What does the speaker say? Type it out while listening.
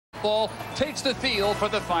football takes the field for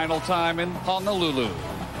the final time in Honolulu.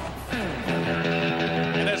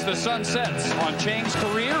 And as the sun sets on Chang's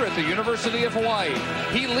career at the University of Hawaii,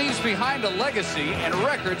 he leaves behind a legacy and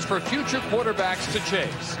records for future quarterbacks to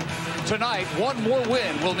chase. Tonight, one more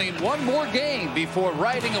win will mean one more game before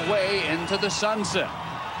riding away into the sunset.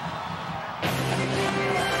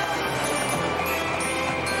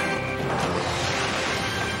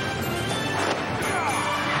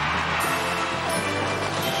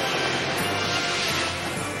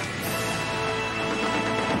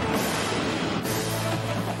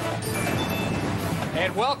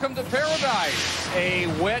 And welcome to Paradise, a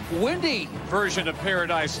wet, windy version of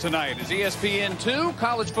Paradise tonight, as ESPN2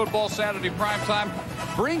 College Football Saturday Primetime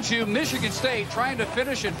brings you Michigan State trying to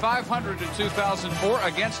finish at 500 in 2004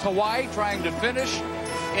 against Hawaii, trying to finish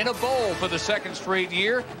in a bowl for the second straight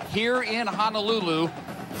year here in Honolulu.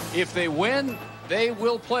 If they win, they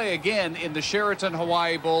will play again in the Sheraton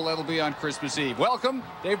Hawaii Bowl. That'll be on Christmas Eve. Welcome,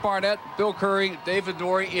 Dave Barnett, Bill Curry, David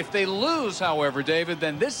Dorey. If they lose, however, David,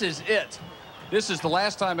 then this is it. This is the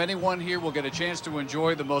last time anyone here will get a chance to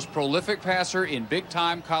enjoy the most prolific passer in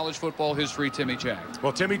big-time college football history, Timmy Chang.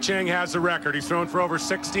 Well, Timmy Chang has the record. He's thrown for over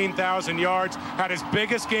 16,000 yards, had his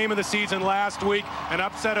biggest game of the season last week, an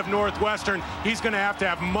upset of Northwestern. He's going to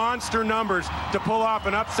have monster numbers to pull off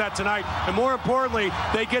an upset tonight. And more importantly,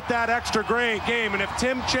 they get that extra game. And if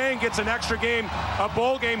Tim Chang gets an extra game, a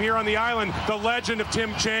bowl game here on the island, the legend of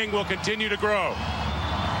Tim Chang will continue to grow.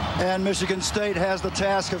 And Michigan State has the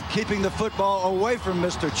task of keeping the football away from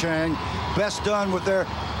Mr. Chang. Best done with their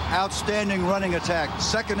outstanding running attack.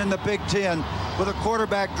 Second in the Big Ten with a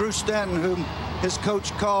quarterback, Drew Stanton, whom his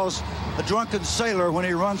coach calls a drunken sailor when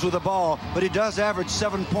he runs with the ball, but he does average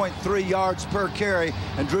 7.3 yards per carry,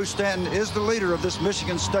 and Drew Stanton is the leader of this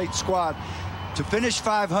Michigan State squad. To finish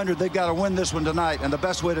 500, they've got to win this one tonight, and the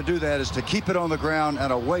best way to do that is to keep it on the ground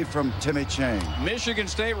and away from Timmy Chang. Michigan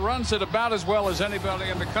State runs it about as well as anybody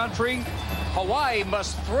in the country. Hawaii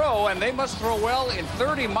must throw, and they must throw well in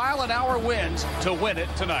 30-mile-an-hour winds to win it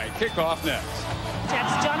tonight. Kickoff next.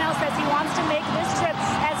 John L. says he wants to make this trip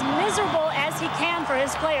as miserable as he can for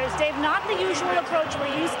his players. Dave, not the usual approach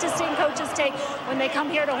we're used to seeing coaches take when they come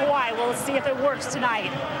here to Hawaii. We'll see if it works tonight.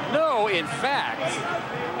 No, in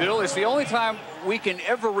fact, Bill, it's the only time we can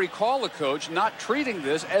ever recall a coach not treating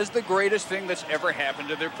this as the greatest thing that's ever happened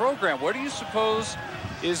to their program. What do you suppose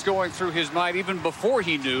is going through his mind even before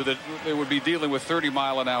he knew that they would be dealing with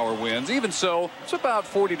 30-mile-an-hour winds? Even so, it's about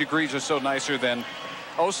 40 degrees or so nicer than,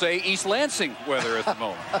 say, East Lansing weather at the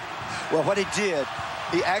moment. Well, what he did,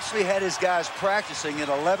 he actually had his guys practicing at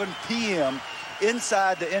 11 p.m.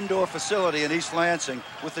 inside the indoor facility in East Lansing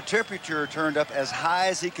with the temperature turned up as high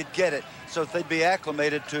as he could get it so that they'd be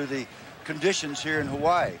acclimated to the conditions here in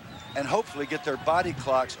Hawaii and hopefully get their body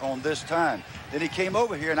clocks on this time. Then he came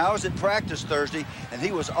over here, and I was at practice Thursday, and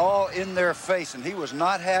he was all in their face, and he was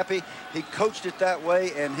not happy. He coached it that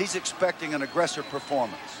way, and he's expecting an aggressive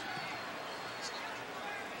performance.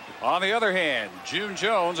 On the other hand, June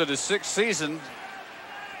Jones at his 6th season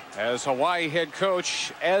as Hawaii head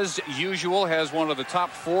coach, as usual, has one of the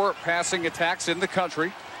top 4 passing attacks in the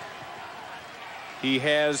country. He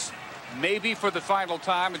has, maybe for the final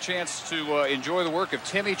time, a chance to enjoy the work of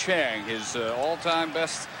Timmy Chang, his all-time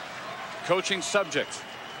best coaching subject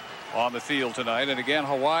on the field tonight. And again,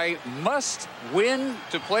 Hawaii must win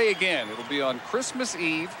to play again. It'll be on Christmas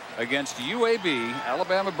Eve against UAB.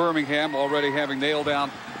 Alabama Birmingham already having nailed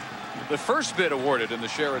down the first bid awarded in the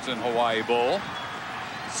Sheraton Hawaii Bowl.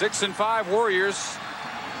 6-5 Warriors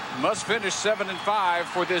must finish 7-5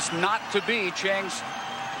 for this not to be Chang's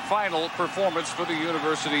final performance for the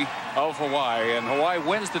University of Hawaii. And Hawaii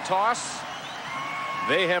wins the toss.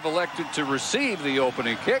 They have elected to receive the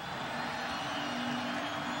opening kick.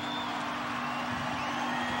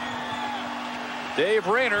 Dave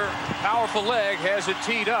Rayner, powerful leg, has it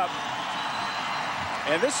teed up.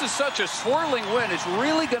 And this is such a swirling wind, it's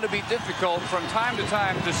really going to be difficult from time to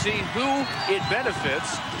time to see who it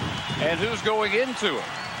benefits and who's going into it.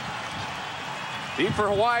 Deep for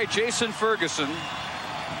Hawaii, Jason Ferguson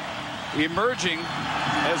emerging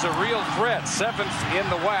as a real threat, 7th in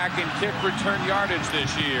the WAC in kick return yardage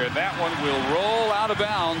this year. And that one will roll out of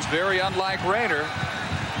bounds, very unlike Rayner.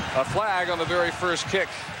 A flag on the very first kick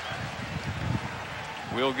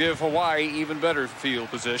will give Hawaii even better field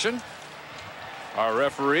position. Our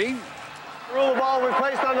referee, rule, the ball was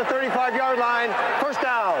placed on the 35-yard line. First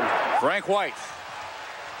down. Frank White.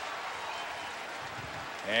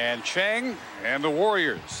 And Chang and the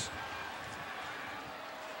Warriors.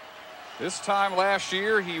 This time last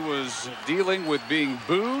year, he was dealing with being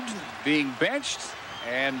booed, being benched,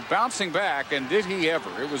 and bouncing back, and did he ever.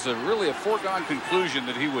 It was really a foregone conclusion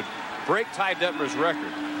that he would break Ty Detmer's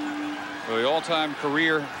record for the all-time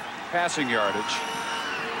career passing yardage.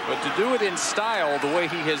 But to do it in style the way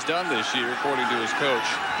he has done this year, according to his coach,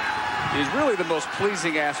 is really the most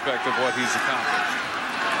pleasing aspect of what he's accomplished.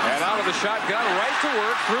 And out of the shotgun, right to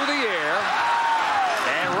work through the air,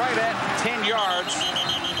 and right at 10 yards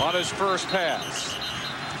on his first pass.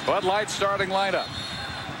 Bud Light starting lineup.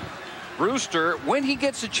 Brewster, when he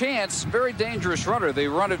gets a chance, very dangerous runner. They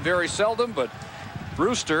run it very seldom, but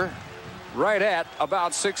Brewster right at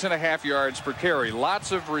about 6.5 yards per carry.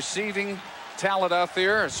 Lots of receiving talent out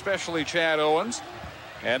there, especially Chad Owens.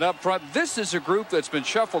 And up front, this is a group that's been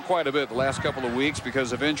shuffled quite a bit the last couple of weeks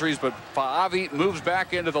because of injuries, but Faavi moves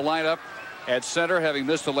back into the lineup at center, having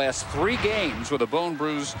missed the last 3 games with a bone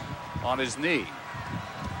bruise on his knee.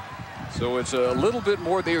 So it's a little bit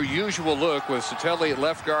more their usual look with Satelli at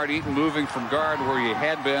left guard, Eaton moving from guard where he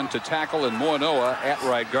had been to tackle, and Moanoa at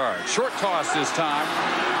right guard. Short toss this time.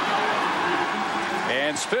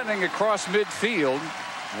 And spinning across midfield,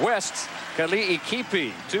 West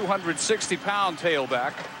Kali'ikipi, 260-pound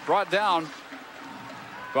tailback, brought down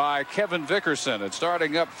by Kevin Vickerson. And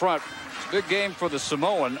starting up front, big game for the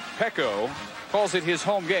Samoan. Peko calls it his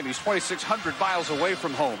home game. He's 2,600 miles away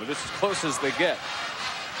from home, and it's as close as they get.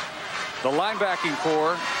 The linebacking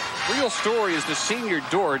core, real story is the senior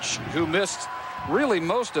Dortch, who missed really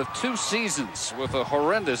most of 2 seasons with a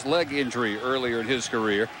horrendous leg injury earlier in his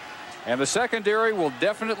career. And the secondary will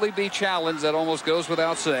definitely be challenged. That almost goes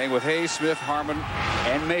without saying, with Hayes, Smith, Harmon,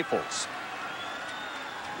 and Maples.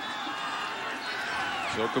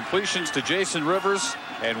 So completions to Jason Rivers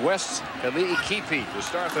and West Kali'ikipi to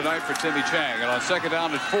start the night for Timmy Chang. And on second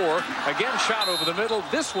down at 4, again shot over the middle.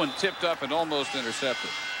 This one tipped up and almost intercepted.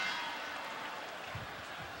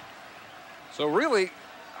 So really,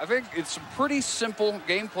 I think it's a pretty simple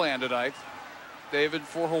game plan tonight, David,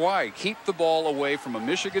 for Hawaii. Keep the ball away from a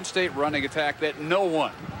Michigan State running attack that no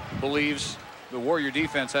one believes the Warrior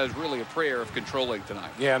defense has really a prayer of controlling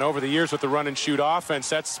tonight. Yeah, and over the years with the run and shoot offense,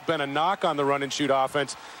 that's been a knock on the run and shoot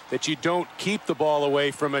offense, that you don't keep the ball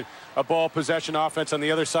away from a ball possession offense on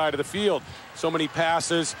the other side of the field. So many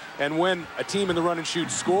passes, and when a team in the run and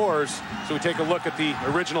shoot scores, so we take a look at the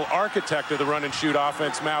original architect of the run and shoot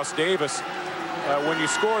offense, Mouse Davis. When you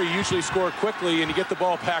score, you usually score quickly, and you get the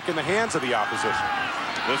ball back in the hands of the opposition.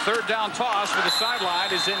 The third down toss for the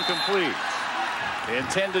sideline is incomplete.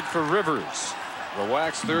 Intended for Rivers. The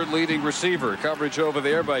WAC's third leading receiver. Coverage over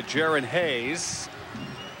there by Jaron Hayes.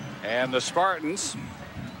 And the Spartans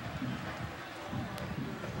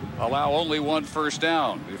allow only 1 first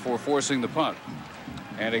down before forcing the punt.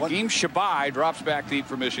 And Akeem Shabai drops back deep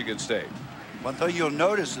for Michigan State. One thing you'll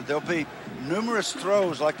notice is there'll be numerous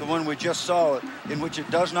throws like the one we just saw, in which it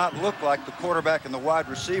does not look like the quarterback and the wide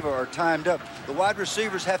receiver are timed up. The wide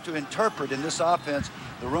receivers have to interpret in this offense.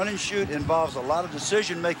 The run and shoot involves a lot of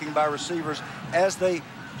decision making by receivers as they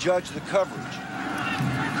judge the coverage.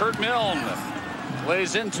 Kurt Milne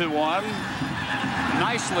lays into one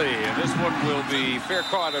nicely, and this one will be fair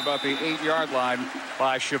caught about the 8-yard line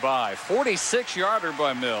by Shabai. 46-yarder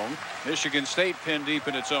by Milne. Michigan State pinned deep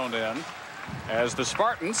in its own end as the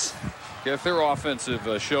Spartans get their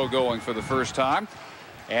offensive show going for the first time.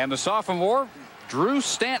 And the sophomore, Drew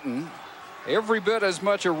Stanton, every bit as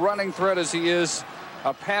much a running threat as he is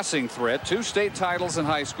a passing threat. 2 state titles in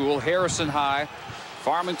high school, Harrison High,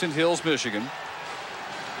 Farmington Hills, Michigan.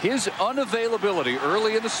 His unavailability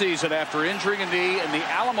early in the season after injuring a knee in the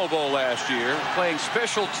Alamo Bowl last year, playing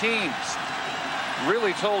special teams,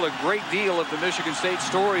 really told a great deal of the Michigan State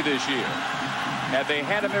story this year. Had they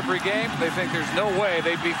had him every game, they think there's no way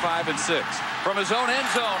they'd be 5-6. From his own end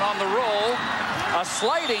zone on the roll, a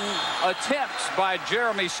sliding attempt by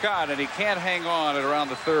Jeremy Scott, and he can't hang on at around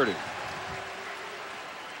the 30.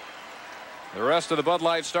 The rest of the Bud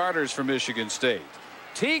Light starters for Michigan State.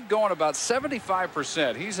 Teague going about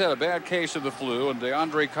 75%. He's had a bad case of the flu, and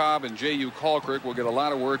DeAndre Cobb and J.U. Colcrick will get a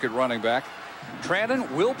lot of work at running back.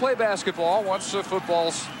 Trandon will play basketball once the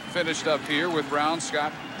football's finished up here with Brown,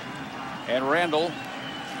 Scott, and Randall.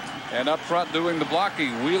 And up front doing the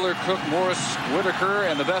blocking, Wheeler, Cook, Morris, Whitaker,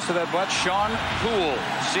 and the best of that bunch, Sean Poole,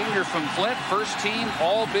 senior from Flint, first team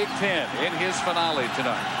All Big Ten in his finale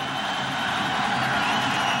tonight.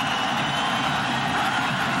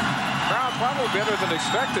 Crowd probably better than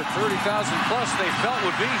expected. 30,000 plus they felt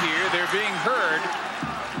would be here. They're being heard.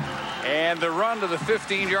 And the run to the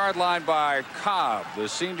 15-yard line by Cobb, the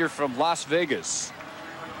senior from Las Vegas.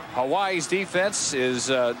 Hawaii's defense is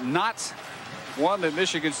not one that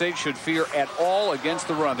Michigan State should fear at all against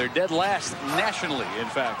the run. They're dead last nationally, in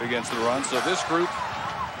fact, against the run. So this group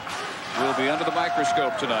will be under the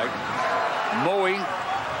microscope tonight. Moe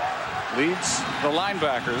leads the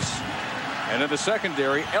linebackers. And in the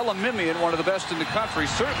secondary, Elimimian, one of the best in the country,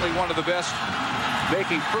 certainly one of the best,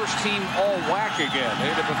 making first-team all-WAC again,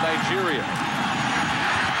 native of Nigeria.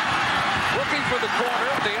 Looking for the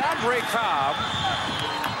corner, DeAndre Cobb,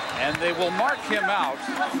 and they will mark him out,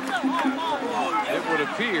 it would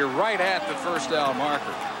appear, right at the first down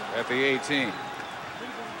marker at the 18.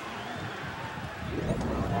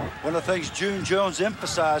 One of the things June Jones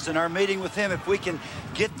emphasized in our meeting with him, if we can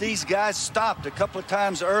get these guys stopped a couple of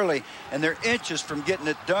times early, and they're inches from getting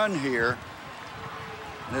it done here,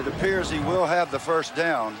 and it appears he will have the first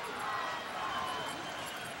down.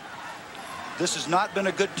 This has not been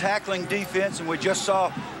a good tackling defense, and we just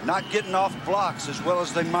saw not getting off blocks as well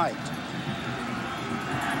as they might.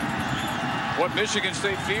 What Michigan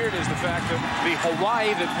State feared is the fact that the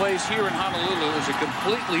Hawaii that plays here in Honolulu is a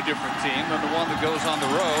completely different team than the one that goes on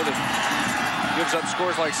the road and gives up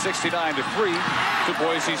scores like 69-3 to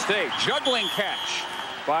Boise State. Juggling catch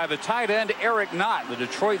by the tight end Eric Knott, the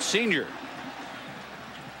Detroit senior,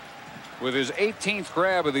 with his 18th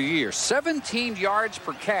grab of the year. 17 yards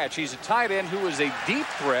per catch. He's a tight end who is a deep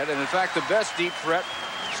threat, and in fact the best deep threat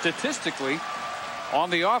statistically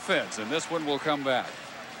on the offense, and this one will come back.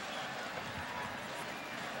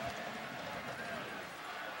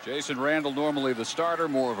 Jason Randall, normally the starter,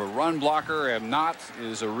 more of a run blocker, and Knott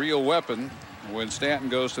is a real weapon when Stanton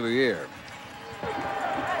goes to the air.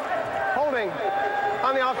 Holding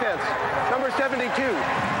on the offense, number 72.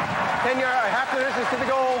 10-yard, half the distance to the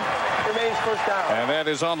goal, remains first down. And that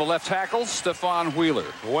is on the left tackle, Stephon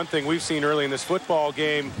Wheeler. One thing we've seen early in this football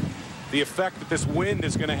game, the effect that this wind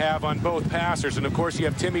is going to have on both passers. And of course you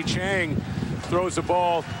have Timmy Chang throws the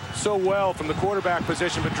ball so well from the quarterback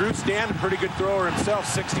position, but Drew Stanton, pretty good thrower himself,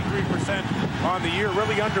 63% on the year,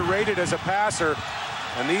 really underrated as a passer.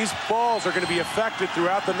 And these balls are going to be affected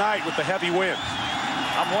throughout the night with the heavy wind.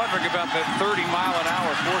 I'm wondering about that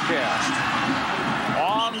 30-mile-an-hour forecast.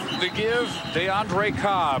 On the give, DeAndre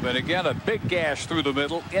Cobb, and again a big gash through the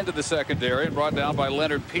middle into the secondary, and brought down by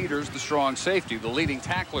Leonard Peters, the strong safety, the leading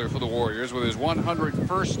tackler for the Warriors, with his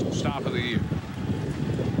 101st stop of the year.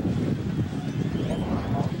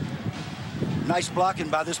 Nice blocking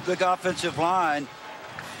by this big offensive line.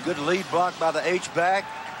 Good lead block by the H-back.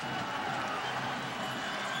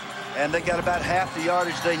 And they got about half the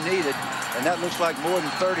yardage they needed. And that looks like more than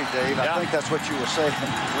 30, Dave. Yeah. I think that's what you were saying.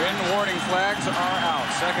 Wind warning flags are out.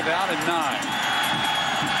 Second down and 9.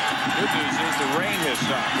 Good news is the rain has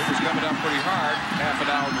stopped. It was coming down pretty hard half an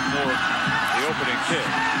hour before the opening kick.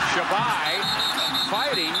 Shabai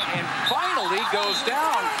fighting and finally goes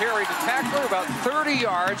down. Carried the tackler about 30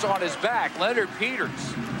 yards on his back. Leonard Peters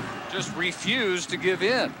just refused to give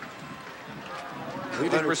in.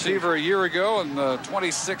 Leading receiver a year ago, and the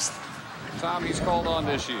 26th time he's called on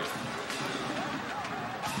this year.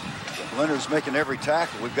 Leonard's making every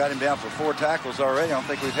tackle. We've got him down for 4 tackles already. I don't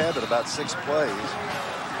think we've had but about 6 plays.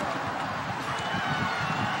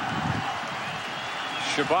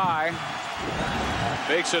 Shabai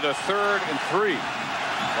makes it a 3rd and 3.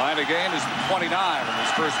 Line of gain is 29 in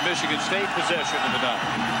his first Michigan State possession of the night.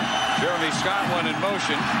 Jeremy Scott went in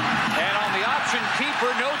motion, and on the option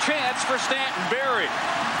keeper, no chance for Stanton Berry.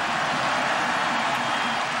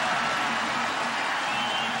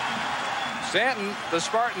 Stanton, the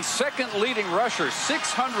Spartans' second leading rusher,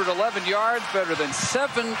 611 yards, better than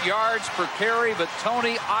 7 yards per carry, but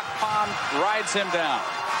Tony Akpan rides him down.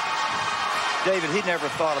 David, he never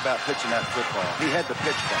thought about pitching that football. He had the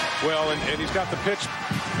pitch back. Well, and he's got the pitch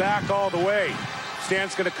back all the way.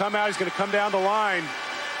 Stanton's going to come out. He's going to come down the line.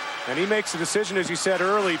 And he makes a decision, as you said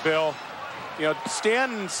early, Bill. You know,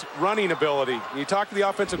 Stanton's running ability. You talk to the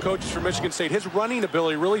offensive coaches for Michigan State. His running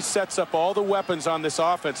ability really sets up all the weapons on this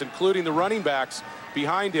offense, including the running backs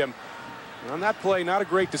behind him. And on that play, not a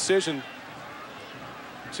great decision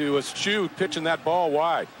to eschew pitching that ball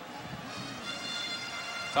wide.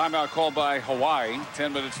 Timeout called by Hawaii.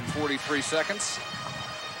 10 minutes and 43 seconds.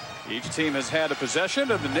 Each team has had a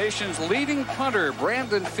possession, and the nation's leading punter,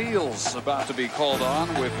 Brandon Fields, about to be called on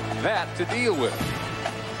with that to deal with.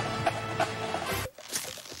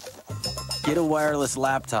 Get a wireless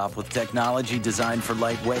laptop with technology designed for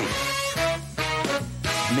lightweight.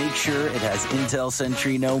 Make sure it has Intel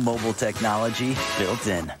Centrino mobile technology built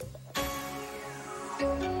in.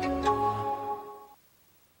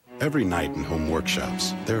 Every night in home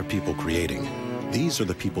workshops, there are people creating. These are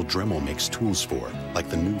the people Dremel makes tools for, like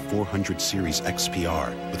the new 400 series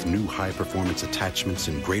XPR. With new high-performance attachments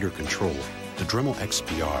and greater control, the Dremel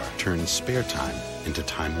XPR turns spare time into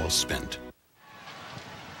time well spent.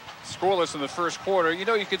 scoreless in the first quarter. You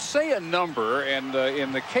know, you could say a number, and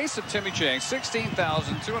in the case of Timmy Chang,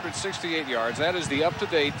 16,268 yards. That is the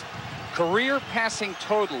up-to-date career passing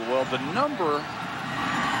total. Well, the number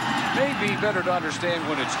may be better to understand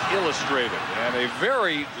when it's illustrated. And a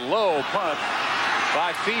very low punt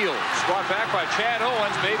by Fields. Brought back by Chad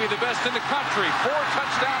Owens, maybe the best in the country. 4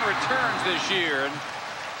 touchdown returns this year. And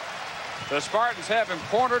the Spartans have him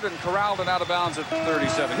cornered and corralled and out of bounds at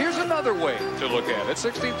 37. Here's another way to look at it.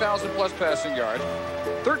 16,000 plus passing yards.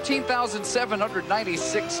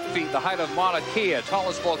 13,796 feet, the height of Mauna Kea,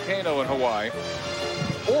 tallest volcano in Hawaii.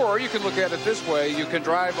 Or you can look at it this way. You can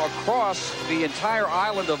drive across the entire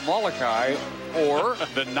island of Molokai, or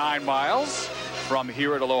the 9 miles from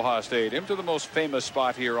here at Aloha Stadium to the most famous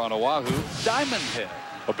spot here on Oahu, Diamond Head.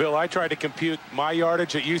 Well, Bill, I tried to compute my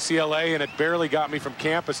yardage at UCLA, and it barely got me from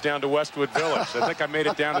campus down to Westwood Village. I think I made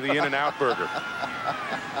it down to the In-N-Out Burger.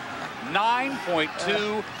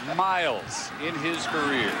 9.2 miles in his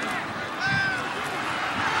career.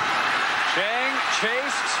 Chang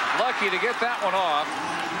chased, lucky to get that one off,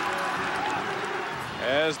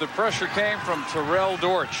 as the pressure came from Terrell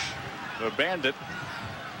Dortch, the bandit,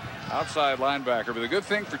 outside linebacker. But the good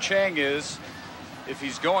thing for Chang is, if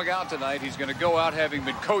he's going out tonight, he's going to go out having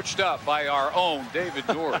been coached up by our own David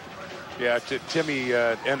Dorr. Yeah, Timmy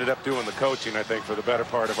ended up doing the coaching, I think, for the better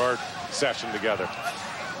part of our session together.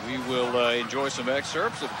 We will enjoy some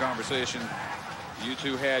excerpts of the conversation you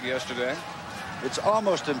two had yesterday. It's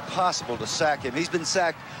almost impossible to sack him. He's been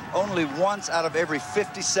sacked only once out of every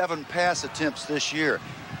 57 pass attempts this year.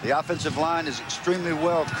 The offensive line is extremely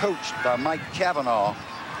well coached by Mike Cavanaugh.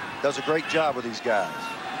 Does a great job with these guys.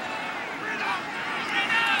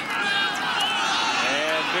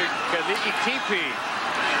 And big Kaliki Kipi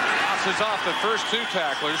bounces off the first 2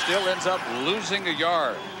 tacklers, still ends up losing a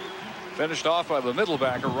yard. Finished off by the middle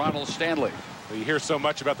backer, Ronald Stanley. Well, you hear so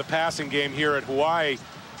much about the passing game here at Hawaii.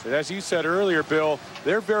 But as you said earlier, Bill,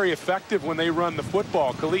 they're very effective when they run the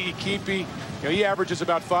football. Kaliki Kipi, he averages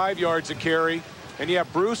about 5 yards a carry. And you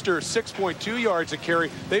have Brewster, 6.2 yards a carry.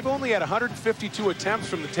 They've only had 152 attempts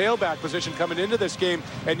from the tailback position coming into this game,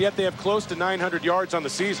 and yet they have close to 900 yards on the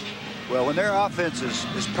season. Well, when their offense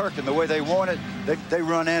is perking the way they want it, they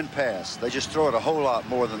run and pass. They just throw it a whole lot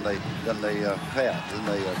more than they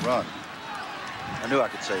run. I knew I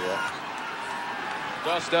could say that.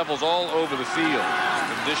 Dust Devils all over the field.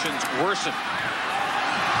 Conditions worsen.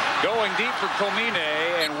 Going deep for Komine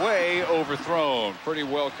and way overthrown. Pretty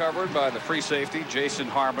well covered by the free safety, Jason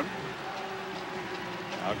Harmon.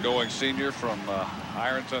 Outgoing senior from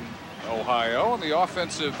Ironton, Ohio. And the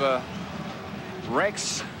offensive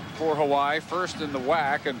ranks for Hawaii, first in the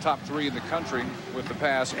WAC and top 3 in the country with the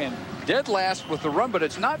pass, and dead last with the run. But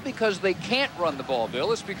it's not because they can't run the ball,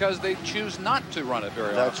 Bill. It's because they choose not to run it very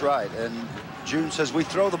often. That's right. And June says we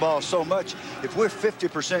throw the ball so much. If we're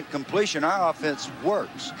 50% completion, our offense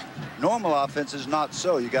works. Normal offense is not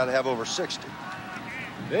so. You got to have over 60.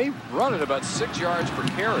 They run it about 6 yards per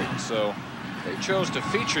carry, so they chose to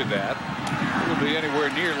feature that. It will be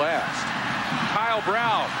anywhere near last. Kyle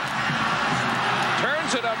Brown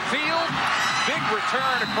turns it upfield. Big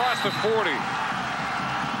return across the 40.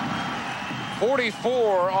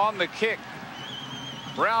 44 on the kick.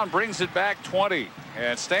 Brown brings it back 20.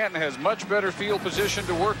 And Stanton has much better field position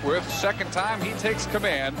to work with. Second time he takes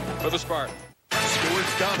command for the Spartans. Stuart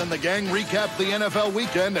Scott and the gang recap the NFL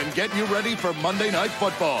weekend and get you ready for Monday Night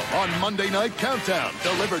Football on Monday Night Countdown,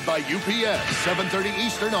 delivered by UPS, 7:30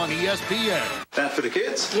 Eastern on ESPN. That for the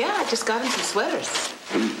kids? Yeah, I just got them some sweaters.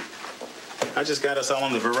 I just got us all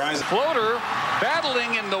on the Verizon. Floater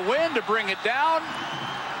battling in the wind to bring it down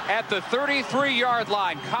at the 33-yard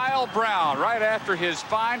line. Kyle Brown, right after his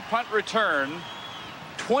fine punt return,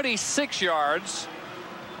 26 yards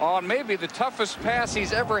on maybe the toughest pass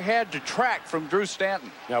he's ever had to track from Drew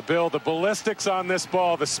Stanton. Now, Bill, the ballistics on this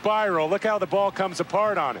ball, the spiral, look how the ball comes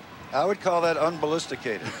apart on it. I would call that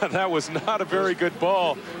unballisticated. That was not a very good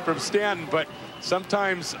ball from Stanton, but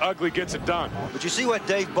sometimes ugly gets it done. But you see what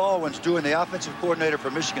Dave Baldwin's doing, the offensive coordinator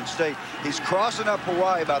for Michigan State. He's crossing up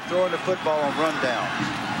Hawaii about throwing the football on rundowns.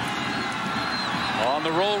 On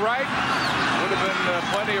the roll right. Would have been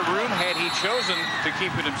plenty of room had he chosen to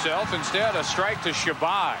keep it himself. Instead, a strike to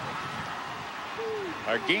Shabai.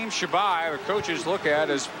 Game Shabai, the coaches look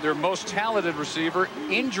at as their most talented receiver,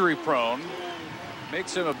 injury prone.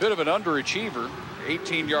 Makes him a bit of an underachiever.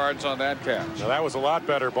 18 yards on that catch. Now that was a lot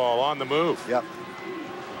better ball on the move. Yep.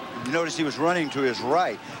 You notice he was running to his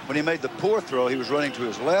right. When he made the poor throw, he was running to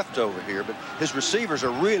his left over here. But his receivers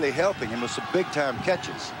are really helping him with some big-time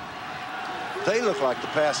catches. They look like the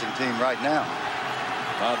passing team right now.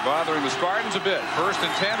 Not bothering the Spartans a bit. 1st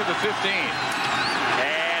and 10 to the 15.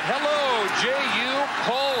 And And hello, J.U.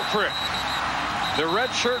 Coltrick. The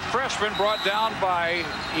redshirt freshman brought down by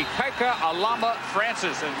Ikaika Alama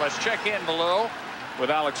Francis. And let's check in below with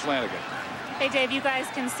Alex Flanagan. Hey, Dave, you guys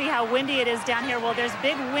can see how windy it is down here. Well, there's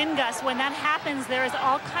big wind gusts. When that happens, there is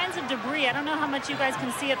all kinds of debris. I don't know how much you guys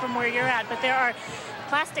can see it from where you're at, but there are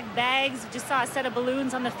plastic bags. Just saw a set of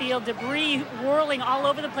balloons on the field, debris whirling all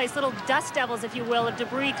over the place, little dust devils, if you will, of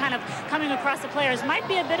debris kind of coming across the players. Might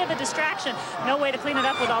be a bit of a distraction. No way to clean it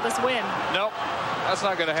up with all this wind. Nope, that's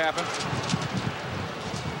not going to happen.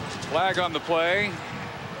 Flag on the play,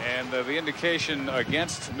 and the indication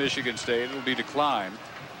against Michigan State will be declined.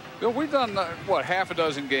 Bill, we've done, what, half a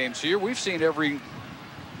dozen games here. We've seen every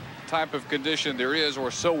type of condition there is,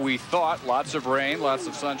 or so we thought. Lots of rain, lots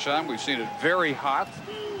of sunshine. We've seen it very hot.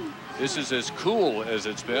 This is as cool as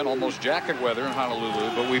it's been, almost jacket weather in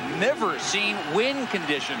Honolulu, but we've never seen wind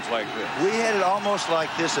conditions like this. We had it almost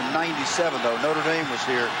like this in '97, though. Notre Dame was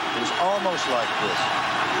here. It was almost like this.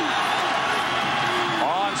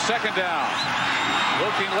 On second down,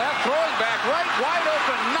 looking left, throwing back right, wide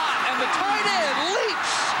open, not, and the tight end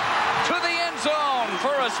leaps to the end zone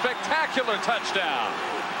for a spectacular touchdown.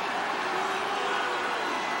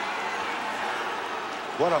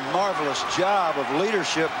 What a marvelous job of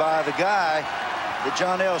leadership by the guy that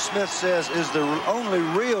John L. Smith says is the only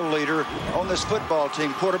real leader on this football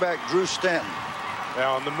team, quarterback Drew Stanton.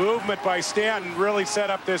 Now, and the movement by Stanton really set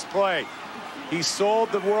up this play. He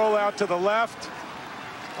sold the whirl out to the left.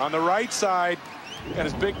 On the right side, got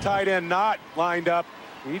his big tight end Knott lined up.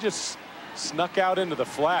 He just snuck out into the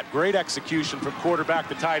flat. Great execution from quarterback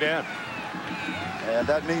to tight end. And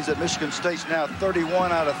that means that Michigan State's now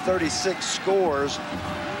 31 out of 36 scores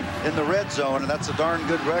in the red zone, and that's a darn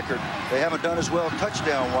good record. They haven't done as well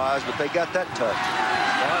touchdown-wise, but they got that touch.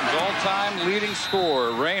 His all-time leading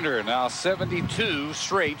scorer, Rayner, now 72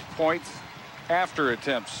 straight point after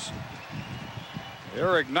attempts.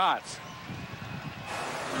 Eric Knott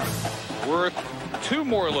worth 2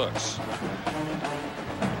 more looks.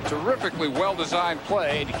 Terrifically well-designed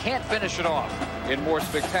play, and you can't finish it off in more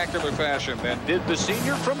spectacular fashion than did the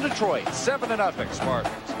senior from Detroit. 7-0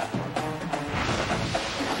 Spartans.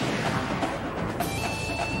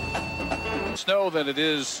 Snow than it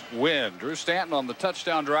is wind. Drew Stanton on the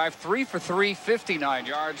touchdown drive, 3 for 3, 59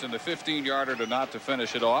 yards, and the 15-yarder to Knott to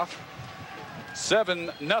finish it off.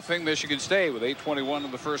 7-0 Michigan State with 8:21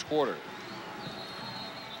 in the first quarter.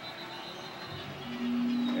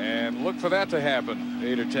 And look for that to happen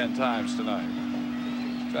 8 or 10 times tonight.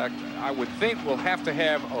 In fact, I would think we'll have to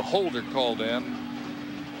have a holder called in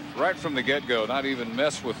right from the get-go, not even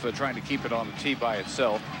mess with trying to keep it on the tee by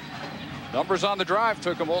itself. Numbers on the drive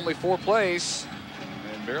took them only 4 plays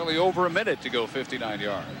and barely over a minute to go 59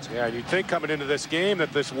 yards. Yeah, you'd think coming into this game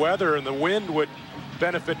that this weather and the wind would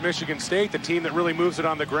benefit Michigan State, the team that really moves it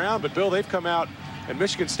on the ground. But, Bill, they've come out, and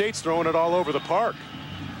Michigan State's throwing it all over the park.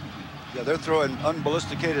 Yeah, they're throwing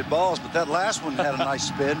unballisticated balls, but that last one had a nice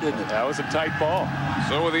spin, didn't it? That was a tight ball.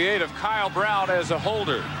 So with the aid of Kyle Brown as a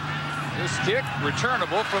holder, this kick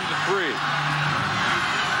returnable from the 3.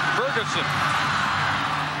 Ferguson,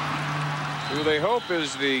 who they hope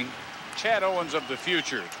is the Chad Owens of the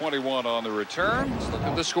future. 21 on the return. Let's look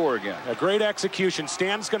at the score again. A great execution.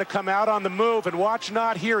 Stanton's going to come out on the move, and watch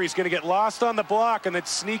Knott here. He's going to get lost on the block and then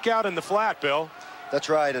sneak out in the flat, Bill. That's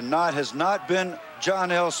right, and Knott has not been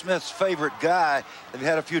John L. Smith's favorite guy. They've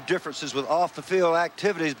had a few differences with off-the-field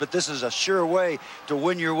activities, but this is a sure way to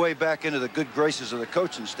win your way back into the good graces of the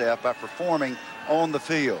coaching staff by performing on the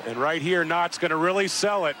field. And right here, Knott's going to really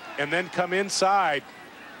sell it and then come inside.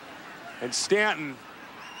 And Stanton,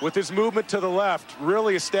 with his movement to the left,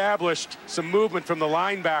 really established some movement from the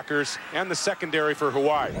linebackers and the secondary for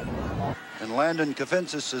Hawaii. And Landon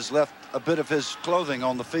Kafensis has left a bit of his clothing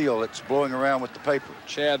on the field. It's blowing around with the paper.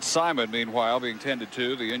 Chad Simon, meanwhile, being tended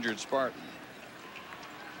to, the injured Spartan.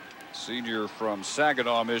 Senior from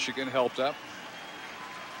Saginaw, Michigan, helped up.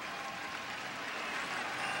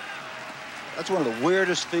 That's one of the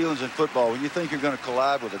weirdest feelings in football, when you think you're going to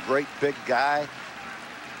collide with a great big guy.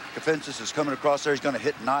 Kafensis is coming across there. He's going to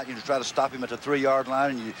hit Knott. You try to stop him at the 3-yard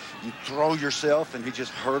line, and you throw yourself, and he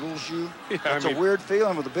just hurdles you. Yeah, it's a weird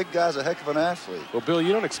feeling, with the big guy's a heck of an athlete. Well, Bill,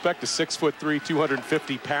 you don't expect a 6'3",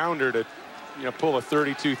 250-pounder to, pull a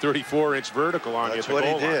 32, 34-inch vertical on you. That's what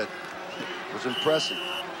he did. It was impressive.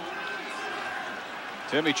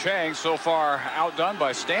 Timmy Chang so far outdone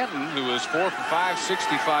by Stanton, who is 4 for 5,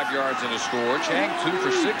 65 yards in a score. Chang 2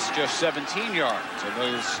 for 6, just 17 yards. And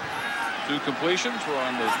those 2 completions were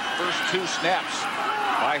on the first 2 snaps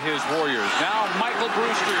by his Warriors. Now Michael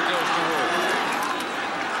Brewster goes to work.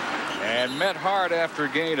 And met hard after a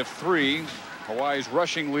gain of 3. Hawaii's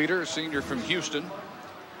rushing leader, senior from Houston.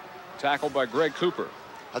 Tackled by Greg Cooper.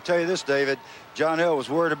 I'll tell you this, David. John L. was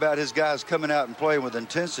worried about his guys coming out and playing with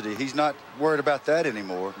intensity. He's not worried about that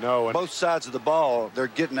anymore. No. Both sides of the ball, they're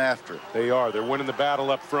getting after it. They are. They're winning the battle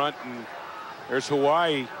up front, and there's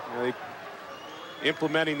Hawaii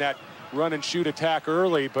implementing that run and shoot attack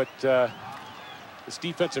early, but this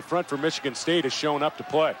defensive front for Michigan State has shown up to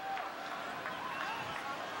play.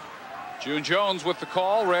 June Jones with the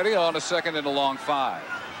call, ready on a 2nd and a long 5.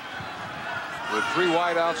 With 3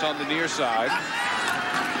 wideouts on the near side.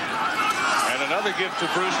 And another give to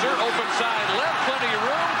Brewster. Open side left, plenty of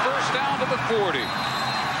room. First down to the 40.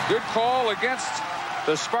 Good call against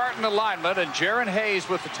the Spartan alignment, and Jaron Hayes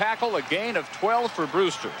with the tackle, a gain of 12 for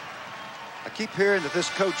Brewster. I keep hearing that this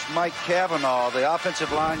coach, Mike Cavanaugh, the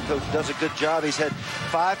offensive line coach, does a good job. He's had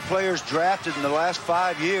 5 players drafted in the last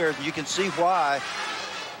 5 years, and you can see why.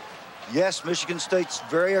 Yes, Michigan State's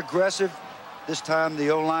very aggressive. This time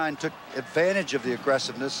the O-line took advantage of the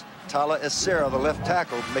aggressiveness. Tala Esera, the left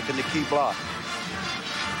tackle, making the key block.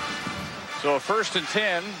 So 1st and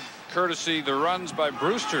 10, courtesy the runs by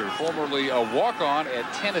Brewster, formerly a walk-on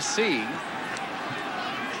at Tennessee.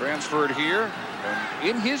 Transferred here, and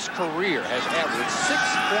in his career has averaged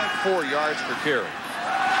 6.4 yards per carry.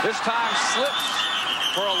 This time slips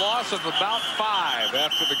for a loss of about 5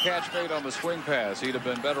 after the catch made on the swing pass. He'd have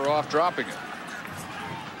been better off dropping it.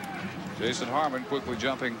 Jason Harmon quickly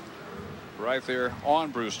jumping right there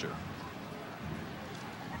on Brewster.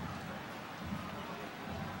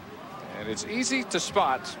 And it's easy to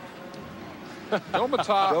spot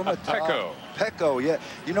Domata Peko. Peko, yeah.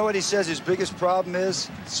 You know what he says his biggest problem is?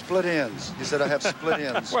 Split ends. He said, I have split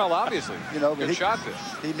ends. Well, obviously. You know, good shot there.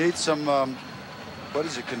 He needs some, what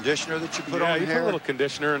is it, conditioner that you put on Yeah, you hair? put a little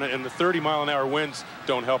conditioner, and the 30-mile-an-hour winds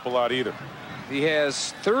don't help a lot either. He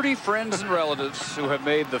has 30 friends and relatives who have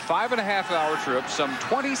made the 5.5-hour trip, some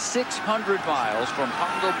 2,600 miles from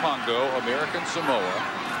Pongo Pongo, American Samoa.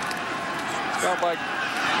 It's not like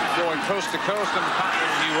going coast to coast in the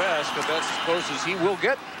continental U.S., but that's as close as he will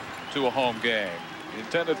get to a home game.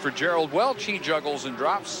 Intended for Gerald Welch, he juggles and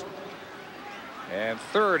drops. And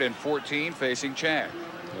 3rd and 14 facing Chang.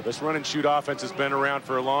 Well, this run and shoot offense has been around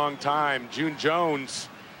for a long time. June Jones,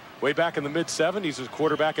 way back in the mid-70s, was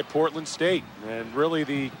quarterback at Portland State, and really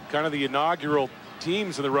the kind of the inaugural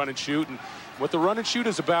teams in the run and shoot. And what the run and shoot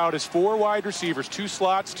is about is 4 wide receivers, 2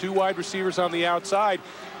 slots, 2 wide receivers on the outside,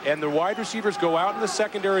 and the wide receivers go out in the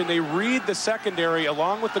secondary and they read the secondary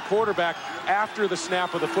along with the quarterback after the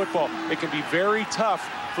snap of the football. It can be very tough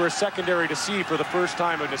for a secondary to see for the first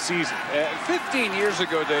time in the season. 15 years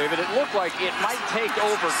ago, David, it looked like it might take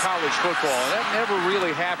over college football, and that never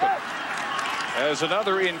really happened. As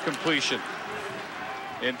another incompletion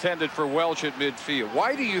intended for Welch at midfield.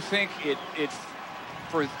 Why do you think it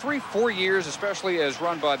for 3-4 years, especially as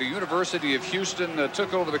run by the University of Houston,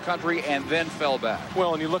 took over the country and then fell back?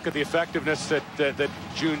 Well, and you look at the effectiveness that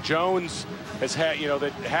June Jones has had,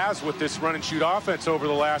 that has with this run and shoot offense over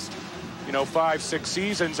the last 5-6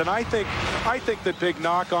 seasons. And I think the big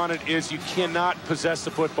knock on it is you cannot possess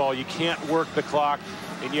the football, you can't work the clock,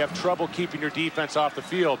 and you have trouble keeping your defense off the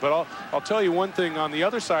field. But I'll tell you one thing on the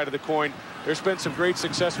other side of the coin. There's been some great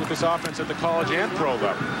success with this offense at the college and pro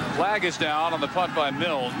level. Flag is down on the punt by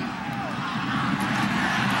Milne.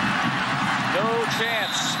 No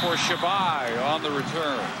chance for Shabai on the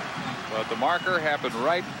return. But the marker happened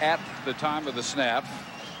right at the time of the snap.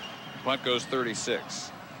 Punt goes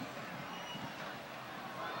 36.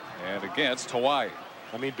 And against Hawaii.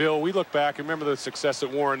 I mean, Bill, we look back and remember the success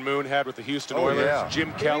that Warren Moon had with the Houston Oilers. Yeah.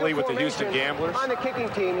 Jim Kelly with the Houston Gamblers. On the kicking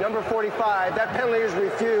team, number 45. That penalty is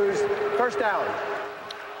refused. First down.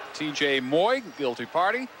 TJ Moy, guilty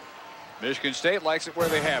party. Michigan State likes it where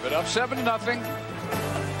they have it. Up 7-0.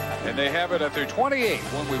 And they have it at their 28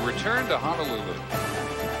 when we return to Honolulu.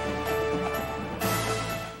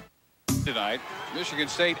 Tonight, Michigan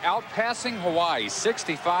State outpassing Hawaii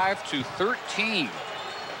 65-13.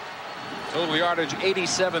 Total yardage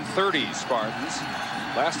 87-30 Spartans.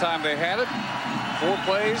 Last time they had it, 4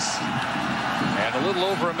 plays and a little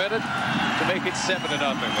over a minute to make it 7-0.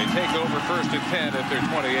 They take over 1st and 10 at their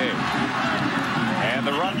 28. And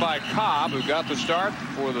the run by Cobb, who got the start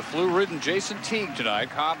for the flu-ridden Jason Teague tonight.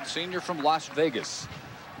 Cobb, senior from Las Vegas.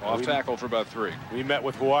 Off tackle for about 3. We met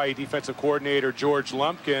with Hawaii defensive coordinator George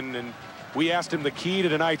Lumpkin, and we asked him the key to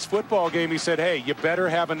tonight's football game. He said, hey, you better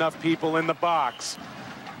have enough people in the box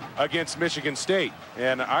against Michigan State.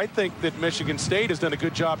 And I think that Michigan State has done a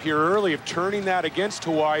good job here early of turning that against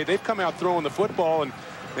Hawaii. They've come out throwing the football, and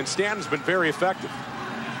Stanton's been very effective.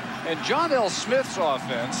 And John L. Smith's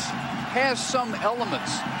offense has some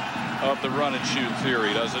elements of the run and shoot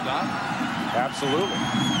theory, does it not? Absolutely.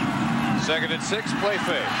 2nd and 6, play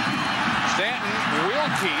fake. Stanton will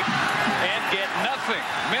keep and get nothing.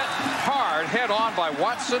 Met hard head on by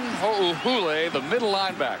Watson Ho'ohule, the middle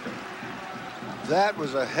linebacker. That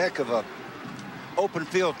was a heck of a open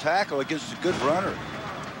field tackle against a good runner.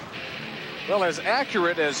 Well, as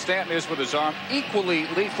accurate as Stanton is with his arm, equally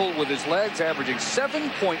lethal with his legs, averaging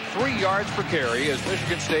 7.3 yards per carry as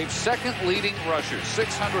Michigan State's second leading rusher.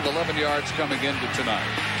 611 yards coming into tonight.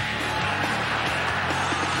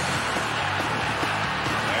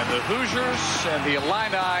 And the Hoosiers and the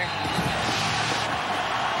Illini,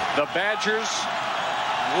 the Badgers,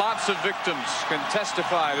 lots of victims can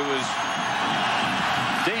testify to his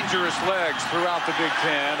dangerous legs throughout the Big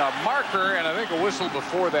Ten. A marker and I think a whistle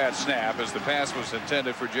before that snap as the pass was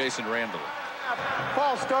intended for Jason Randall.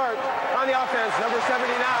 False start on the offense, number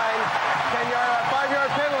 79. 10-yard, 5-yard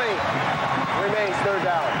penalty. Remains third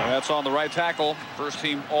down. And that's on the right tackle. First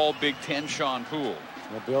team All Big Ten, Sean Poole.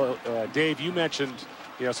 Well, Bill, Dave, you mentioned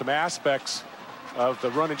some aspects of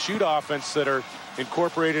the run and shoot offense that are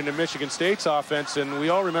incorporated into Michigan State's offense, and we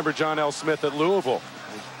all remember John L. Smith at Louisville.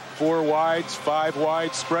 4 wides, 5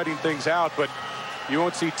 wides, spreading things out, but you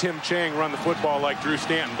won't see Tim Chang run the football like Drew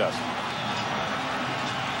Stanton does.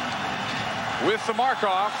 With the mark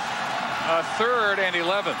off, a 3rd and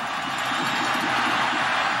 11.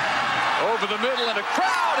 Over the middle and a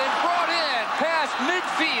crowd and brought in past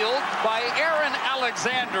midfield by Aaron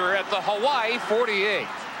Alexander at the Hawaii 48.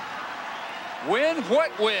 Win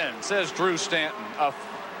what win, says Drew Stanton. A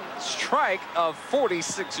strike of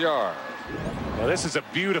 46 yards. Well, this is a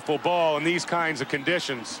beautiful ball in these kinds of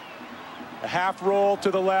conditions. A half roll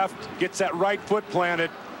to the left, gets that right foot planted,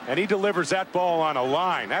 and he delivers that ball on a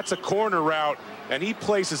line. That's a corner route, and he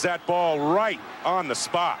places that ball right on the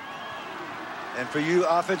spot. And for you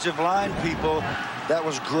offensive line people, that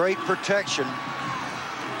was great protection.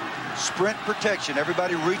 Sprint protection,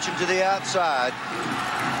 everybody reaching to the outside.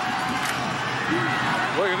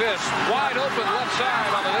 Look at this, wide open left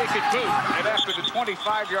side on the naked boot. And after the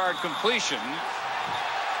 25-yard completion,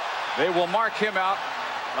 they will mark him out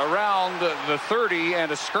around the 30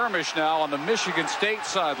 and a skirmish now on the Michigan State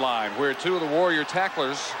sideline where 2 of the Warrior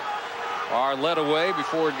tacklers are led away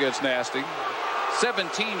before it gets nasty.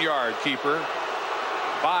 17-yard keeper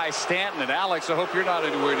by Stanton. And Alex, I hope you're not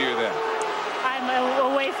anywhere near that. I'm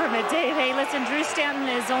away from it, Dave. Hey, listen, Drew Stanton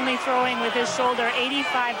is only throwing with his shoulder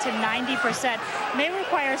 85 to 90%. May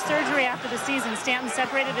require surgery after the season. Stanton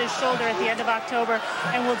separated his shoulder at the end of October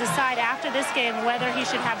and will decide after this game whether he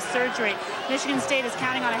should have surgery. Michigan State is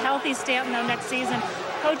counting on a healthy Stanton, though, next season.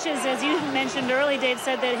 Coaches, as you mentioned early, Dave,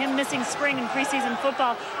 said that him missing spring and preseason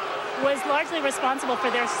football was largely responsible for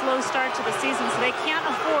their slow start to the season, so they can't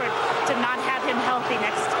afford to not have him healthy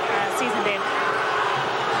next season, Dave.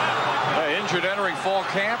 Injured entering fall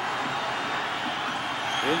camp.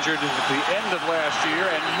 Injured at the end of last year,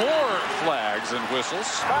 and more flags and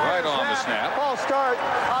whistles right on the snap. False start,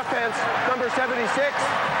 offense, number 76,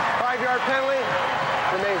 5-yard penalty,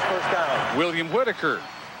 remains first down. William Whitaker,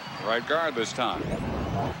 right guard this time.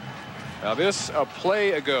 Now this a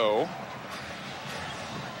play ago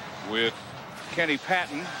with Kenny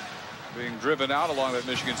Patton being driven out along that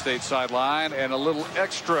Michigan State sideline, and a little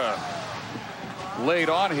extra laid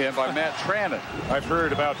on him by Matt Trannon. I've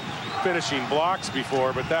heard about finishing blocks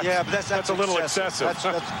before, but that's a little excessive.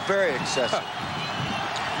 That's very excessive.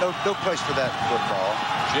 No place for that in football.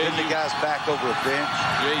 Getting the guys back over a bench.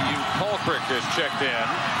 J.U. Colcrick has checked in.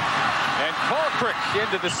 And Colcrick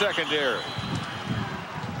into the secondary.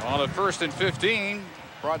 On a 1st and 15,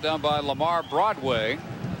 brought down by Lamar Broadway.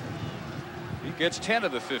 He gets 10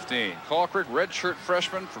 of the 15. Colcrick, redshirt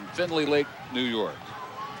freshman from Findlay Lake, New York.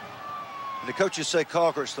 The coaches say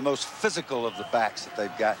Colcrick's the most physical of the backs that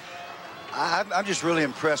they've got. I'm just really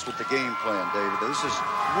impressed with the game plan, David. This is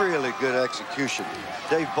really good execution.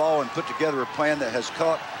 Dave Baldwin put together a plan that has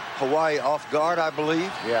caught Hawaii off guard, I believe,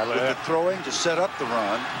 with the throwing to set up the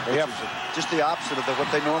run. They have just the opposite of what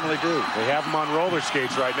they normally do. They have them on roller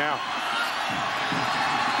skates right now.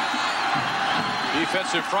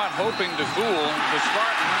 Defensive front hoping to fool the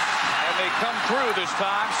Spartans. And they come through this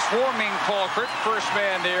time, swarming Colcrick. First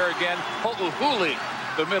man there again, Ho'ohule,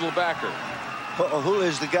 the middle backer. Ho'ohule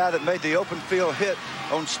is the guy that made the open field hit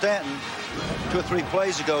on Stanton 2 or 3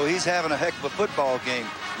 plays ago. He's having a heck of a football game.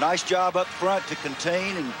 Nice job up front to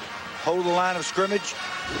contain and hold the line of scrimmage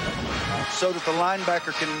so that the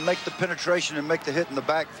linebacker can make the penetration and make the hit in the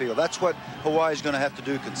backfield. That's what Hawaii's going to have to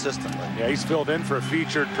do consistently. Yeah, he's filled in for a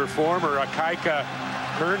featured performer, Akaika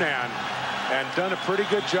Hernan, and done a pretty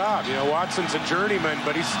good job. You know, Watson's a journeyman,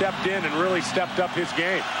 but he stepped in and really stepped up his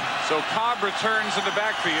game. So Cobb returns in the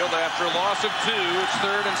backfield after a loss of 2. It's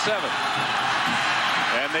 3rd and 7.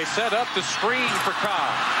 And they set up the screen for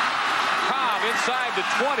Cobb. Cobb inside the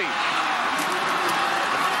 20.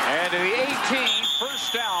 And to the 18,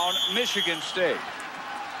 first down, Michigan State.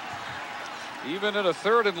 Even in a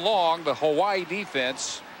 3rd and long, the Hawaii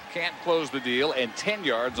defense can't close the deal, and 10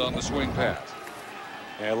 yards on the swing pass.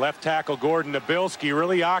 Yeah, left tackle Gordon Nabilski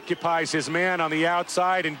really occupies his man on the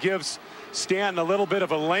outside and gives Stanton a little bit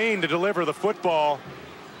of a lane to deliver the football.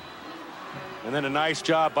 And then a nice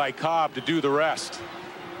job by Cobb to do the rest.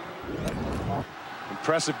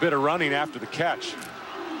 Impressive bit of running after the catch.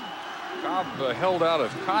 Cobb held out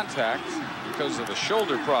of contact because of a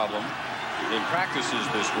shoulder problem in practices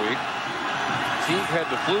this week. Teague had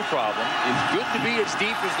the flu problem. It's good to be as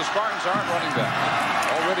deep as the Spartans aren't running back.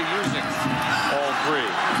 Already using all 3.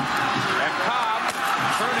 And Cobb,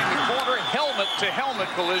 turning the corner, helmet-to-helmet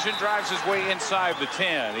collision, drives his way inside the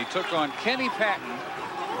 10. He took on Kenny Patton,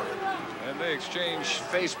 and they exchanged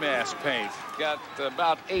face mask paint. Got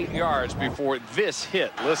about 8 yards before this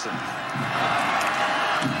hit. Listen.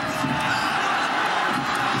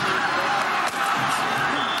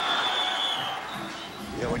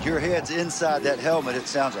 When your head's inside that helmet, it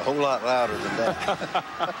sounds a whole lot louder than that.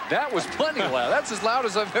 That was plenty loud. That's as loud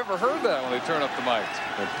as I've ever heard that when they turn up the mics.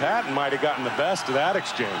 And Patton might have gotten the best of that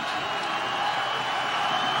exchange.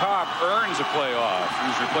 Cobb earns a play off.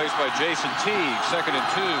 He's replaced by Jason Teague, 2nd and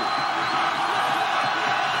 2.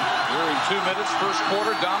 We're in 2 minutes, first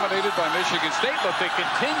quarter dominated by Michigan State, but they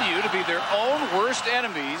continue to be their own worst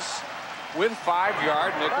enemies with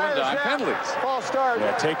 5-yard nickel and dime penalties. False start.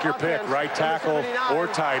 Yeah, take your pick, right tackle or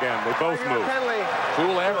tight end. They both move.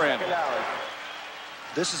 Poole and Randall.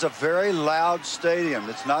 This is a very loud stadium.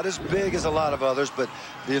 It's not as big as a lot of others, but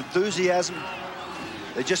the enthusiasm,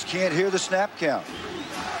 they just can't hear the snap count.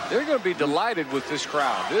 They're going to be delighted with this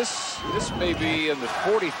crowd. This may be in the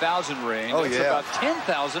 40,000 range. Oh, It's yeah. about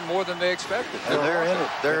 10,000 more than they expected. And they're in it.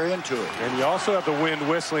 They're into it. And you also have the wind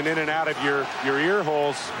whistling in and out of your ear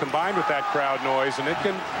holes combined with that crowd noise, and it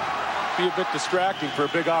can be a bit distracting for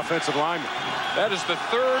a big offensive lineman. That is the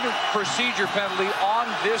 3rd procedure penalty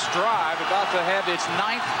on this drive, about to have its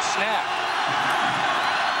 9th snap.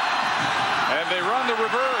 And they run the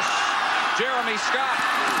reverse. Jeremy Scott.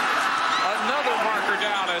 Another marker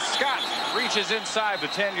down as Scott reaches inside the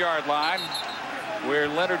 10-yard line, where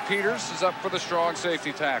Leonard Peters is up for the strong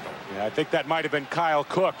safety tackle. Yeah, I think that might have been Kyle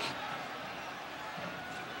Cook.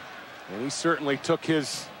 And he certainly took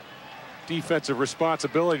his defensive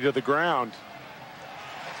responsibility to the ground.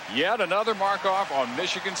 Yet another mark off on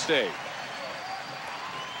Michigan State.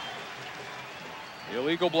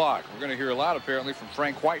 Illegal block. We're going to hear a lot apparently from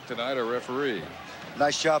Frank White tonight, our referee.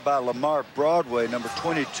 Nice job by Lamar Broadway, number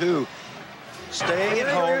 22. Staying at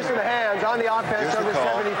home. Use of the hands on the offense, number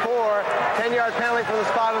 74. 10-yard penalty from the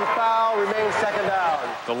spot of the foul. Remains 2nd down.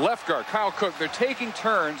 The left guard, Kyle Cook, they're taking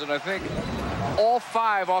turns, and I think all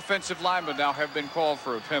 5 offensive linemen now have been called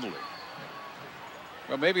for a penalty.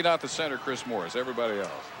 Well, maybe not the center, Chris Morris, everybody else.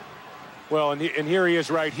 Well, and here he is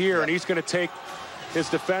right here, and he's going to take his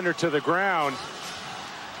defender to the ground.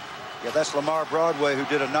 Yeah, that's Lamar Broadway, who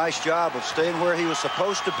did a nice job of staying where he was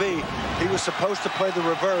supposed to be. He was supposed to play the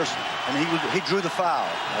reverse, and he drew the foul.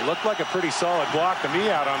 It looked like a pretty solid block to me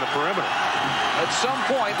out on the perimeter. At some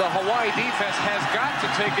point, the Hawaii defense has got to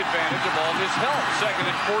take advantage of all this help. 2nd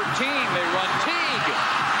and 14, they run Teague.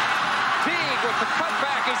 Teague with the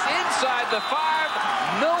cutback is inside the 5.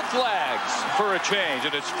 No flags for a change,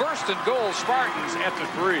 and it's 1st and goal, Spartans at the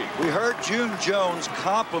 3. We heard June Jones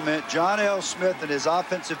compliment John L. Smith and his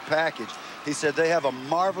offensive package. He said they have a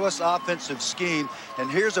marvelous offensive scheme,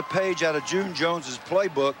 and here's a page out of June Jones's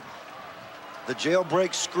playbook. The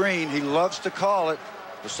jailbreak screen, he loves to call it,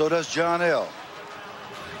 but so does John L.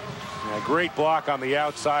 Yeah, great block on the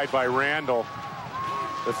outside by Randall,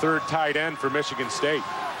 the 3rd tight end for Michigan State.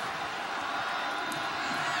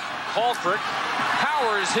 Haltrick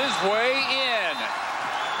powers his way in.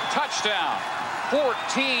 Touchdown.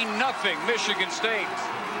 14-0 Michigan State.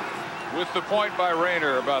 With the point by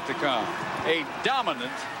Rayner about to come. A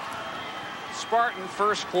dominant Spartan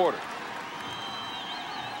first quarter.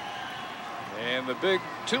 And the big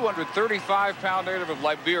 235-pound native of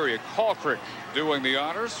Liberia, Haltrick, doing the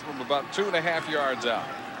honors from about 2.5 yards out.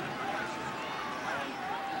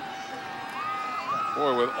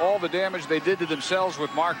 Boy, with all the damage they did to themselves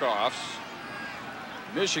with mark-offs,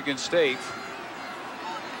 Michigan State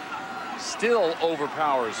still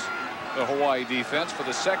overpowers the Hawaii defense for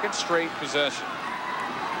the 2nd straight possession.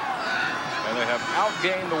 And they have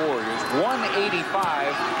outgained the Warriors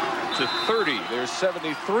 185-30. There's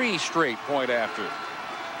 73 straight point after.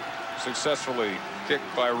 Successfully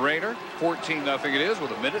kicked by Rayner. 14-0 it is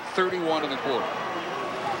with 1:31 in the quarter.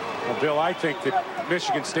 Well, Bill, I think that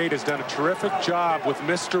Michigan State has done a terrific job with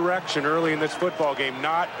misdirection early in this football game,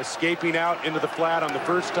 not escaping out into the flat on the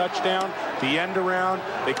first touchdown, the end around.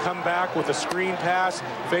 They come back with a screen pass,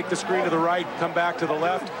 fake the screen to the right, come back to the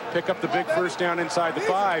left, pick up the big first down inside the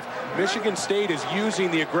 5. Michigan State is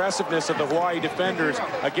using the aggressiveness of the Hawaii defenders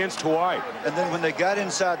against Hawaii. And then when they got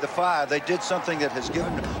inside the 5, they did something that has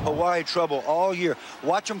given Hawaii trouble all year.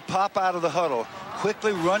 Watch them pop out of the huddle,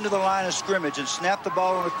 quickly run to the line of scrimmage and snap the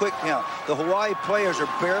ball on a quick count. The Hawaii players are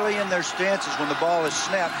barely in their stances when the ball is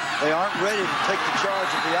snapped. They aren't ready to take the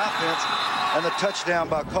charge of the offense, and the touchdown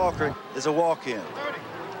by Colquitt is a walk-in.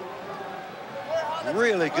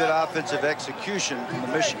 Really good offensive execution from the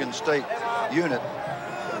Michigan State unit.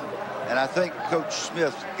 And I think Coach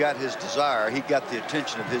Smith got his desire. He got the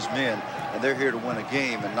attention of his men, and they're here to win a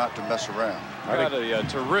game and not to mess around. I got a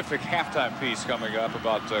terrific halftime piece coming up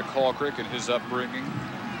about Colquitt and his upbringing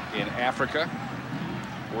in Africa.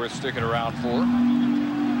 Worth sticking around for.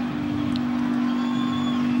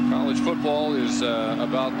 College football is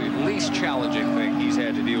about the least challenging thing he's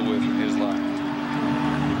had to deal with in his life.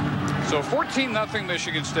 So 14-0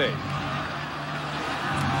 Michigan State.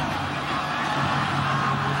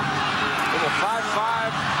 Little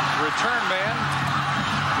 5-5 return man.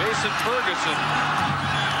 Jason Ferguson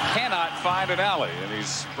cannot find an alley, and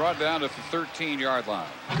he's brought down at the 13-yard line.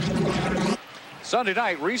 Sunday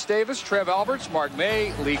night, Reese Davis, Trev Alberts, Mark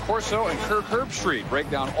May, Lee Corso, and Kirk Herbstreit break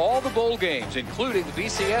down all the bowl games, including the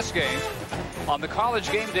BCS game, on the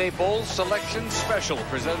College Game Day Bowl Selection Special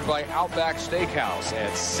presented by Outback Steakhouse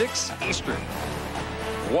at 6 Eastern,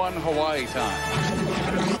 1 Hawaii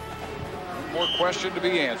time. One more question to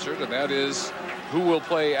be answered, and that is who will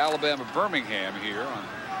play Alabama-Birmingham here on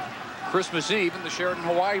Christmas Eve in the Sheraton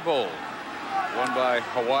Hawaii Bowl, won by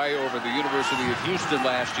Hawaii over the University of Houston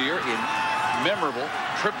last year in memorable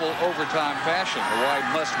triple overtime fashion. Hawaii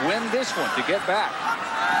must win this one to get back.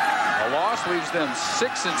 A loss leaves them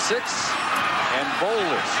 6-6 and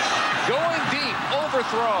bowlless. Going deep,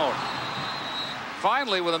 overthrown.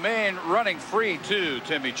 Finally, with a man running free to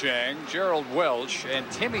Timmy Chang, Gerald Welch, and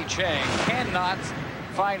Timmy Chang cannot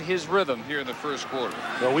find his rhythm here in the first quarter.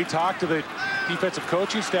 Well, we talked to the defensive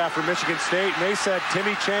coaching staff for Michigan State, and they said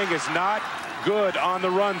Timmy Chang is not good on the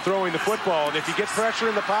run throwing the football, and if you get pressure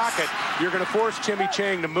in the pocket, you're going to force Timmy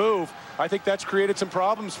Chang to move. I think that's created some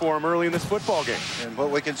problems for him early in this football game. And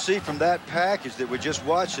what we can see from that package that we just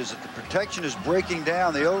watched is that the protection is breaking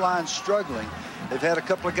down. The O-line's struggling. They've had a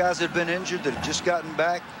couple of guys that have been injured that have just gotten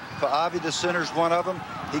back. Faavi, the center's one of them.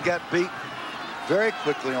 He got beat very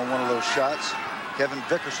quickly on one of those shots. Kevin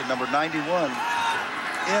Vickerson, number 91,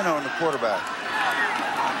 in on the quarterback.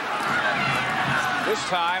 This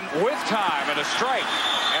time with time and a strike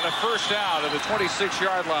and a first down to the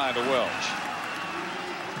 26-yard line to Welch.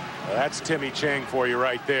 Well, that's Timmy Chang for you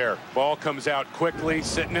right there. Ball comes out quickly,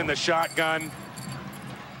 sitting in the shotgun,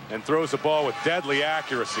 and throws the ball with deadly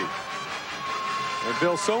accuracy. And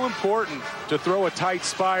Bill, so important to throw a tight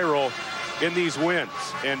spiral in these wins,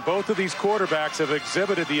 and both of these quarterbacks have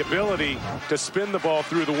exhibited the ability to spin the ball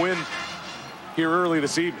through the wind here early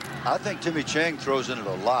this evening. I think Timmy Chang throws in it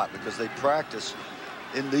a lot because they practice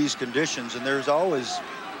in these conditions, and there's always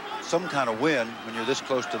some kind of wind when you're this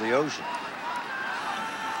close to the ocean.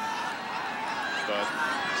 But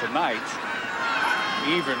tonight,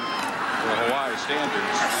 even for Hawaii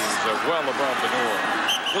standards, is well above the norm.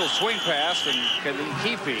 Little swing pass, and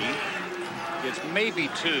Kalihifi gets maybe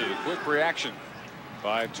 2. Quick reaction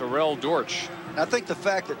by Terrell Dortch. I think the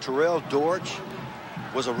fact that Terrell Dortch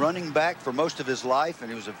was a running back for most of his life, and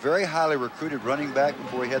he was a very highly recruited running back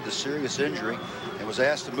before he had the serious injury and was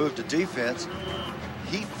asked to move to defense.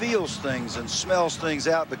 He feels things and smells things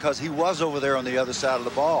out because he was over there on the other side of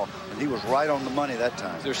the ball, and he was right on the money that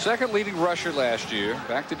time. Their second leading rusher last year,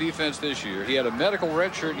 back to defense this year. He had a medical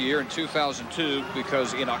redshirt year in 2002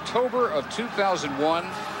 because in October of 2001,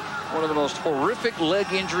 one of the most horrific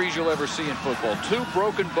leg injuries you'll ever see in football. 2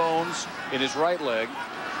 broken bones in his right leg.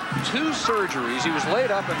 2 surgeries. He was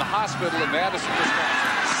laid up in the hospital in Madison,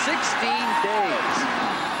 Wisconsin, 16 days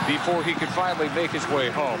before he could finally make his way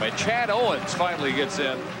home. And Chad Owens finally gets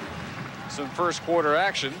in some first quarter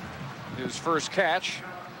action. His first catch,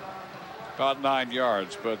 about 9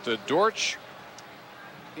 yards. But Dortch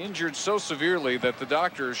injured so severely that the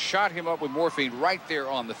doctors shot him up with morphine right there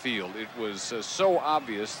on the field. It was so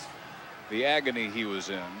obvious the agony he was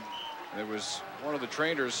in. There was one of the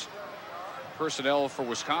trainers, personnel for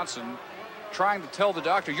Wisconsin, trying to tell the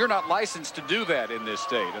doctor, you're not licensed to do that in this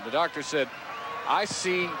state. And the doctor said, I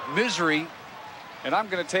see misery and I'm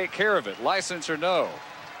going to take care of it, license or no.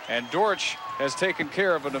 And Dortch has taken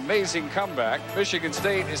care of an amazing comeback. Michigan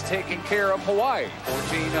State is taking care of Hawaii,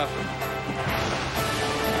 14-0.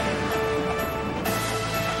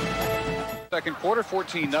 Second quarter,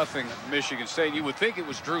 14-0 Michigan State. You would think it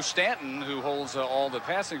was Drew Stanton who holds all the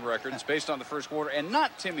passing records based on the first quarter, and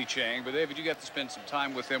not Timmy Chang. But David, you got to spend some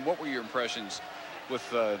time with him. What were your impressions with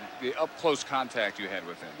the up-close contact you had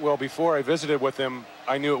with him? Well, before I visited with him,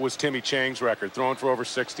 I knew it was Timmy Chang's record, throwing for over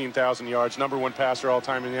 16,000 yards, #1 passer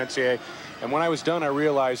all-time in the NCAA. And when I was done, I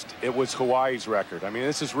realized it was Hawaii's record. I mean,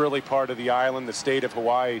 this is really part of the island, the state of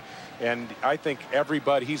Hawaii, and I think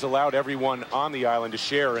he's allowed everyone on the island to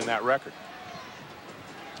share in that record.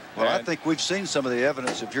 Well, I think we've seen some of the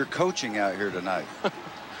evidence of your coaching out here tonight.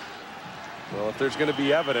 Well, if there's going to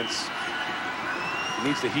be evidence, he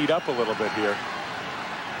needs to heat up a little bit here.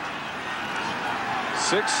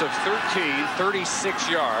 6 of 13, 36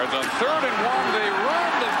 yards. On 3rd and 1, they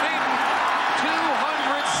run the big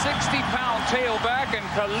 260-pound tailback, and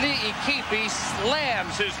Kali'i Kipi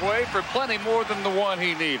slams his way for plenty more than the one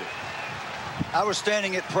he needed. I was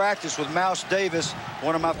standing at practice with Mouse Davis,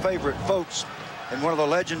 one of my favorite folks, and one of the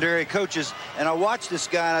legendary coaches, and I watched this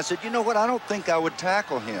guy, and I said, you know what, I don't think I would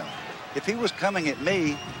tackle him. If he was coming at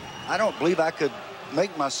me, I don't believe I could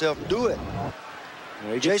make myself do it.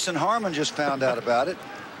 Jason Harmon just found out about it,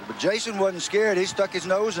 but Jason wasn't scared. He stuck his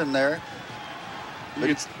nose in there. He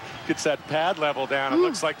gets that pad level down. It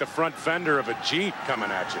looks like the front fender of a Jeep coming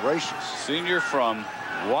at you. Gracious. Senior from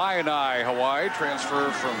Waianae, Hawaii, transfer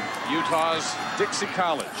from Utah's Dixie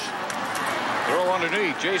College. Throw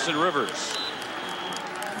underneath, Jason Rivers.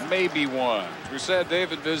 Maybe one. We said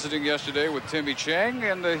David visiting yesterday with Timmy Chang,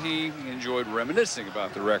 and he enjoyed reminiscing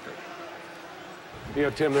about the record. You know,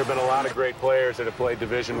 Tim, there have been a lot of great players that have played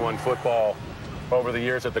Division I football over the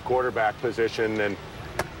years at the quarterback position, and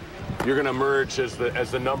you're going to emerge as the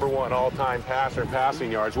 #1 all-time passer in passing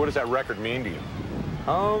yards. What does that record mean to you?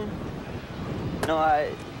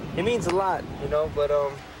 It means a lot, you know, but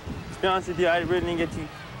to be honest with you, I really didn't get to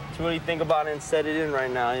really think about it and set it in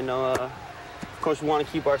right now, you know. Of course, we want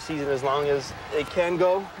to keep our season as long as it can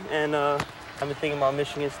go, and I've been thinking about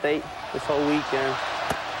Michigan State this whole week, and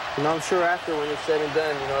you know, I'm sure after when it's said and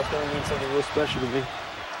done, you know, it's going to mean something real special to me.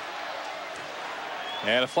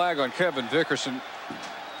 And a flag on Kevin Dickerson.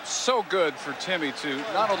 So good for Timmy to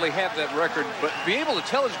not only have that record, but be able to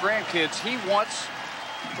tell his grandkids he wants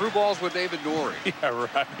through balls with David Norrie. Yeah,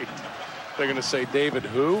 right. They're going to say, David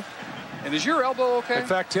who? And is your elbow okay? In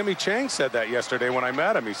fact, Timmy Chang said that yesterday when I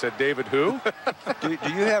met him. He said, David who? do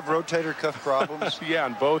you have rotator cuff problems? Yeah,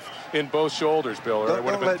 in both shoulders, Bill. Or I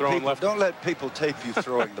would have been throwing left. Don't let people tape you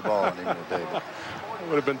throwing the ball anymore, David. I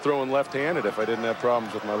would have been throwing left-handed if I didn't have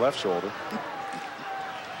problems with my left shoulder.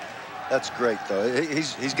 That's great, though.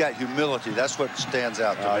 He's got humility. That's what stands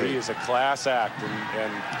out to me. He is a class act,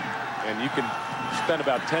 and you can spend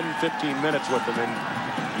about 10, 15 minutes with him,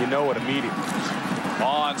 and you know it immediately.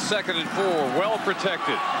 On 2nd and 4, well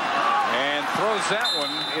protected, and throws that one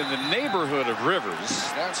in the neighborhood of Rivers.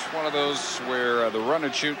 That's one of those where the run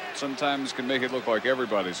and shoot sometimes can make it look like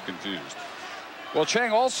everybody's confused. Well,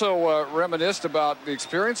 Chang also reminisced about the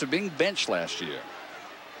experience of being benched last year.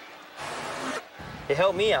 It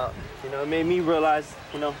helped me out. You know, it made me realize,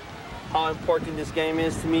 you know, how important this game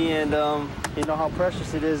is to me, and you know how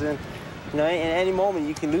precious it is, and you know, in any moment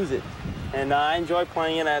you can lose it. And I enjoy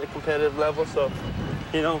playing it at a competitive level, so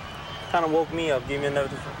you know, kind of woke me up, gave me another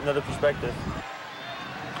perspective.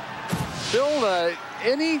 Bill,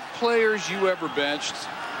 any players you ever benched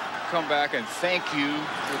come back and thank you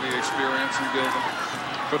for the experience you gave them,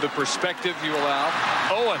 for the perspective you allowed?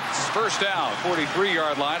 Owens, first down,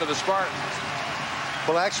 43-yard line of the Spartans.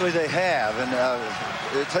 Well, actually, they have,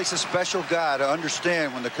 and it takes a special guy to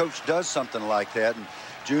understand when the coach does something like that. And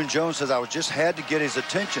June Jones says, I just had to get his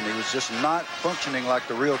attention. He was just not functioning like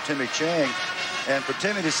the real Timmy Chang. And for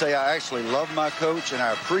Timmy to say, I actually love my coach, and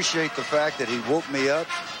I appreciate the fact that he woke me up,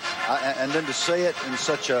 and then to say it in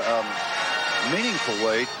such a meaningful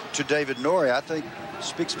way to David Norrie, I think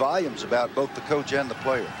speaks volumes about both the coach and the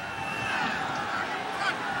player.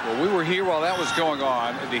 Well, we were here while that was going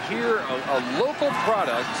on, and to hear a local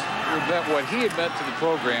product that what he had meant to the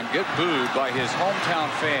program get booed by his hometown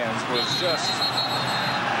fans was just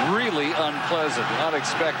really unpleasant,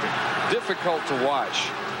 unexpected, difficult to watch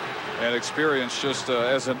and experience just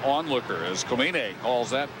as an onlooker, as Komine hauls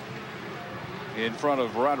that in front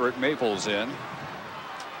of Roderick Maples in.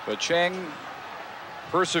 But Chang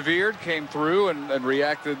persevered, came through, and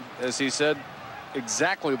reacted, as he said,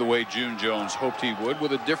 exactly the way June Jones hoped he would,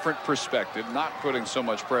 with a different perspective, not putting so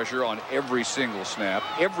much pressure on every single snap,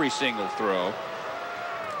 every single throw.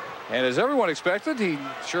 And as everyone expected, he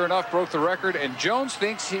sure enough broke the record, and Jones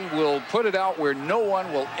thinks he will put it out where no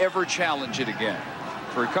one will ever challenge it again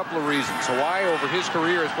for a couple of reasons. Hawaii over his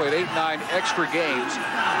career has played 8-9 extra games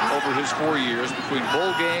over his 4 years, between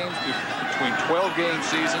bowl games, between 12-game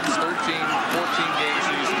seasons, 13, 14-game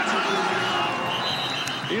seasons.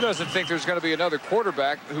 He doesn't think there's going to be another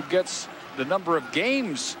quarterback who gets the number of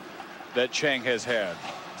games that Chang has had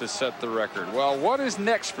to set the record. Well, what is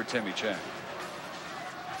next for Timmy Chang?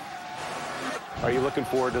 Are you looking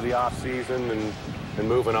forward to the offseason and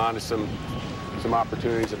moving on to some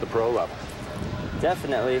opportunities at the pro level?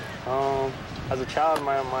 Definitely. As a child,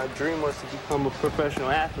 my dream was to become a professional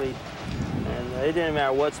athlete, and it didn't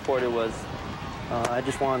matter what sport it was. I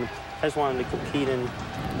just wanted to compete and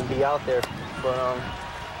be out there. But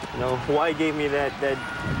you know, Hawaii gave me that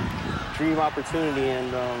dream opportunity, and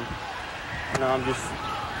you know, I'm just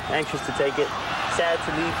anxious to take it. Sad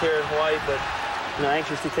to leave here in Hawaii, but you know,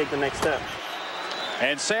 anxious to take the next step.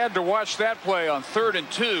 And sad to watch that play on 3rd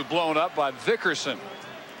and 2 blown up by Vickerson.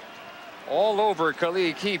 All over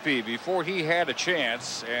Kaliikipi before he had a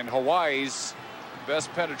chance, and Hawaii's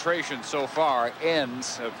best penetration so far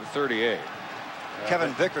ends at the 38.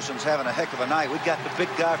 Kevin Vickerson's having a heck of a night. We've got the big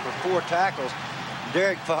guy for 4 tackles.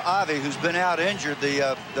 Derek Fa'avi, who's been out injured,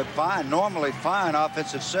 the normally fine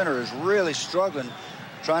offensive center, is really struggling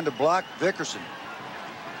trying to block Vickerson.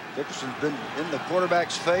 Vickerson's been in the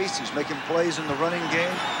quarterback's face. He's making plays in the running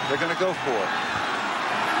game. They're going to go for it.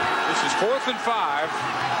 This is 4th and 5.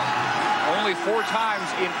 Only 4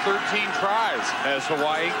 times in 13 tries as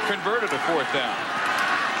Hawaii converted a 4th down.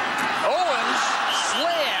 Owens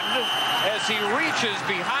slammed as he reaches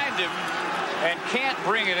behind him and can't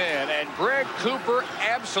bring it in. And Greg Cooper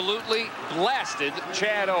absolutely blasted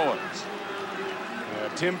Chad Owens.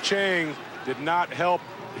 Tim Chang did not help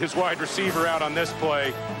his wide receiver out on this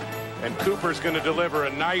play, and Cooper's going to deliver a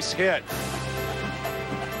nice hit.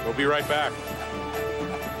 We'll be right back.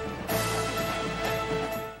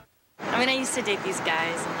 I mean, I used to date these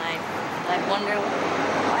guys, and I wonder,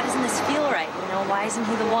 why doesn't this feel right? You know, why isn't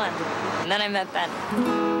he the one? And then I met Ben.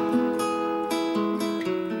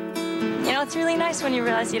 You know, it's really nice when you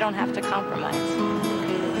realize you don't have to compromise.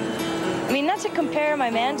 I mean, not to compare my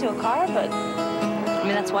man to a car, but I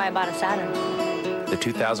mean, that's why I bought a Saturn. The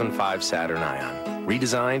 2005 Saturn Ion,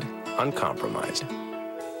 redesigned, uncompromised.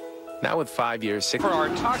 Now with 5 years, 6. For our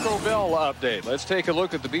Taco Bell update, let's take a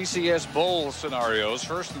look at the BCS Bowl scenarios.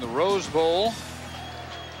 First in the Rose Bowl,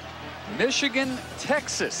 Michigan,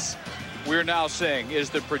 Texas. We're now saying is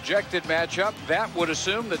the projected matchup. That would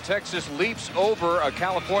assume that Texas leaps over a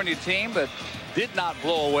California team that did not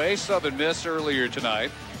blow away Southern Miss earlier tonight.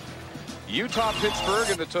 Utah, Pittsburgh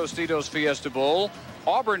in the Tostitos Fiesta Bowl.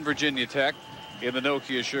 Auburn, Virginia Tech in the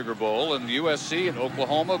Nokia Sugar Bowl, and USC and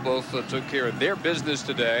Oklahoma both took care of their business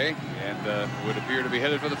today and would appear to be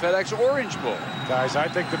headed for the FedEx Orange Bowl. Guys, I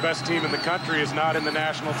think the best team in the country is not in the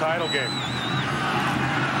national title game.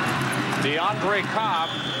 DeAndre Cobb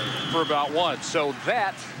for about 1. So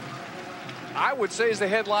that, I would say, is the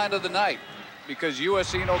headline of the night, because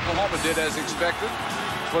USC and Oklahoma did as expected.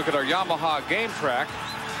 Let's look at our Yamaha game track.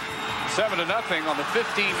 7-0 on the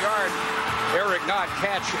 15-yard Eric Knott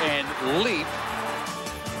catch and leap.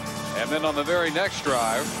 And then on the very next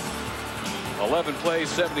drive, 11 plays,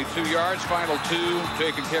 72 yards, final 2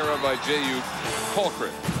 taken care of by J.U.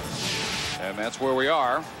 Colquitt. And that's where we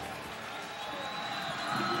are.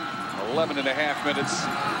 11.5 minutes,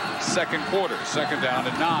 second quarter, 2nd down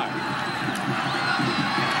and 9.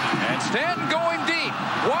 And Stanton going deep,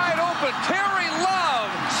 wide open. Terry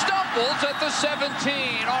Love stumbles at the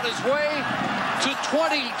 17 on his way to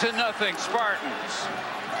 20-0 Spartans.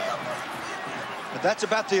 But that's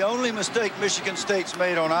about the only mistake Michigan State's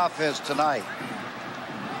made on offense tonight.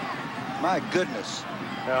 My goodness.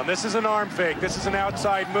 Now, this is an arm fake. This is an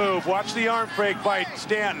outside move. Watch the arm fake by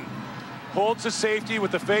Stanton. Holds the safety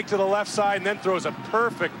with the fake to the left side and then throws a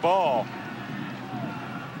perfect ball.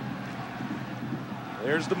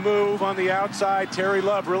 There's the move on the outside. Terry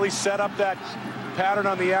Love really set up that pattern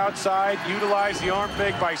on the outside. Utilized the arm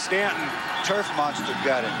fake by Stanton. Turf monster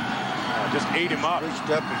got him. Just ate him up. Reached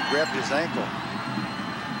up and grabbed his ankle.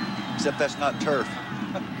 Except that's not turf.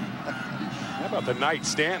 How about the night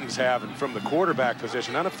Stanton's having from the quarterback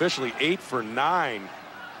position? Unofficially 8 for 9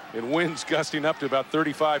 in winds gusting up to about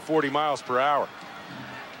 35-40 miles per hour.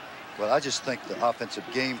 Well, I just think the offensive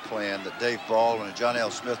game plan that Dave Ball and John L.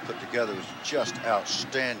 Smith put together was just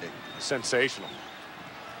outstanding. Sensational.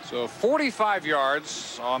 So 45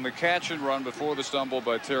 yards on the catch and run before the stumble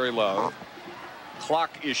by Terry Love.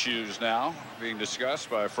 Clock issues now being discussed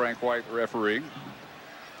by Frank White, referee.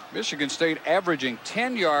 Michigan State averaging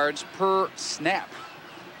 10 yards per snap.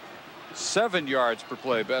 7 yards per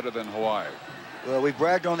play better than Hawaii. Well, we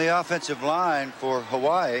bragged on the offensive line for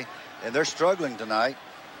Hawaii, and they're struggling tonight.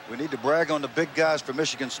 We need to brag on the big guys for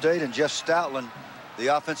Michigan State and Jeff Stoutland, the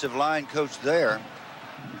offensive line coach there.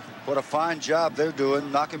 What a fine job they're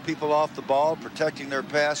doing, knocking people off the ball, protecting their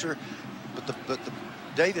passer. But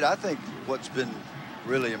David, I think what's been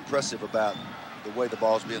really impressive about the way the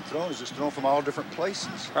ball's being thrown is it's thrown from all different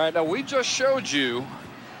places. All right, now we just showed you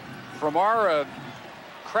from our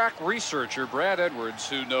crack researcher, Brad Edwards,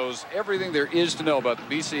 who knows everything there is to know about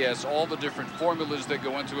the BCS, all the different formulas that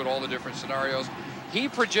go into it, all the different scenarios. He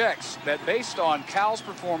projects that based on Cal's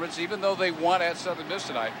performance, even though they won at Southern Miss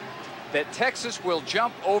tonight, that Texas will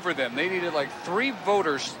jump over them. They needed like 3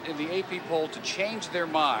 voters in the AP poll to change their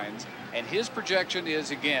minds. And his projection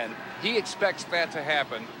is, again, he expects that to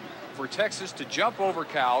happen for Texas to jump over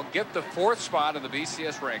Cal, get the 4th spot in the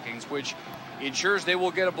BCS rankings, which ensures they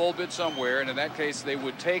will get a bowl bid somewhere. And in that case, they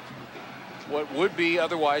would take what would be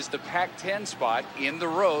otherwise the Pac-10 spot in the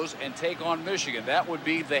Rose and take on Michigan. That would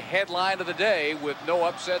be the headline of the day, with no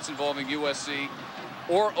upsets involving USC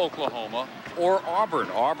or Oklahoma or Auburn.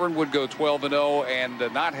 Auburn would go 12-0 and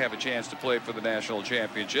not have a chance to play for the national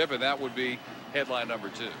championship, and that would be headline number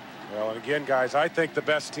 2. Well, and again, guys, I think the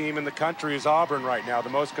best team in the country is Auburn right now, the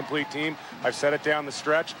most complete team. I've said it down the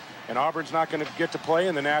stretch, and Auburn's not going to get to play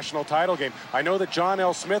in the national title game. I know that John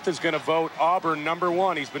L. Smith is going to vote Auburn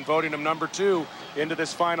 #1. He's been voting him #2 into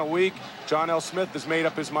this final week. John L. Smith has made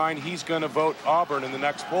up his mind. He's going to vote Auburn in the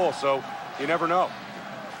next poll, so you never know.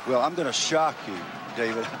 Well, I'm going to shock you,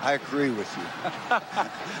 David. I agree with you.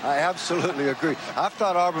 I absolutely agree. I've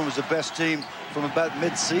thought Auburn was the best team from about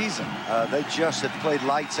mid-season. They just have played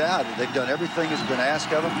lights out. They've done everything that's been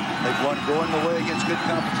asked of them. They've won going away against good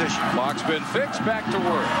competition. Clock's been fixed. Back to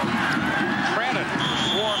work. Trannon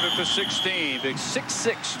swarmed at the 16. Big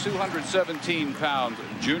 6'6", 217-pound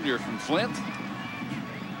junior from Flint,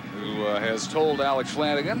 who has told Alex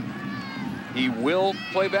Flanagan he will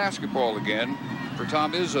play basketball again for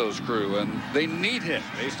Tom Izzo's crew, and they need him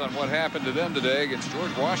based on what happened to them today against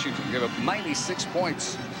George Washington. Gave up 96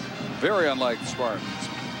 points. Very unlike the Spartans.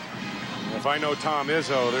 If I know Tom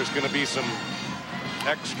Izzo, there's going to be some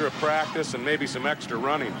extra practice and maybe some extra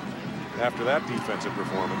running after that defensive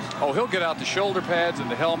performance. Oh, he'll get out the shoulder pads and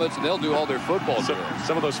the helmets, and they'll do all their football drills.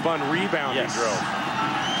 Some of those fun rebounding drills.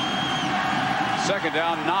 2nd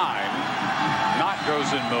down, 9. Knott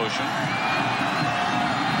goes in motion.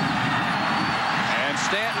 And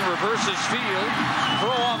Stanton reverses field.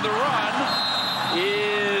 Throw on the run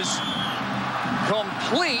is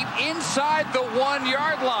complete inside the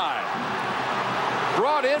 1-yard line.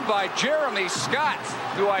 Brought in by Jeremy Scott,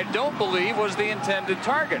 who I don't believe was the intended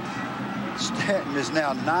target. Stanton is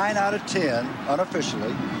now 9 out of 10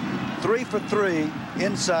 unofficially, 3 for 3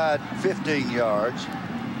 inside 15 yards,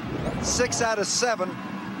 6 out of 7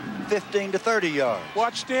 15 to 30 yards.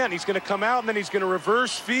 Watch Stanton. He's going to come out and then he's going to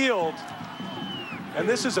reverse field, and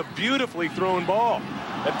this is a beautifully thrown ball.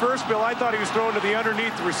 At first, Bill, I thought he was throwing to the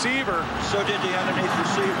underneath receiver. So did the underneath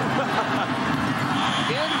receiver.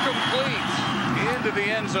 Incomplete into the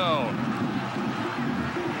end zone.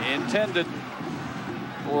 Intended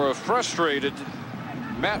for a frustrated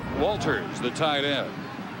Matt Walters, the tight end.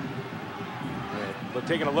 But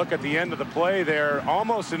taking a look at the end of the play there,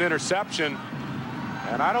 almost an interception,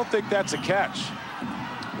 and I don't think that's a catch.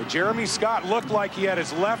 But Jeremy Scott looked like he had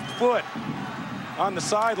his left foot on the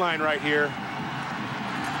sideline right here.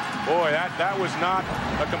 Boy, that was not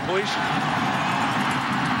a completion.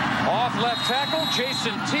 Off left tackle,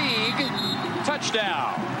 Jason Teague,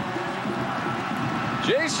 touchdown.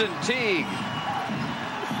 Jason Teague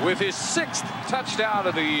with his 6th touchdown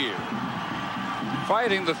of the year.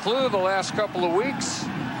 Fighting the flu the last couple of weeks,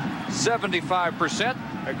 75%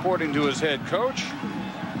 according to his head coach.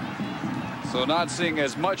 So not seeing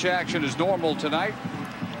as much action as normal tonight.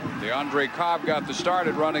 DeAndre Cobb got the start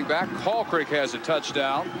at running back. Hallcrick has a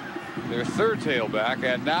touchdown, their 3rd tailback,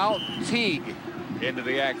 and now Teague into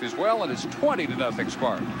the act as well, and it's 20-0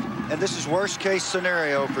 Spartans. And this is worst case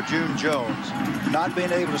scenario for June Jones, not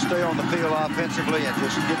being able to stay on the field offensively and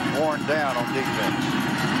just getting worn down on defense.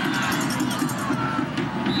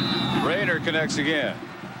 Rayner connects again.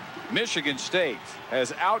 Michigan State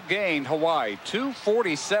has outgained Hawaii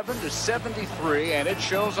 247-73, and it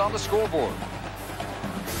shows on the scoreboard.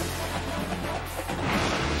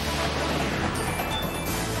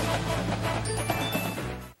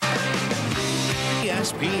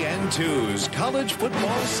 ESPN2's College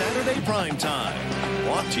Football Saturday Primetime.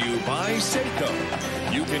 Brought to you by Seiko.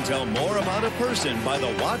 You can tell more about a person by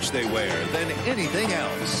the watch they wear than anything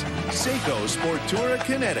else. Seiko Sportura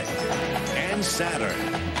Kinetic. And Saturn.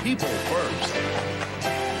 People first.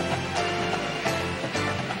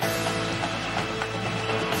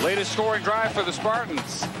 Latest scoring drive for the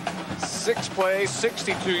Spartans. 6 plays,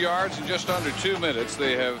 62 yards in just under 2 minutes.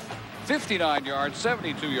 They have 59 yards,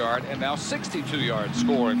 72 yard, and now 62 yard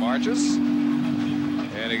scoring marches.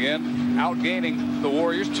 And again, outgaining the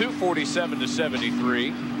Warriors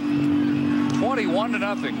 247-73.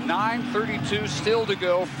 21-0. 9:32 still to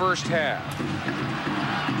go first half.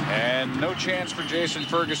 And no chance for Jason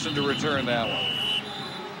Ferguson to return that one.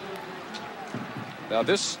 Now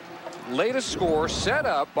this latest score set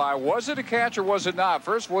up by, was it a catch or was it not?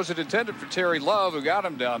 First, was it intended for Terry Love, who got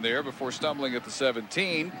him down there before stumbling at the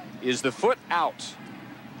 17? Is the foot out?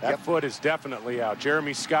 That foot is definitely out.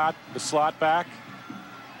 Jeremy Scott, the slot back.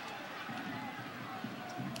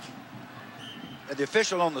 And the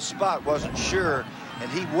official on the spot wasn't sure,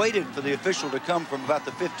 and he waited for the official to come from about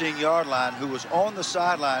the 15-yard line, who was on the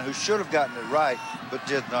sideline, who should have gotten it right, but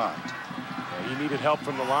did not. He needed help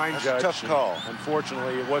from the line judge. That's a tough call.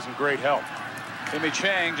 Unfortunately, it wasn't great help. Timmy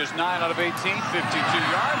Chang just 9 out of 18, 52 yards.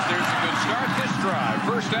 There's a good start this drive.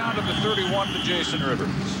 First down to the 31 to Jason Rivers.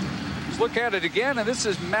 Let's look at it again, and this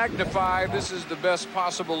is magnified. This is the best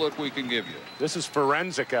possible look we can give you. This is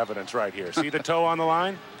forensic evidence right here. See the toe on the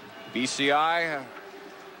line? BCI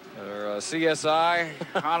or CSI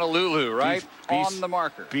Honolulu, right? On the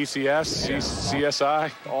marker. BCS, yeah.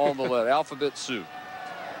 CSI. All the letter, alphabet soup.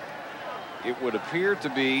 It would appear to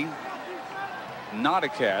be not a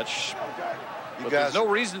catch. But there's no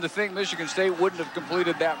reason to think Michigan State wouldn't have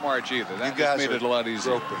completed that march either. That just made it a lot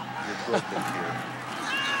easier. You're groping here.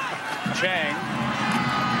 Chang,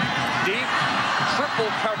 deep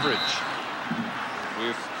triple coverage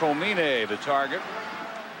with Komine the target.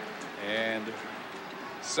 And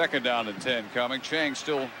second down and 10 coming. Chang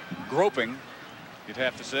still groping, you'd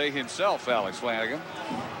have to say, himself, Alex Flanagan.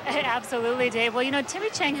 Absolutely, Dave. Well, you know, Timmy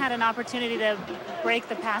Chang had an opportunity to break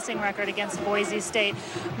the passing record against Boise State.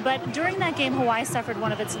 But during that game, Hawaii suffered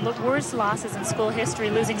one of its worst losses in school history,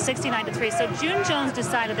 losing 69-3. So June Jones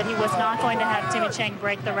decided that he was not going to have Timmy Chang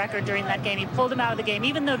break the record during that game. He pulled him out of the game,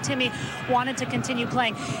 even though Timmy wanted to continue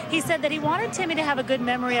playing. He said that he wanted Timmy to have a good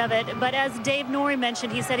memory of it. But as Dave Norrie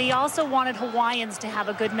mentioned, he said he also wanted Hawaiians to have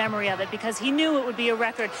a good memory of it, because he knew it would be a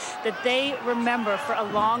record that they remember for a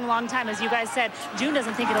long, long time. As you guys said, June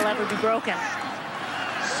doesn't think it'll ever be broken.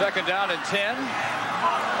 Second down and 10.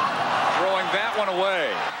 Throwing that one away.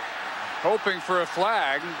 Hoping for a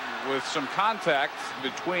flag with some contact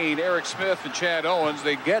between Eric Smith and Chad Owens.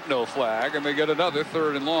 They get no flag, and they get another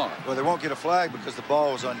 3rd and long. Well, they won't get a flag because the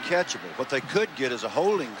ball was uncatchable. What they could get is a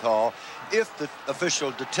holding call if the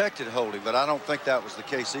official detected holding, but I don't think that was the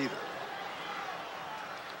case either.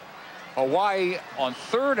 Hawaii on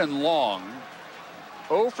 3rd and long.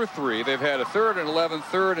 0 for 3. They've had a 3rd and 11,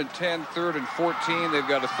 3rd and 10, 3rd and 14. They've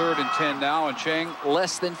got a 3rd and 10 now, and Chang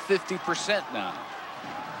less than 50% now.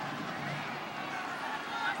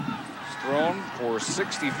 He's thrown for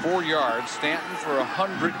 64 yards. Stanton for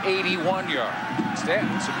 181 yards.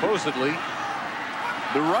 Stanton supposedly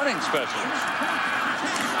the running specialist.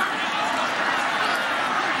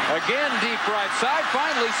 Again, deep right side.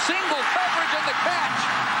 Finally, single coverage, and the catch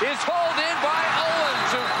is hauled in by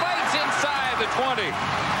Owens, who fights inside the 20.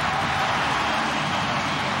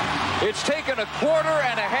 It's taken a quarter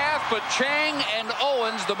and a half, but Chang and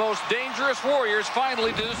Owens, the most dangerous Warriors,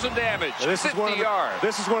 finally do some damage. 50 yards.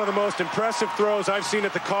 This is one of the most impressive throws I've seen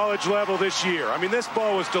at the college level this year. I mean, this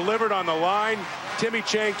ball was delivered on the line. Timmy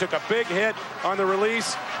Chang took a big hit on the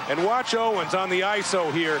release, and watch Owens on the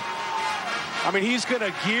ISO here. I mean, he's going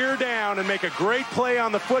to gear down and make a great play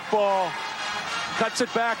on the football. Cuts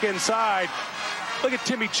it back inside. Look at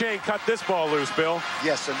Timmy Chang cut this ball loose, Bill.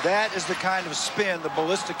 Yes, and that is the kind of spin, the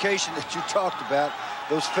ballistication that you talked about,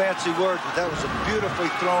 those fancy words, but that was a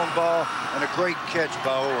beautifully thrown ball and a great catch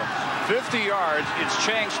by Owens. 50 yards. It's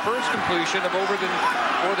Chang's first completion of more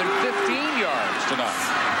than 15 yards tonight.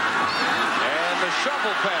 And the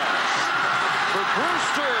shovel pass for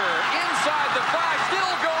Brewster inside the 5,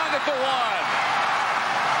 still going at the 1.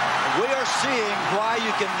 We are seeing why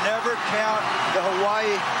you can never count the Hawaii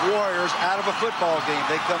Warriors out of a football game.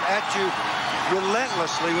 They come at you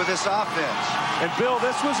relentlessly with this offense. And Bill,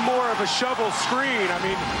 this was more of a shovel screen. I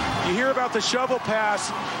mean, you hear about the shovel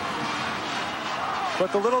pass,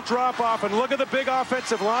 but the little drop off, and look at the big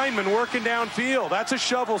offensive lineman working downfield. That's a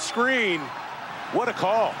shovel screen. What a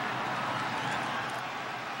call.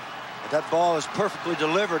 That ball is perfectly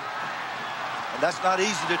delivered. And that's not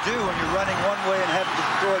easy to do when you're running one way and having to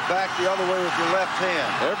throw it back the other way with your left hand.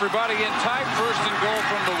 Everybody in tight, 1st and goal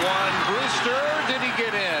from the 1. Brewster, did he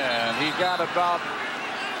get in? He got about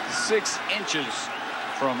 6 inches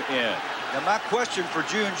from in. Now my question for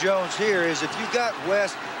June Jones here is, if you've got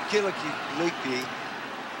West Kiliki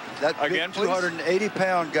That again, big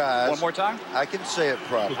 280-pound guy. One more time? I can say it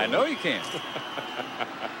properly. I know you can.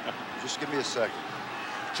 Just give me a second.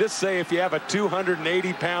 Just say if you have a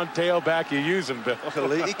 280-pound tailback, you use him, Bill.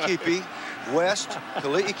 Kali'ikipi, West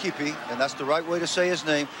Kali'ikipi, and that's the right way to say his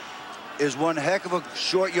name, is one heck of a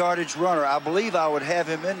short yardage runner. I believe I would have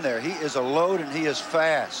him in there. He is a load and he is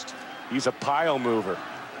fast. He's a pile mover.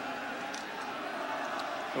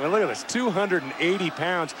 I mean, look at this, 280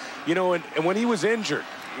 pounds. You know, and when he was injured,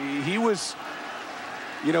 he was,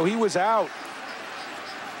 you know, he was out,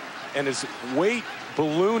 and his weight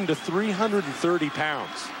ballooned to 330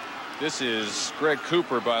 pounds. This is Greg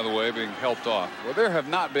Cooper, by the way, being helped off. Well, there have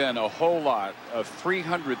not been a whole lot of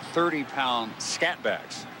 330-pound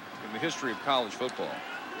scatbacks in the history of college football.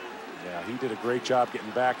 Yeah, he did a great job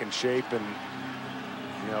getting back in shape. And,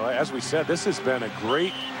 you know, as we said, this has been a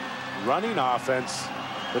great running offense.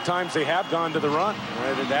 The times they have gone to the run,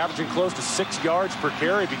 right? And averaging close to 6 yards per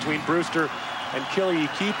carry between Brewster and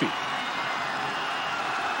Kali'ikipi.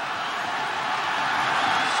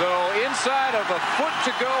 So inside of a foot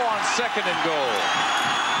to go on 2nd and goal.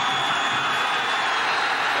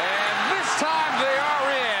 And this time they are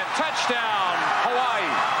in. Touchdown, Hawaii.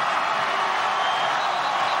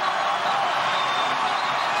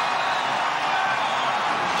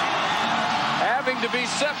 Having to be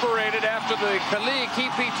separated after the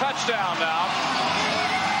Kali'ikipi touchdown now.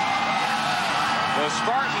 The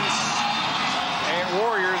Spartans and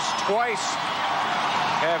Warriors twice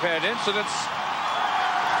have had incidents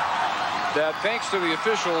that, thanks to the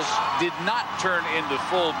officials, did not turn into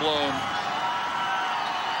full-blown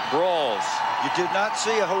brawls. You did not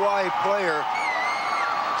see a Hawaii player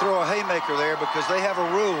throw a haymaker there because they have a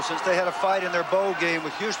rule. Since they had a fight in their bowl game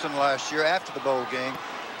with Houston last year after the bowl game,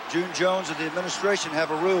 June Jones and the administration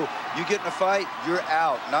have a rule. You get in a fight, you're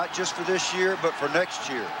out. Not just for this year, but for next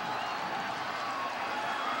year.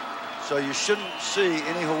 So you shouldn't see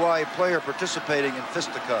any Hawaii player participating in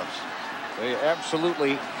fisticuffs. They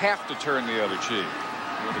absolutely have to turn the other cheek.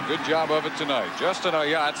 Doing a good job of it tonight. Justin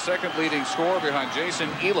Ayat, second leading scorer behind Jason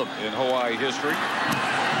Elam in Hawaii history.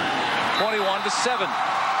 21-7.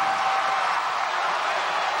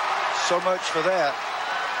 So much for that.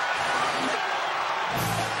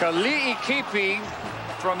 Kali'ikipi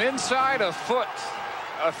from inside a foot.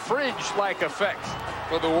 A fridge-like effect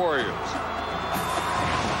for the Warriors.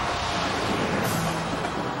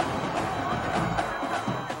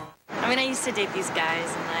 I mean, I used to date these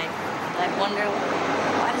guys, and I wonder,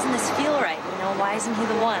 why doesn't this feel right? You know, why isn't he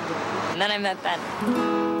the one? And then I met Ben.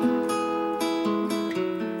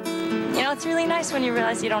 You know, it's really nice when you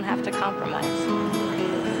realize you don't have to compromise.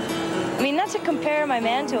 I mean, not to compare my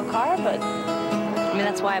man to a car, but I mean,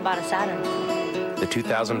 that's why I bought a Saturn. The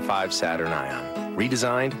 2005 Saturn Ion.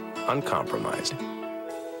 Redesigned, uncompromised.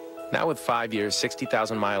 Now with 5 years,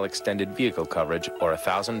 60,000-mile extended vehicle coverage or a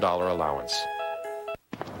 $1,000 allowance.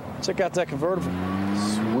 Check out that convertible.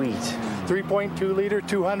 Sweet. 3.2 liter,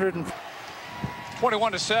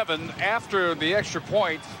 21-7 after the extra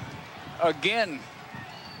point. Again,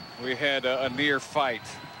 we had a near fight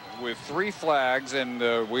with 3 flags, and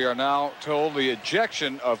we are now told the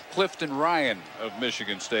ejection of Clifton Ryan of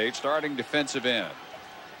Michigan State, starting defensive end.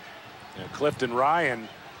 Yeah, Clifton Ryan,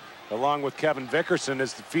 along with Kevin Vickerson,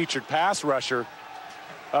 is the featured pass rusher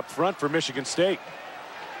up front for Michigan State.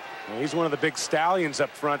 Well, he's one of the big stallions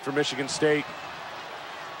up front for Michigan State.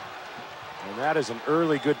 And that is an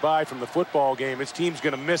early goodbye from the football game. His team's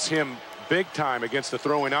going to miss him big time against the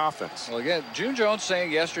throwing offense. Well, again, June Jones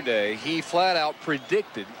saying yesterday he flat out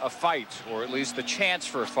predicted a fight, or at least the chance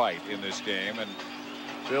for a fight in this game. And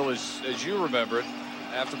Bill, as you remember it,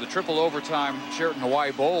 after the triple overtime Sheraton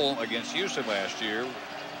Hawaii Bowl against Houston last year,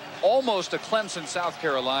 almost a Clemson, South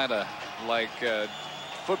Carolina like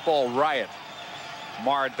football riot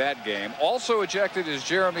marred that game. Also ejected is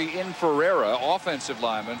Jeremy Inferreira, offensive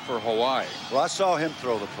lineman for Hawaii. Well, I saw him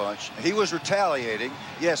throw the punch. He was retaliating.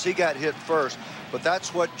 Yes, he got hit first, but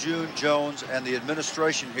that's what June Jones and the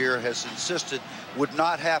administration here has insisted would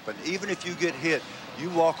not happen. Even if you get hit, you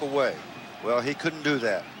walk away. Well, he couldn't do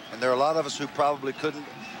that. And there are a lot of us who probably couldn't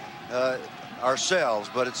ourselves,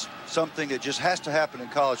 but it's something that just has to happen in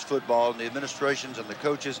college football, and the administrations and the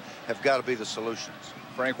coaches have got to be the solutions.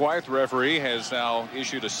 Frank White, the referee, has now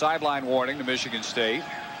issued a sideline warning to Michigan State.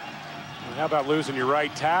 And how about losing your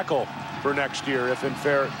right tackle for next year if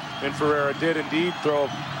Inferreira did indeed throw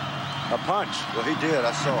a punch? Well, he did.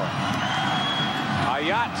 I saw it.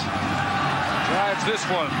 Ayat drives this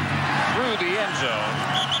one through the end zone.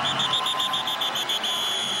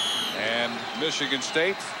 And Michigan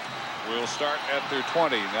State will start at their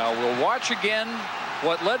 20. Now we'll watch again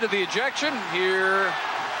what led to the ejection. Here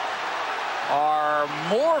are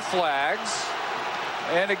more flags.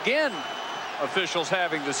 And again, officials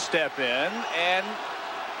having to step in and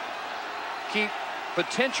keep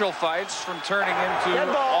potential fights from turning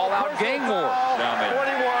into all-out gang war down there.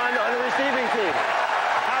 21 on the receiving team.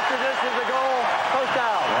 After this is a goal, first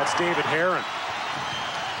down. That's David Herron.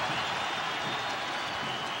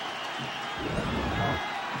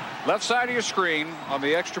 Left side of your screen on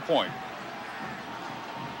the extra point.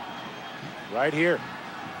 Right here.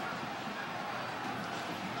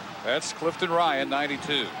 That's Clifton Ryan,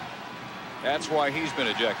 92. That's why he's been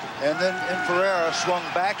ejected. And then Ferreira swung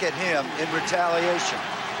back at him in retaliation.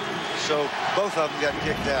 So both of them got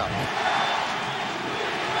kicked out.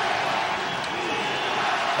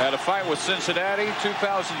 Had a fight with Cincinnati,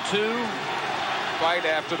 2002. Fight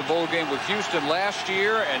after the bowl game with Houston last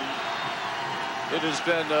year. And it has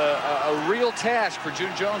been a real task for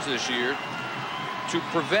June Jones this year to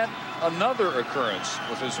prevent another occurrence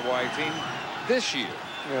with his Hawaii team this year.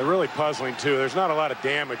 Yeah, really puzzling, too. There's not a lot of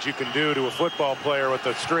damage you can do to a football player with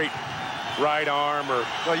a straight right arm or...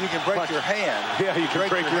 Well, you can break your hand. Yeah, you can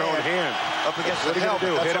break your own hand. Up against what the helmet.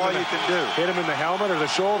 Do? That's all you can do. Hit him in the helmet or the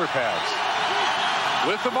shoulder pads.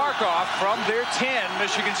 With the mark-off from their 10,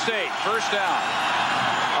 Michigan State. First down.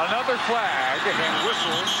 Another flag and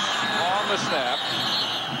whistle on the snap.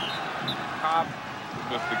 Cobb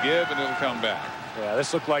with the give, and it'll come back. Yeah,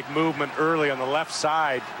 this looked like movement early on the left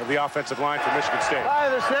side of the offensive line for Michigan State. By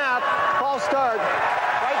the snap, false start,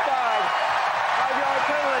 right guard, 5-yard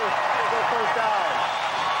penalty, first down.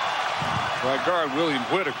 Right guard William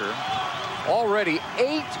Whitaker. Already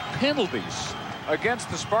 8 penalties against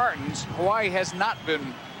the Spartans. Hawaii has not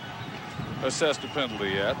been assessed a penalty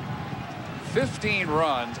yet. 15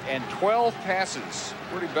 runs and 12 passes.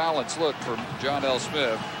 Pretty balanced look from John L.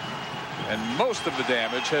 Smith. And most of the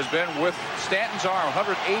damage has been with Stanton's arm.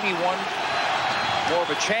 181, more of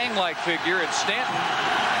a Chang-like figure. And Stanton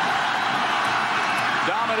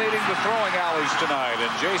dominating the throwing alleys tonight.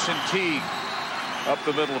 And Jason Teague up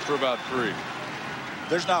the middle for about 3.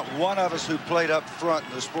 There's not one of us who played up front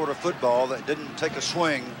in the sport of football that didn't take a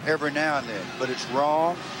swing every now and then. But it's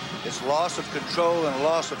wrong. It's loss of control and a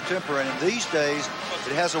loss of temper. And in these days,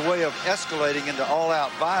 it has a way of escalating into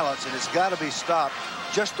all-out violence. And it's got to be stopped.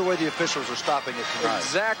 Just the way the officials are stopping it tonight.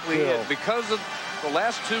 Exactly it. Because of the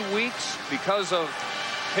last 2 weeks, because of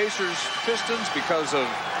Pacers Pistons, because of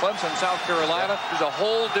Clemson South Carolina, there's a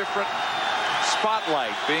whole different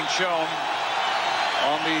spotlight being shown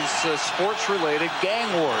on these sports-related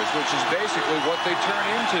gang wars, which is basically what they turn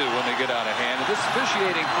into when they get out of hand. And this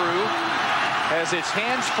officiating crew has its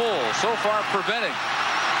hands full so far, preventing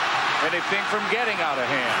anything from getting out of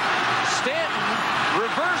hand. Stanton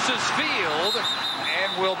reverses field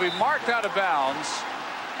and will be marked out of bounds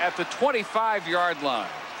at the 25-yard line.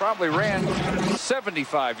 Probably ran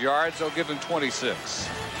 75 yards. They'll give him 26.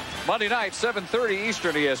 Monday night, 7:30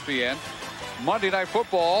 Eastern, ESPN. Monday Night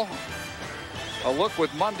Football. A look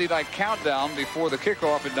with Monday Night Countdown before the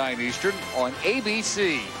kickoff at 9 Eastern on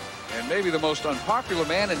ABC. And maybe the most unpopular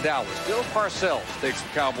man in Dallas, Bill Parcells, takes the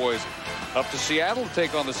Cowboys up to Seattle to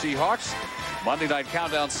take on the Seahawks. Monday Night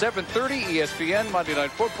Countdown, 7:30 ESPN. Monday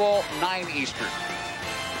Night Football, 9 Eastern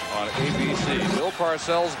on ABC. Bill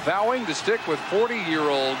Parcells vowing to stick with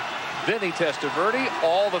 40-year-old Vinny Testaverde.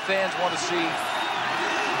 All the fans want to see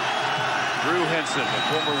Drew Henson, the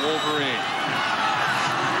former Wolverine.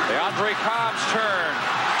 DeAndre Cobb's turn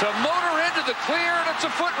to motor into the clear, and it's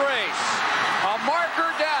a foot race. A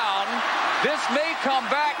marker down. This may come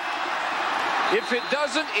back. If it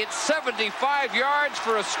doesn't, it's 75 yards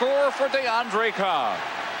for a score for DeAndre Cobb.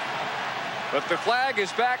 But the flag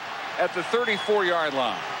is back at the 34-yard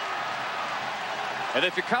line. And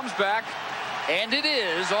if it comes back, and it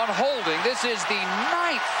is on holding, this is the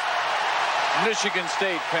 9th Michigan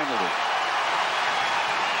State penalty.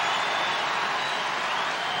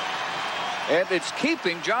 And it's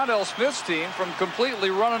keeping John L. Smith's team from completely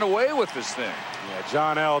running away with this thing. Yeah,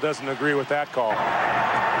 John L. doesn't agree with that call.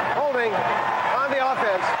 Holding on the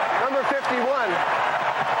offense, number 51.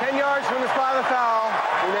 10 yards from the spot of the foul,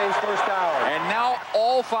 remains first down. And now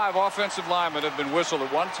all 5 offensive linemen have been whistled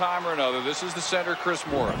at one time or another. This is the center, Chris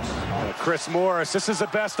Morris. Chris Morris, this is the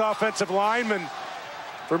best offensive lineman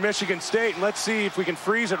for Michigan State. And let's see if we can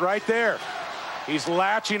freeze it right there. He's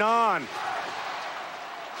latching on.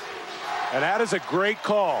 And that is a great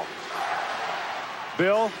call.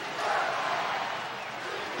 Bill?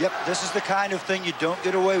 Yep, this is the kind of thing you don't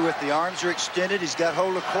get away with. The arms are extended. He's got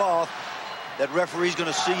hold of cloth. That referee's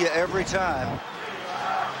going to see you every time.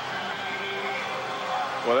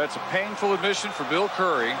 Well, that's a painful admission for Bill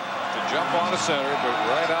Curry to jump on a center, but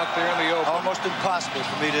right out there in the open. Almost impossible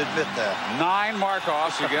for me to admit that. 9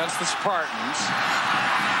 mark-offs against the Spartans.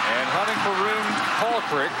 And hunting for Rune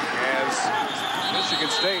Hallcrick as Michigan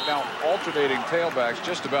State now alternating tailbacks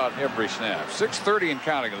just about every snap. 6:30 and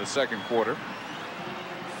counting in the second quarter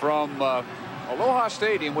from Aloha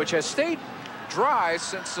Stadium, which has stayed dry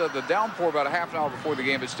since the downpour about a half an hour before the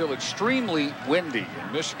game. It's still extremely windy,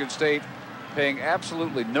 and Michigan State paying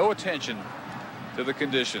absolutely no attention to the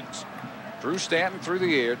conditions. Drew Stanton through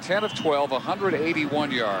the air, 10 of 12,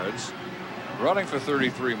 181 yards, running for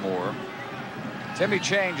 33 more. Timmy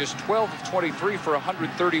Chang just 12 of 23 for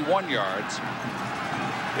 131 yards.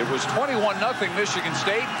 It was 21-0 Michigan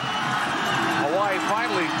State. Hawaii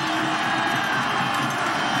finally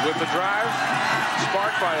with the drive,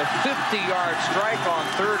 sparked by a 50-yard strike on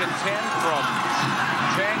 3rd and 10 from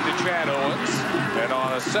Chang to Chad Owens. And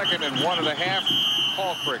on a 2nd and 1.5,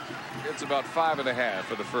 Hallcrick gets about 5.5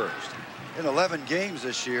 for the first. In 11 games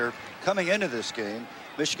this year, coming into this game,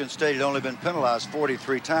 Michigan State had only been penalized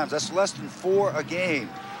 43 times. That's less than 4 a game.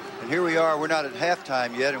 And here we are, we're not at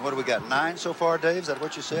halftime yet. And what do we got, 9 so far, Dave? Is that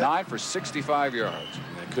what you said? 9 for 65 yards.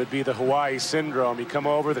 It could be the Hawaii syndrome. You come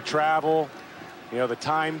over, the travel, you know, the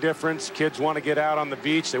time difference. Kids want to get out on the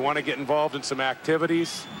beach. They want to get involved in some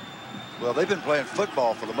activities. Well, they've been playing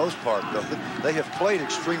football for the most part, though. They have played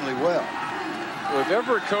extremely well. Well, if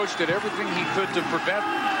Everett coach did everything he could to prevent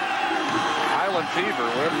Island fever,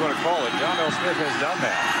 whatever you want to call it, John L. Smith has done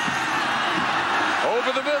that.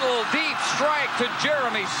 Over the middle, deep strike to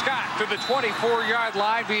Jeremy Scott to the 24-yard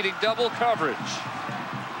line, beating double coverage.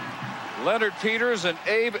 Leonard Peters and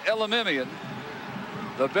Abe Elimimian,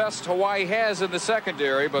 the best Hawaii has in the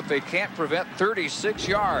secondary, but they can't prevent 36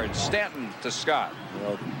 yards. Stanton to Scott.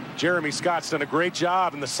 Well, Jeremy Scott's done a great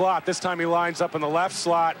job in the slot. This time he lines up in the left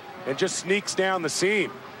slot and just sneaks down the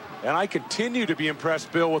seam. And I continue to be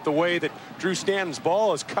impressed, Bill, with the way that Drew Stanton's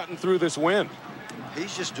ball is cutting through this wind.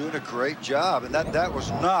 He's just doing a great job, and that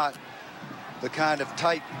was not the kind of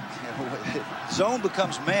tight, you know, zone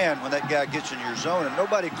becomes man when that guy gets in your zone, and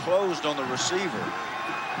nobody closed on the receiver.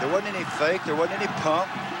 There wasn't any fake, there wasn't any pump.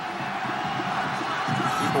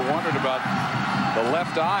 People wondered about the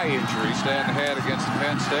left eye injury Stanton had against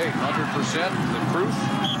Penn State. 100%. The proof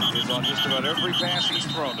is on just about every pass he's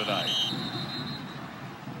thrown tonight.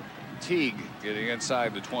 Teague getting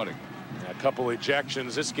inside the 20. A couple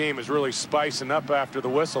ejections. This game is really spicing up after the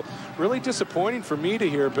whistle. Really disappointing for me to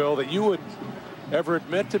hear, Bill, that you would ever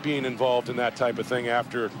admit to being involved in that type of thing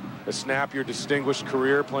after a snap your distinguished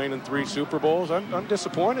career playing in 3 Super Bowls. I'm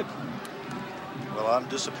disappointed. Well, I'm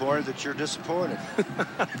disappointed that you're disappointed.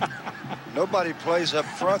 Nobody plays up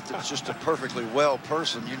front that's just a perfectly well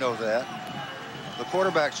person. You know that. The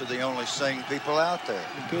quarterbacks are the only sane people out there.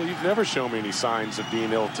 Bill, you've never shown me any signs of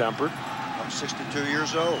being ill-tempered. I'm 62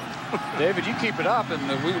 years old. David, you keep it up,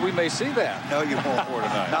 and we may see that. No, you won't for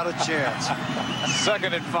tonight. Not a chance.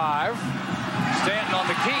 2nd and 5. Stanton on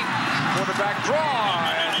the keep. Quarterback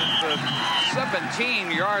draw, and the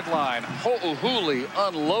 17-yard line. Ho'ohuli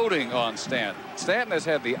unloading on Stanton. Stanton has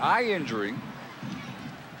had the eye injury.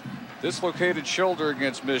 Dislocated shoulder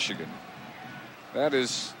against Michigan. That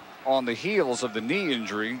is on the heels of the knee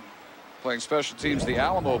injury. Playing special teams, the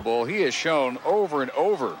Alamo Bowl. He has shown over and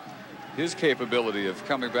over his capability of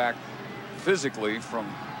coming back physically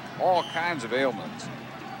from all kinds of ailments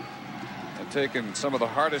and taking some of the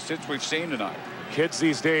hardest hits we've seen tonight. Kids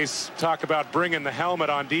these days talk about bringing the helmet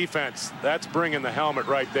on defense. That's bringing the helmet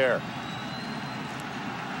right there.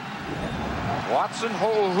 Watson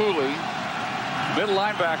Ho'ohuli, middle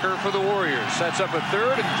linebacker for the Warriors, sets up a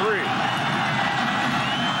 3rd and 3.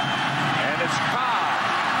 And it's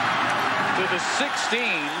Cobb to the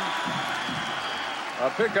 16. A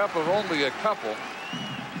pickup of only a couple.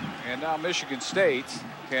 And now Michigan State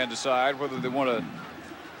can decide whether they want to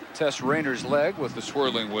test Rayner's leg with the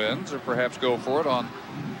swirling winds or perhaps go for it on.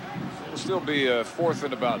 It'll still be a 4th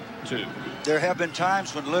and about 2. There have been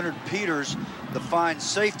times when Leonard Peters, the fine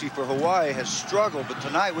safety for Hawaii, has struggled, but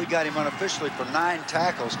tonight we got him unofficially for 9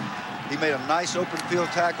 tackles. He made a nice open field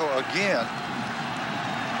tackle again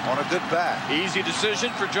on a good back. Easy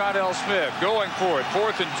decision for John L. Smith. Going for it.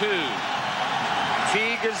 4th and 2.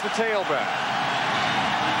 Teague is the tailback.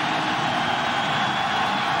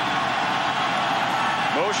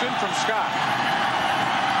 Motion from Scott.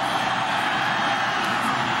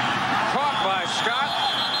 Caught by Scott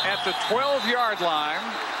at the 12-yard line.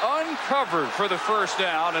 Uncovered for the first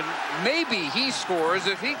down, and maybe he scores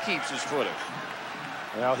if he keeps his footing.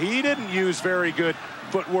 Well, he didn't use very good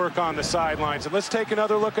footwork on the sidelines. And let's take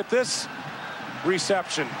another look at this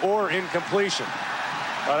reception or incompletion.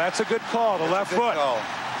 Oh, that's a good call. The left foot.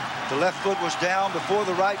 The left foot was down before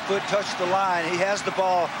the right foot touched the line. He has the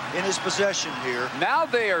ball in his possession here. Now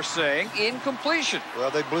they are saying incompletion. Well,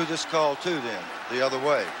 they blew this call too then, the other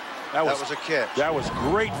way. That was a catch. That was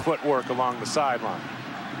great footwork along the sideline.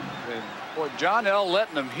 And boy, John L.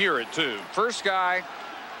 letting them hear it too. First guy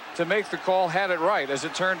to make the call had it right, as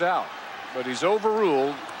it turned out. But he's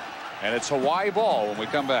overruled, and it's Hawaii ball when we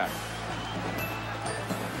come back.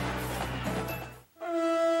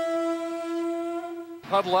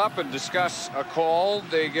 Huddle up and discuss a call.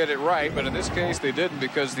 They get it right, but in this case they didn't,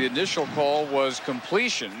 because the initial call was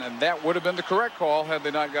completion, and that would have been the correct call had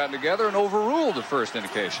they not gotten together and overruled the first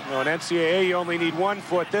indication. Well, in NCAA you only need 1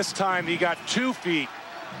 foot. This time he got 2 feet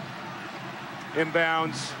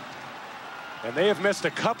inbounds, and they have missed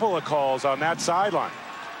a couple of calls on that sideline.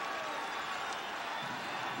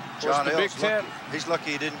 John L's lucky. He's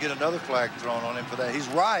lucky he didn't get another flag thrown on him for that. He's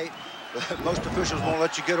right. Most officials won't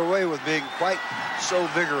let you get away with being quite so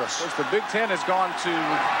vigorous. Of course, the Big Ten has gone to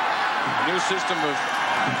a new system of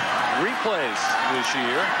replays this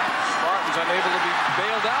year. Spartans unable to be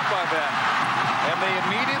bailed out by that. And they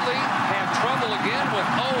immediately have trouble again with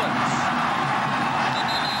Owens.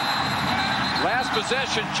 Last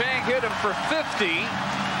possession, Chang hit him for 50.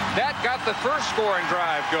 That got the first scoring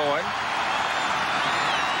drive going.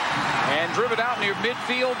 And driven out near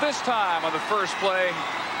midfield this time on the first play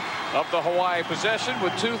of the Hawaii possession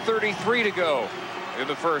with 2:33 to go in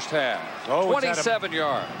the first half. 27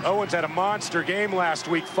 yards. Owens had a monster game last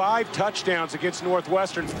week. 5 touchdowns against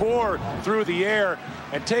Northwestern, 4 through the air.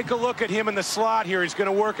 And take a look at him in the slot here. He's going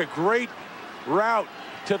to work a great route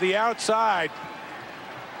to the outside.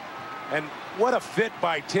 And what a fit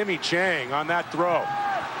by Timmy Chang on that throw.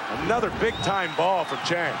 Another big-time ball from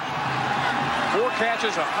Chang. 4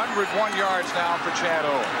 catches, 101 yards now for Chad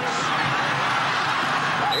Owens.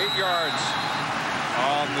 8 yards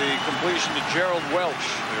on the completion to Gerald Welch,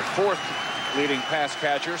 their 4th leading pass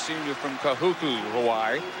catcher, senior from Kahuku,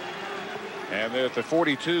 Hawaii. And they're at the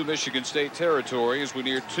 42 Michigan State territory as we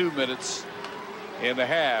near 2 minutes in the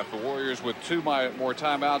half. The Warriors with 2 more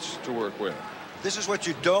timeouts to work with. This is what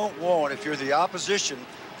you don't want if you're the opposition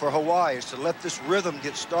for Hawaii, is to let this rhythm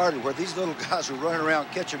get started where these little guys are running around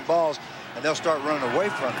catching balls, and they'll start running away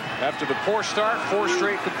from it. After the poor start, 4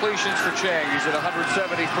 straight completions for Chang. He's at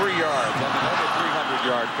 173 yards on another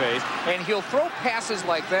 300-yard pace. And he'll throw passes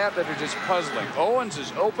like that that are just puzzling. Owens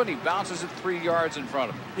is open. He bounces it 3 yards in front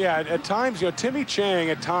of him. Yeah, at times, you know, Timmy Chang,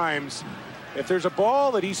 at times, if there's a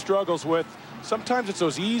ball that he struggles with, sometimes it's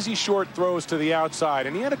those easy short throws to the outside.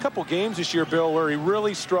 And he had a couple games this year, Bill, where he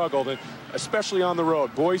really struggled, especially on the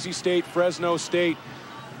road. Boise State, Fresno State.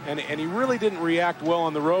 And he really didn't react well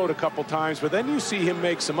on the road a couple times, but then you see him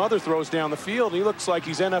make some other throws down the field, and he looks like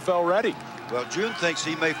he's NFL ready. Well, June thinks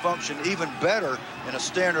he may function even better in a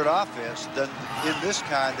standard offense than in this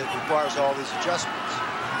kind that requires all these adjustments.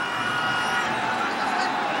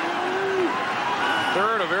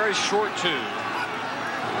 Third, a very short 2.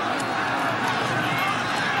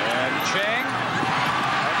 And Chang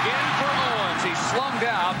again for Owens. He's slung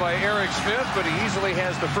down by Eric Smith, but he easily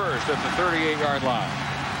has the first at the 38-yard line.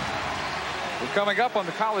 We're coming up on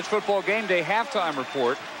the college football game day halftime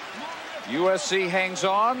report. USC hangs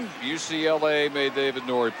on. UCLA made David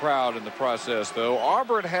Norrie proud in the process, though.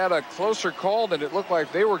 Auburn had a closer call than it looked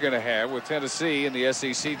like they were going to have with Tennessee in the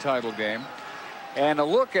SEC title game. And a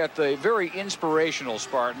look at the very inspirational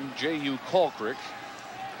Spartan, J.U. Colcrick,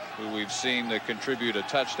 who we've seen contribute a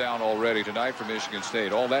touchdown already tonight for Michigan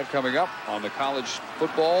State. All that coming up on the college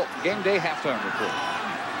football game day halftime report.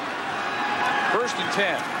 1st and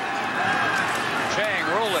 10. Chang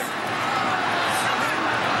rolling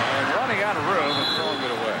and running out of room and throwing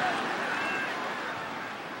it away.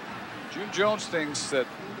 June Jones thinks that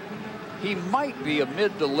he might be a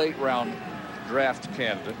mid to late round draft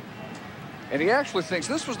candidate, and he actually thinks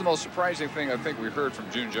this was the most surprising thing I think we heard from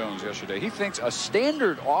June Jones yesterday. He thinks a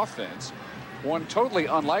standard offense, one totally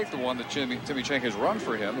unlike the one that Timmy Chang has run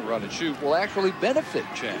for him, the run and shoot, will actually benefit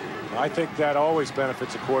Chang. I think that always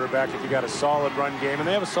benefits a quarterback if you got a solid run game, and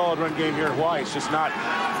they have a solid run game here at Hawaii. It's just not,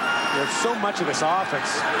 you know, so much of this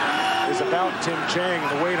offense is about Tim Chang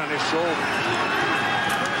and the weight on his shoulder.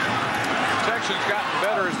 Protection's gotten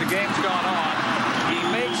better as the game's gone on. He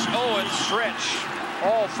makes Owens stretch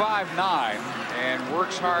all 5'9" and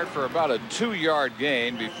works hard for about a 2-yard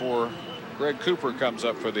gain before Greg Cooper comes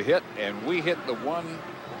up for the hit, and we hit the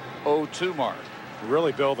 102 mark.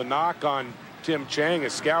 Really, Bill, the knock on Tim Chang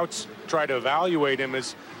as scouts try to evaluate him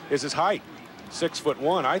is his height.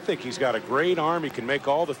 6'1". I think he's got a great arm. He can make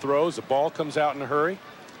all the throws. The ball comes out in a hurry.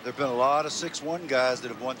 There have been a lot of 6'1" guys that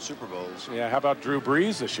have won Super Bowls. Yeah, how about Drew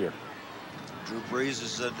Brees this year? Drew Brees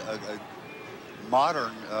is a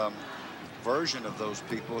modern version of those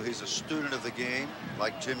people. He's a student of the game,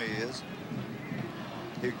 like Jimmy is.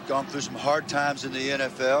 He's gone through some hard times in the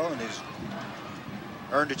NFL, and he's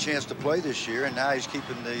earned a chance to play this year, and now he's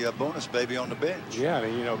keeping the bonus baby on the bench. Yeah,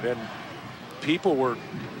 you know, and people were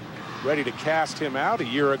ready to cast him out a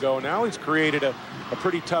year ago. Now he's created a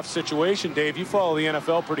pretty tough situation. Dave, you follow the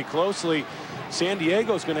NFL pretty closely. San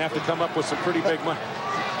Diego's going to have to come up with some pretty big money.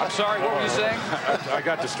 I'm sorry, what were you saying? I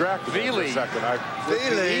got distracted for a second.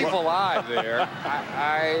 The evil eye there.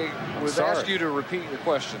 I would ask you to repeat your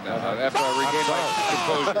question after I regain my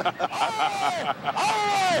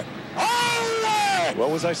composure. What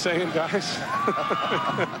was I saying, guys?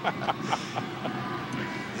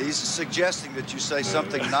 He's suggesting that you say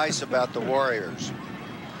something nice about the Warriors.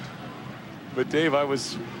 But, Dave, I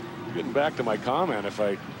was getting back to my comment, if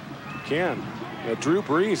I can. Drew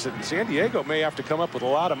Brees and San Diego may have to come up with a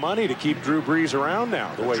lot of money to keep Drew Brees around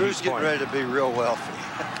now. The way Drew's he's getting playing. ready to be real wealthy.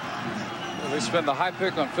 They spend the high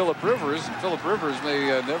pick on Phillip Rivers, and Phillip Rivers may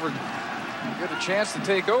never get a chance to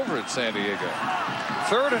take over at San Diego.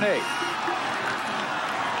 3rd and 8.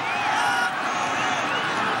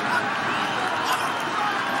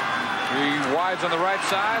 He wides on the right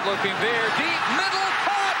side, looking there, deep middle,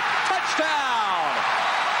 caught, touchdown.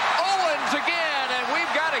 Owens again, and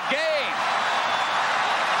we've got a game.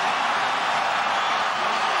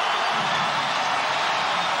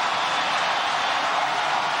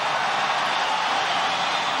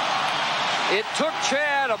 It took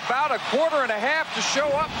Chad about a quarter and a half to show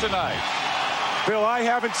up tonight. Bill, I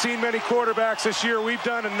haven't seen many quarterbacks this year. We've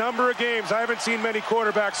done a number of games. I haven't seen many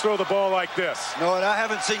quarterbacks throw the ball like this. No, and I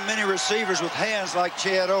haven't seen many receivers with hands like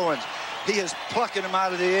Chad Owens. He is plucking them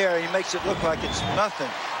out of the air. He makes it look like it's nothing.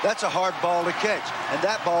 That's a hard ball to catch. And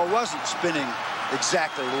that ball wasn't spinning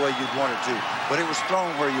exactly the way you'd want it to, but it was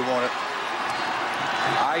thrown where you want it.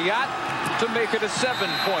 Ayat to make it a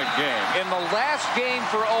 7-point game. In the last game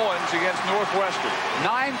for Owens against Northwestern,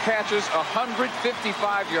 9 catches,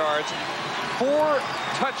 155 yards, 4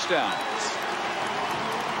 touchdowns.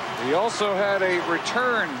 He also had a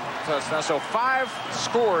return touchdown, so 5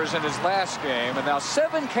 scores in his last game, and now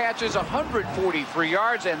 7 catches, 143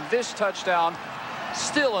 yards, and this touchdown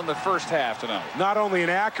still in the first half tonight. Not only an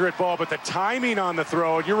accurate ball, but the timing on the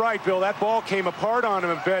throw. And you're right, Bill, that ball came apart on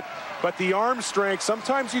him a bit, but the arm strength,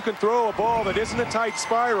 sometimes you can throw a ball that isn't a tight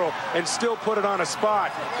spiral and still put it on a spot.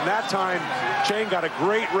 And that time, Chang got a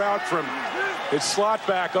great route from his slot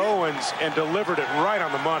back Owens and delivered it right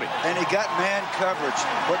on the money. And he got man coverage.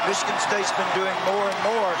 What Michigan State's been doing more and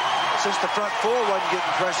more since the front four wasn't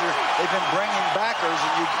getting pressure, they've been bringing backers,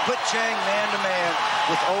 and you put Chang man-to-man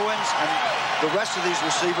with Owens and the rest of these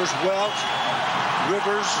receivers, Welch,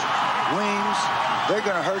 Rivers, Weems, they're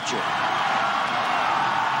going to hurt you.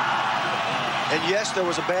 And yes, there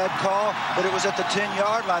was a bad call, but it was at the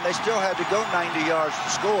 10-yard line. They still had to go 90 yards to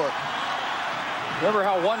score. Remember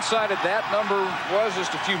how one-sided that number was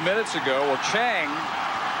just a few minutes ago? Well, Chang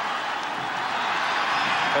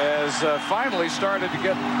has finally started to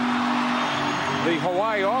get the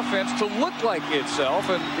Hawaii offense to look like itself,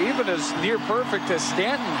 and even as near perfect as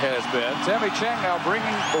Stanton has been, Tammy Chang now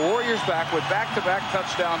bringing the Warriors back with back-to-back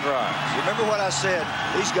touchdown drives. Remember what I said,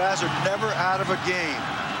 these guys are never out of a game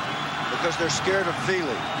because they're scared of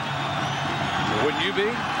Feely. Wouldn't you be?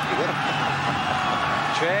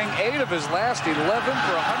 Chang, 8 of his last 11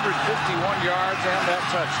 for 151 yards and that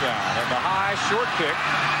touchdown. And the high short kick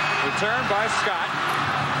returned by Scott.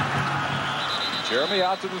 Jeremy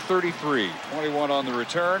out to the 33. 21 on the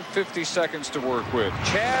return. 50 seconds to work with.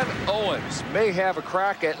 Chad Owens may have a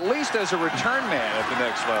crack at least as a return man at the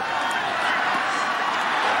next level.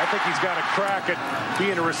 I think he's got a crack at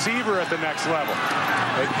being a receiver at the next level.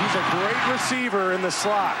 He's a great receiver in the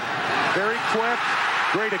slot. Very quick.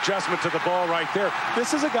 Great adjustment to the ball right there.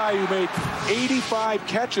 This is a guy who made 85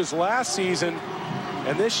 catches last season,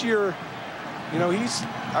 and this year, you know,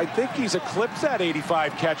 I think he's eclipsed that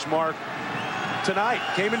 85 catch mark tonight.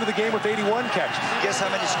 Came into the game with 81 catches. Guess how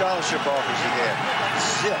many scholarship offers he had?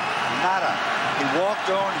 Zip. Nada. He walked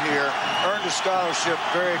on here, earned a scholarship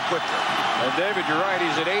very quickly. And David, you're right.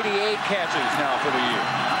 He's at 88 catches now for the year.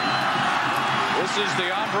 This is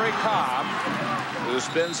the Andre Cobb, who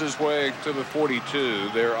spins his way to the 42.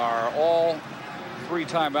 There are all 3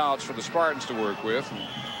 timeouts for the Spartans to work with.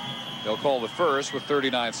 They'll call the first with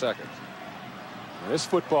 39 seconds. This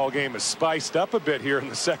football game is spiced up a bit here in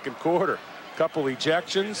the second quarter. Couple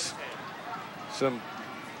ejections, some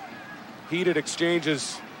heated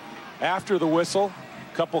exchanges after the whistle,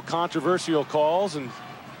 couple controversial calls, and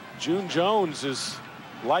June Jones is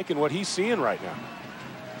liking what he's seeing right now.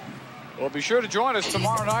 Well, be sure to join us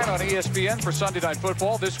tomorrow night on ESPN for Sunday Night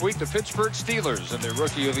Football. This week, the Pittsburgh Steelers and their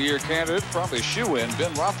Rookie of the Year candidate, probably a shoe-in,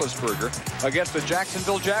 Ben Roethlisberger, against the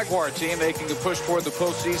Jacksonville Jaguar team, making a push toward the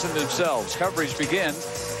postseason themselves. Coverage begins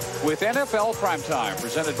with NFL Primetime,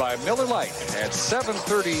 presented by Miller Lite at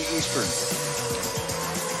 7:30 Eastern,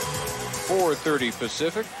 4:30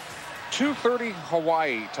 Pacific, 2:30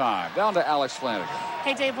 Hawaii time. Down to Alex Flanagan.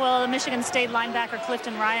 Hey, Dave. Well, Michigan State linebacker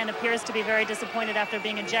Clifton Ryan appears to be very disappointed after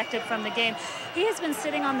being ejected from the game. He has been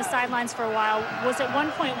sitting on the sidelines for a while, was at one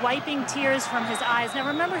point wiping tears from his eyes. Now,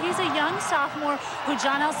 remember, he's a young sophomore who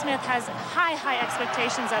John L. Smith has high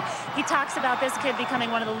expectations of. He talks about this kid becoming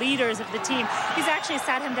one of the leaders of the team. He's actually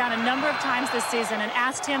sat him down a number of times this season and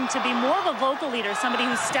asked him to be more of a vocal leader, somebody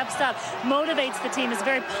who steps up, motivates the team, is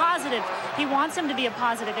very positive. He wants him to be a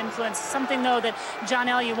positive influence, something, though, that John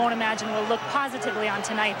L., you won't imagine, will look positively on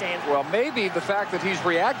tonight, Dave. Well, maybe the fact that he's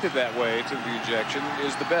reacted that way to the ejection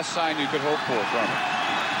is the best sign you could hope for from him.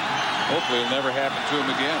 Hopefully it'll never happen to him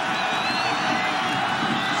again.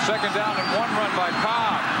 Second down and one run by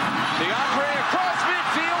Cobb. DeAndre across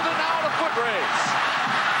midfield and out a foot race.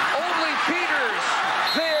 Only Peters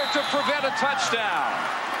there to prevent a touchdown.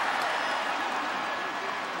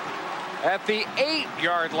 At the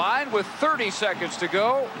 8-yard line with 30 seconds to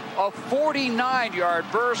go, a 49-yard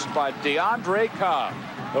burst by DeAndre Cobb.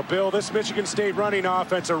 Well, Bill, this Michigan State running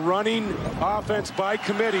offense, a running offense by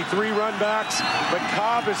committee, 3 run backs, but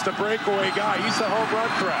Cobb is the breakaway guy. He's the home run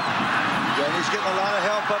threat. Yeah, and he's getting a lot of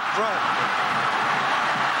help up front.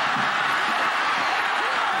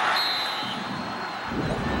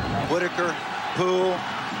 Whitaker, Poole,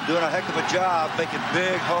 doing a heck of a job making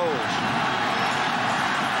big holes.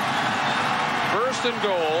 First and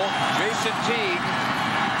goal, Jason Teague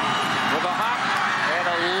with a hop and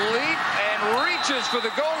a leap and reaches for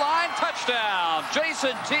the goal line. Touchdown.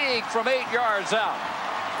 Jason Teague from 8 yards out.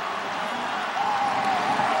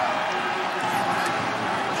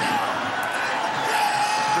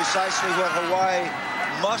 Precisely what Hawaii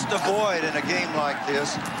must avoid in a game like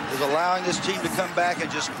this is allowing this team to come back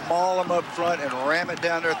and just maul them up front and ram it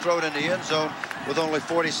down their throat in the end zone with only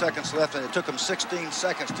 40 seconds left, and it took them 16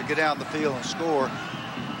 seconds to get down the field and score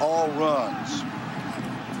all runs.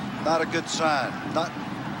 Not a good sign. Not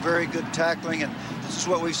very good tackling, and this is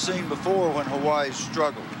what we've seen before when Hawaii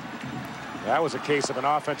struggled. That was a case of an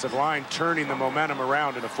offensive line turning the momentum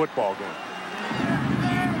around in a football game.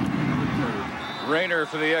 Rayner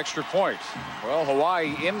for the extra point. Well,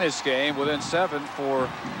 Hawaii in this game within 7 for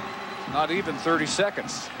not even 30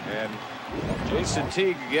 seconds. And Jason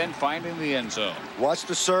Teague again finding the end zone. Watch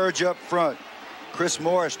the surge up front. Chris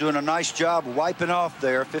Morris doing a nice job wiping off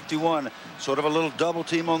there, 51. Sort of a little double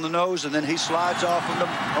team on the nose, and then he slides off on the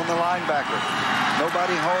linebacker.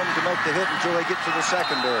 Nobody home to make the hit until they get to the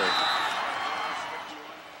secondary.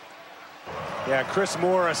 Yeah, Chris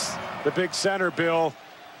Morris, the big center, Bill.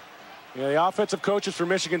 You know, the offensive coaches for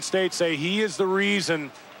Michigan State say he is the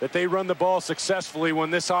reason that they run the ball successfully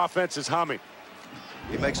when this offense is humming.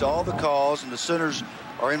 He makes all the calls, and the centers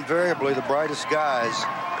are invariably the brightest guys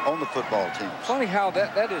on the football team. Funny how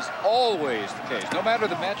that is always the case. No matter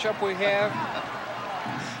the matchup we have.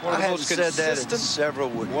 I haven't said that in several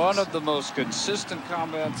weeks. One of the most consistent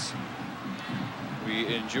comments we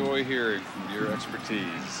enjoy hearing from your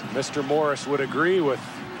expertise. Mr. Morris would agree with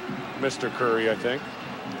Mr. Curry, I think.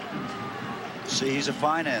 See, he's a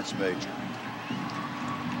finance major.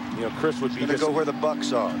 You know, Chris would be going to go where the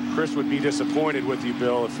bucks are. Chris would be disappointed with you,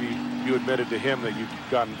 Bill, if you admitted to him that you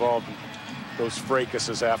got involved in those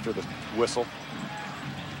fracases after the whistle.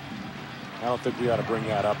 I don't think we ought to bring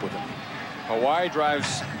that up with him. Hawaii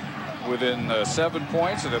drives within 7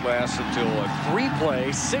 points, and it lasts until a 3-play,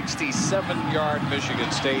 67-yard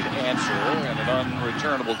Michigan State answer and an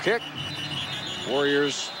unreturnable kick.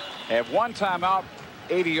 Warriors have 1 timeout,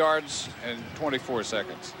 80 yards, and 24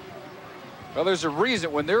 seconds. Well, there's a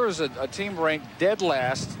reason when there is a team ranked dead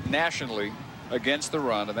last nationally against the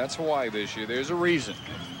run, and that's Hawaii this year. There's a reason.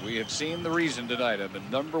 We have seen the reason tonight. And the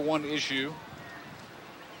 #1 issue,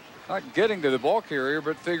 not getting to the ball carrier,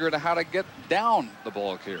 but figuring out how to get down the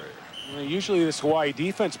ball carrier. Well, usually this Hawaii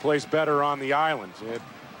defense plays better on the island.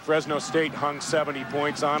 Fresno State hung 70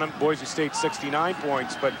 points on them. Boise State 69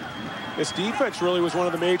 points. But this defense really was one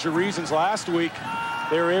of the major reasons last week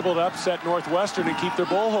they were able to upset Northwestern and keep their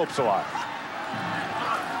bowl hopes alive.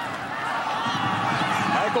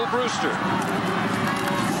 Michael Brewster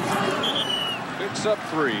picks up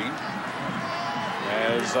 3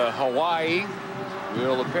 as Hawaii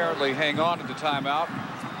will apparently hang on to the timeout,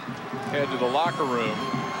 head to the locker room,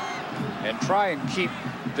 and try and keep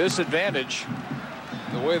this advantage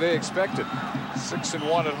the way they expected.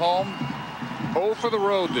 6-1 at home, 0 for the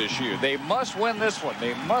road this year. They must win this one.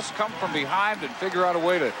 They must come from behind and figure out a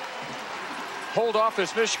way to hold off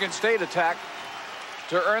this Michigan State attack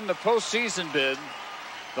to earn the postseason bid,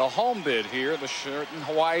 the home bid here, the Sheraton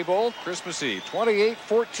Hawaii Bowl, Christmas Eve.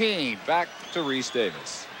 28-14, back to Reese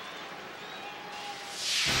Davis.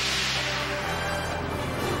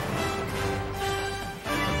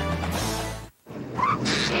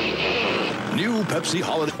 New Pepsi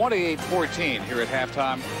Holiday. 28-14 here at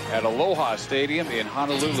halftime at Aloha Stadium in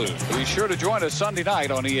Honolulu. Be sure to join us Sunday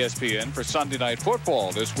night on ESPN for Sunday Night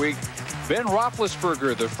Football. This week, Ben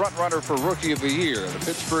Roethlisberger, the front-runner for Rookie of the Year. The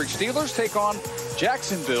Pittsburgh Steelers take on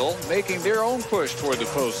Jacksonville, making their own push toward the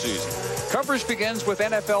postseason. Coverage begins with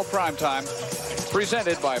NFL Primetime,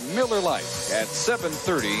 presented by Miller Lite at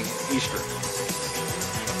 7:30 Eastern.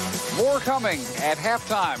 More coming at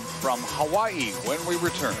halftime from Hawaii when we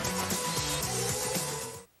return.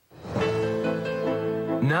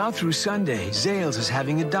 Now through Sunday, Zales is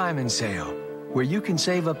having a diamond sale where you can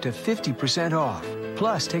save up to 50% off.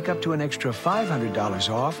 Plus, take up to an extra $500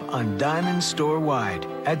 off on diamonds store-wide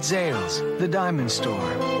at Zales, the diamond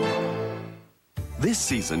store. This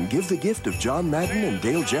season, give the gift of John Madden and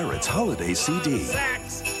Dale Jarrett's holiday CD.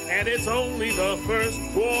 And it's only the first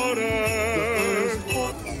quarter.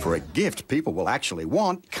 For a gift people will actually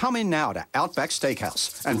want, come in now to Outback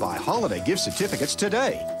Steakhouse and buy holiday gift certificates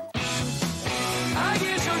today.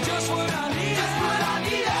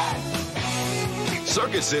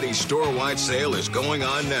 Circuit City's store-wide sale is going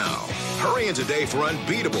on now. Hurry in today for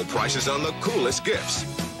unbeatable prices on the coolest gifts.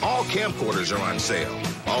 All camcorders are on sale.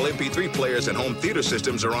 All MP3 players and home theater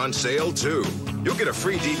systems are on sale, too. You'll get a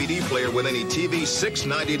free DVD player with any TV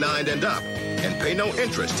 $6.99 and up. And pay no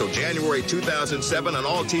interest till January 2007 on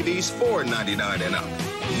all TVs $4.99 and up.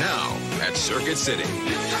 Now at Circuit City.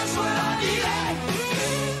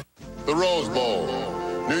 The Rose Bowl.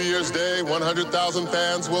 New Year's Day, 100,000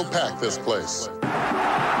 fans will pack this place.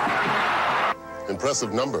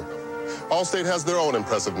 Impressive number. Allstate has their own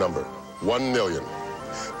impressive number, 1 million.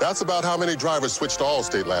 That's about how many drivers switched to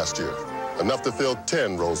Allstate last year. Enough to fill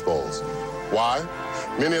 10 Rose Bowls. Why?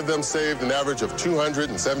 Many of them saved an average of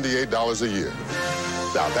 $278 a year.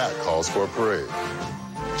 Now that calls for a parade.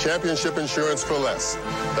 Championship insurance for less.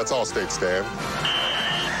 That's Allstate, Stan.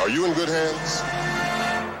 Are you in good hands?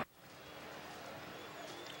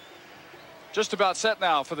 Just about set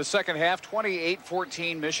now for the second half.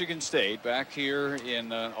 28-14 Michigan State back here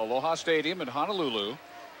in Aloha Stadium in Honolulu.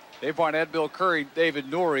 Dave Barnett, Bill Curry,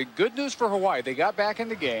 David Norrie. Good news for Hawaii. They got back in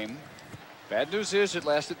the game. Bad news is it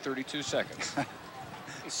lasted 32 seconds.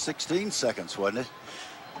 16 seconds, wasn't it?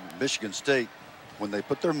 Michigan State, when they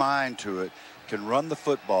put their mind to it, can run the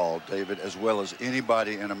football, David, as well as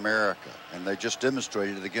anybody in America. And they just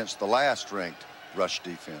demonstrated it against the last ranked rush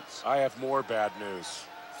defense. I have more bad news.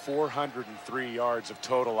 403 yards of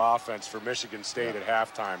total offense for Michigan State at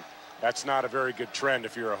halftime. That's not a very good trend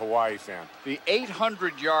if you're a Hawaii fan. The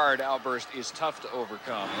 800-yard outburst is tough to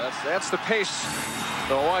overcome. That's the pace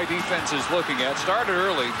the Hawaii defense is looking at. Started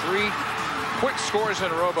early, 3 quick scores in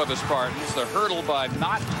a row by the Spartans. The hurdle by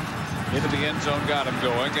Knott into the end zone got him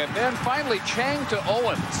going. And then finally Chang to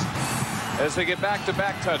Owens as they get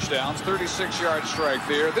back-to-back touchdowns. 36-yard strike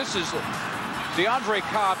there. This is DeAndre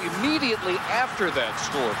Cobb immediately after that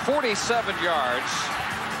score. 47 yards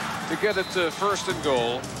to get it to first and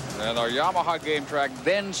goal. And our Yamaha game track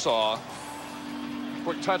then saw a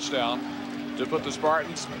quick touchdown to put the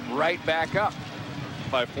Spartans right back up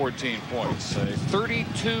by 14 points. A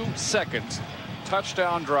 32-second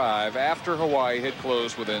touchdown drive after Hawaii had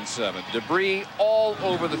closed within 7. Debris all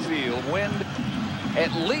over the field. Wind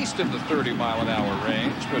at least in the 30-mile-an-hour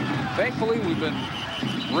range. But thankfully, we've been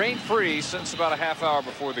rain-free since about a half hour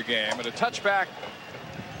before the game. And a touchback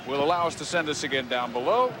will allow us to send us again down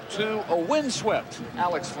below to a windswept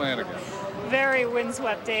Alex Flanagan. Very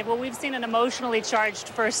windswept, Dave. Well, we've seen an emotionally charged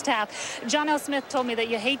first half. John L. Smith told me that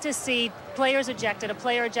you hate to see players ejected, a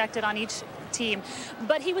player ejected on each team,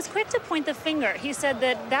 but he was quick to point the finger. He said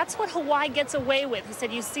that that's what Hawaii gets away with. He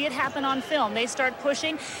said you see it happen on film. They start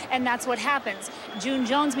pushing, and that's what happens. June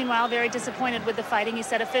Jones, meanwhile, very disappointed with the fighting. He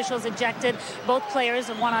said officials ejected both players,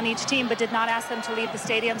 one on each team, but did not ask them to leave the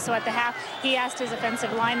stadium. So at the half, he asked his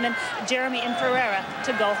offensive lineman, Jeremy Ferreira,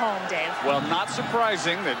 to go home, Dave. Well, not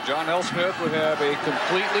surprising that John L. Smith would have a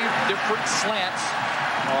completely different slant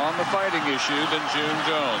on the fighting issue than June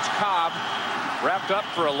Jones. Cobb wrapped up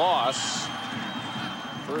for a loss.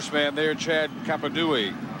 First man there, Chad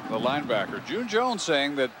Kapadui, the linebacker. June Jones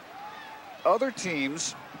saying that other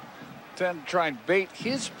teams tend to try and bait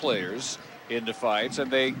his players into fights, and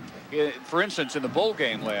they, for instance, in the bowl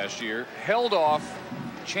game last year, held off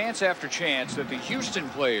chance after chance that the Houston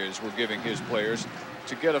players were giving his players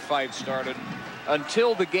to get a fight started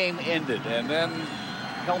until the game ended. And then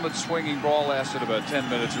helmet swinging brawl lasted about 10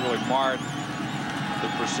 minutes, really marred the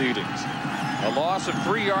proceedings. A loss of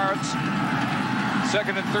 3 yards.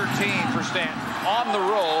 2nd and 13 for Stanton. On the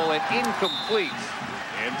roll and incomplete.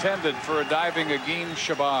 Intended for a diving Agim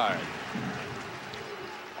Shabbat.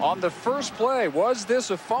 On the first play, was this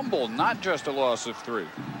a fumble, not just a loss of 3?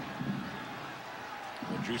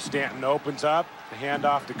 Drew Stanton opens up, the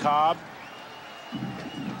handoff to Cobb.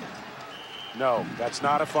 No, that's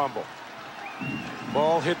not a fumble.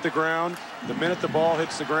 Ball hit the ground. The minute the ball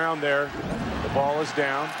hits the ground there, the ball is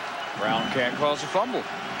down. Brown can't cause a fumble.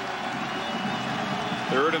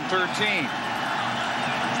 3rd and 13.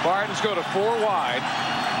 Spartans go to 4 wide.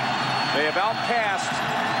 They have outpassed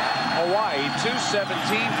Hawaii 217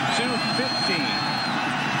 to 215.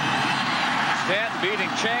 Stanton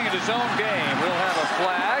beating Chang in his own game. We'll have a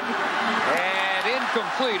flag and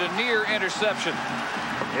incomplete, a near interception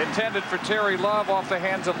intended for Terry Love off the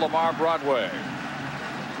hands of Lamar Broadway.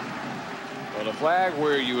 But a flag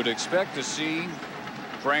where you would expect to see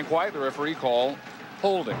Frank White, the referee, call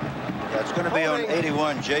holding. That's going to be on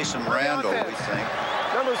 81, Jason Randall, we think.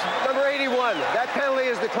 Number 81. That penalty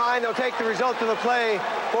is declined. They'll take the result of the play.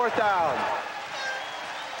 4th down.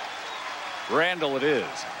 Randall it is.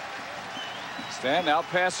 Stanton out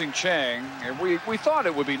passing Chang, and we thought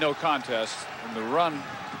it would be no contest in the run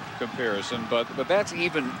comparison, but that's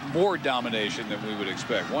even more domination than we would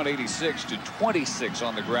expect. 186 to 26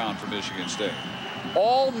 on the ground for Michigan State.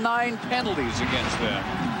 All 9 penalties against them.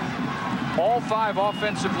 All 5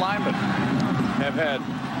 offensive linemen have had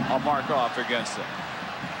a mark off against them.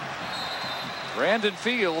 Brandon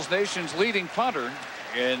Fields, nation's leading punter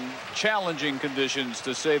in challenging conditions,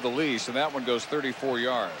 to say the least, and that one goes 34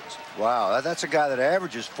 yards. Wow, that's a guy that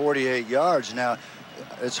averages 48 yards. Now,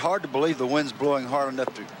 it's hard to believe the wind's blowing hard enough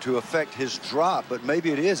to affect his drop, but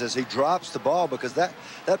maybe it is as he drops the ball, because that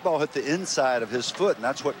ball hit the inside of his foot, and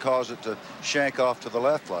that's what caused it to shank off to the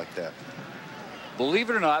left like that. Believe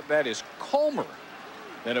it or not, that is calmer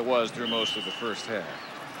than it was through most of the first half.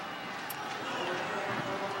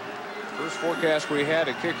 First forecast we had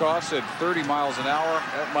at kickoff said 30 miles an hour.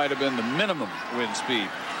 That might have been the minimum wind speed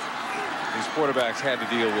these quarterbacks had to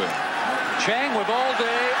deal with. Chang with all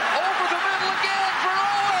day. Over the middle again for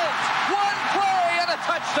Owens. 1 play and a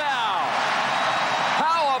touchdown.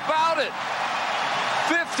 How about it?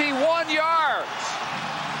 51 yards.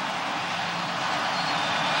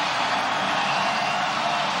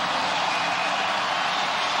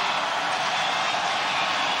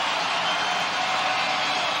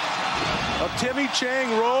 Timmy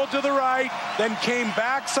Chang rolled to the right, then came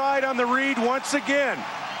backside on the read once again.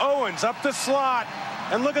 Owens up the slot,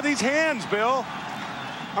 and look at these hands, Bill.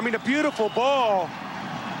 I mean, a beautiful ball,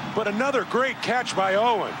 but another great catch by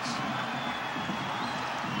Owens.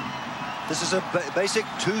 This is a basic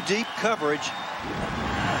 2-deep coverage.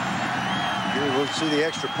 Here we'll see the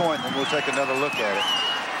extra point, and we'll take another look at it.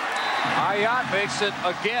 Ayat makes it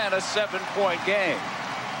again a 7-point game.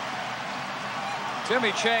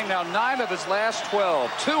 Timmy Chang now 9 of his last 12,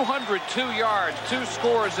 202 yards, 2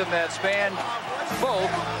 scores in that span, both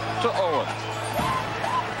to Owens.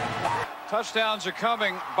 Touchdowns are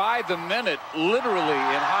coming by the minute, literally,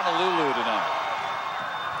 in Honolulu tonight.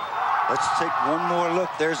 Let's take one more look.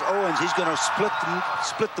 There's Owens. He's going to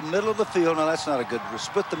split the middle of the field. Now, that's not a good.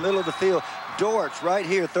 Split the middle of the field. Dortch right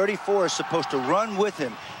here, 34, is supposed to run with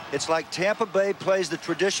him. It's like Tampa Bay plays the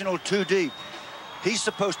traditional 2-deep. He's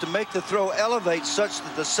supposed to make the throw elevate such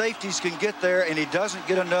that the safeties can get there, and he doesn't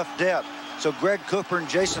get enough depth. So Greg Cooper and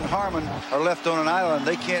Jason Harmon are left on an island.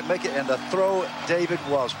 They can't make it, and the throw, David,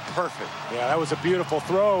 was perfect. Yeah, that was a beautiful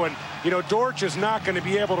throw, and, you know, Dortch is not going to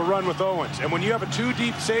be able to run with Owens. And when you have a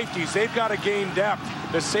 2-deep safeties, they've got to gain depth.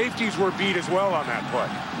 The safeties were beat as well on that play.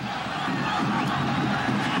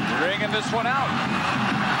 Ringing this one out.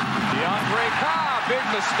 DeAndre Cobb, big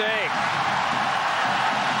mistake.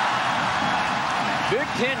 Big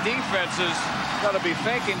Ten defenses got to be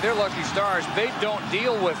thanking their lucky stars. They don't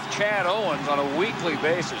deal with Chad Owens on a weekly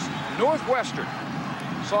basis. Northwestern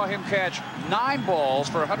saw him catch 9 balls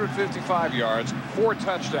for 155 yards, 4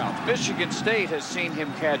 touchdowns. Michigan State has seen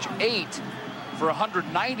him catch 8 for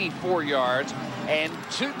 194 yards and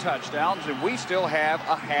 2 touchdowns, and we still have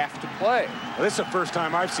a half to play. Well, this is the first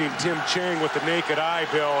time I've seen Tim Chang with the naked eye,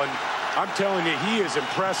 Bill, and I'm telling you, he is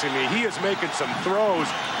impressing me. He is making some throws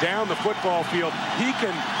down the football field. He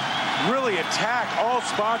can really attack all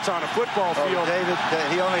spots on a football field. David,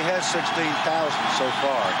 he only has 16,000 so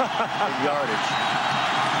far in yardage.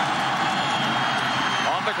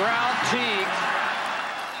 On the ground, Teague.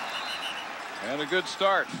 And a good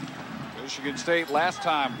start. Michigan State last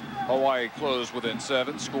time Hawaii closed within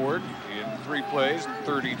 7, scored in 3 plays and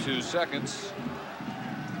 32 seconds.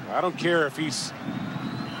 I don't care if he's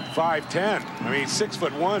 5'10". I mean, he's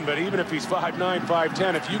 6'1", but even if he's 5'9",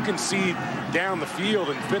 5'10", if you can see down the field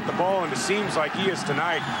and fit the ball into seams like he is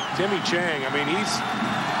tonight, Timmy Chang, I mean,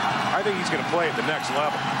 I think he's going to play at the next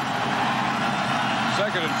level.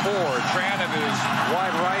 2nd and 4. Tran is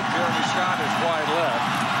wide right. Jeremy Scott is wide left.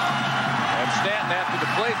 And Stanton, after the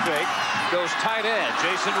play fake, goes tight end.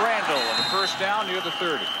 Jason Randall on the first down near the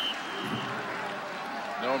 30.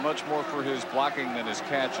 No, much more for his blocking than his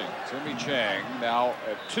catching. Timmy Chang now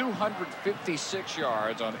at 256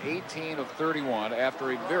 yards on 18 of 31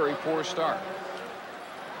 after a very poor start.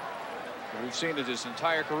 We've seen it his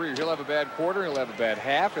entire career. He'll have a bad quarter. He'll have a bad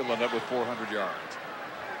half. He'll end up with 400 yards.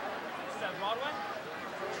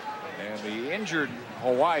 And the injured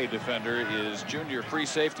Hawaii defender is junior free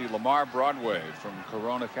safety Lamar Broadway from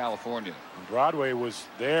Corona, California. And Broadway was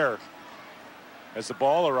there as the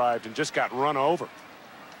ball arrived and just got run over.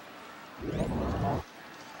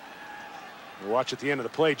 We'll watch at the end of the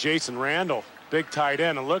play, Jason Randall, big tight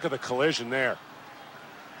end, and look at the collision there.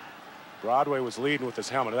 Broadway was leading with his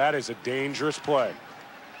helmet. That is a dangerous play.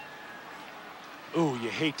 Ooh, you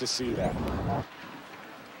hate to see that.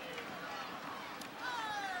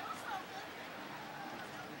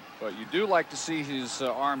 But you do like to see his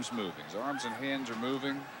arms moving. His arms and hands are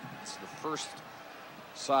moving. It's the first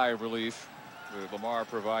sigh of relief that Lamar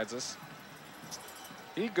provides us.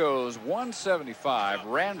 He goes 175.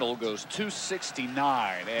 Randall goes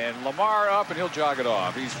 269. And Lamar up, and he'll jog it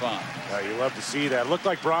off. He's fine. You love to see that. Looked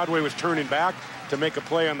like Broadway was turning back to make a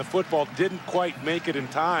play on the football. Didn't quite make it in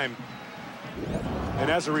time.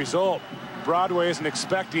 And as a result, Broadway isn't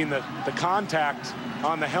expecting the contact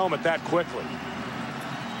on the helmet that quickly.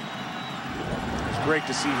 It's great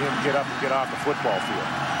to see him get up and get off the football field.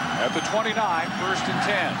 At the 29, 1st and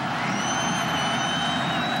 10.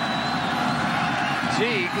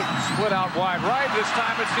 Teague split out wide right. This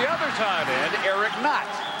time it's the other tight end, Eric Knott,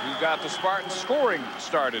 who got the Spartans scoring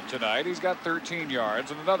started tonight. He's got 13 yards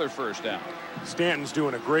and another first down. Stanton's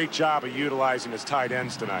doing a great job of utilizing his tight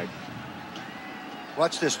ends tonight.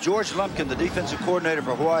 Watch this. George Lumpkin, the defensive coordinator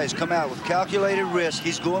for Hawaii, has come out with calculated risk.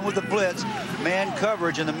 He's going with the blitz, man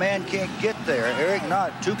coverage, and the man can't get there. Eric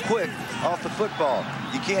Knott too quick off the football.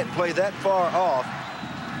 You can't play that far off.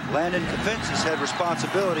 Landon Kafensis had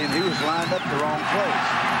responsibility, and he was lined up the wrong place.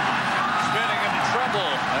 Spinning into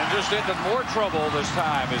trouble, and just into more trouble this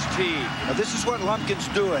time is Teague. Now, this is what Lumpkin's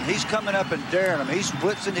doing. He's coming up and daring him. He's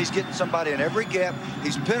blitzing. He's getting somebody in every gap.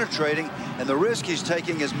 He's penetrating, and the risk he's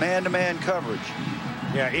taking is man-to-man coverage.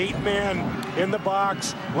 Yeah, 8 men in the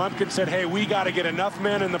box. Lumpkin said, hey, we got to get enough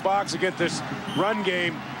men in the box against this run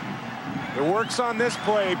game. It works on this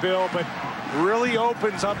play, Bill, but really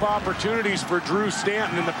opens up opportunities for Drew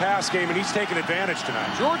Stanton in the pass game, and he's taking advantage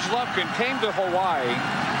tonight. George Lumpkin came to Hawaii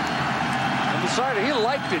and decided he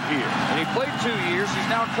liked it here. And he played 2 years. He's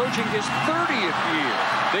now coaching his 30th year.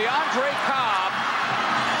 DeAndre Cobb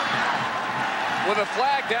with a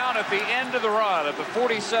flag down at the end of the run at the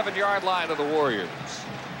 47-yard line of the Warriors.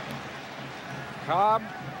 Cobb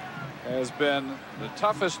has been the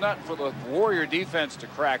toughest nut for the Warrior defense to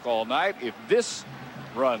crack all night. If this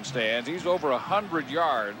run stands, he's over 100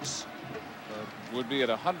 yards. Would be at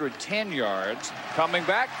 110 yards. Coming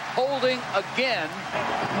back, holding again,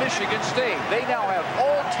 Michigan State. They now have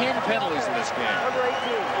all 10 penalties in this game. Number 18,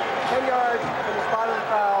 10 yards from the spot of the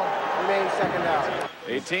foul, remains 2nd down.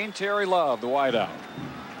 18, Terry Love, the wideout.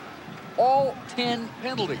 All 10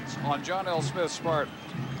 penalties on John L. Smith's Spartans.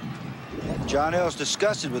 John L's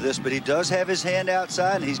disgusted with this, but he does have his hand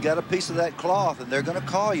outside, and he's got a piece of that cloth, and they're going to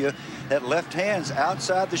call you. That left hand's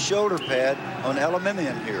outside the shoulder pad on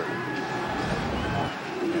Elimimian here.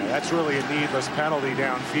 Yeah, that's really a needless penalty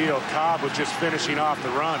downfield. Cobb was just finishing off the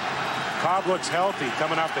run. Cobb looks healthy,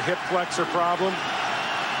 coming off the hip flexor problem.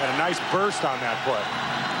 Had a nice burst on that play.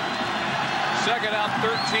 2nd down,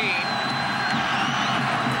 13.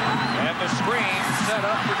 And the screen set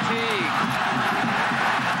up for Teague.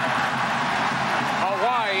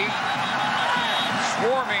 Hawaii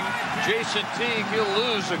swarming Jason Teague. He'll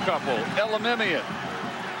lose a couple. Elimimian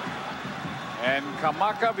and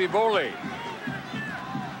Kamaka Bibole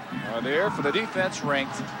are there for the defense,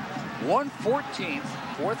 ranked 114th,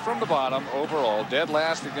 4th from the bottom overall, dead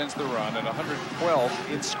last against the run, and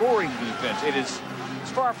 112th in scoring defense.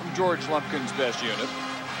 It's far from George Lumpkin's best unit.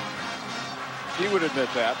 He would admit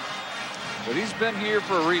that. But he's been here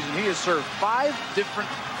for a reason. He has served 5 different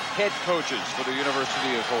head coaches for the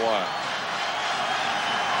University of Hawaii.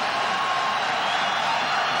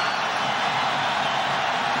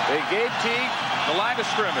 They gave Teague the line of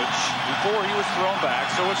scrimmage before he was thrown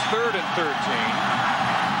back, so it's 3rd and 13.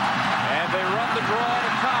 And they run the draw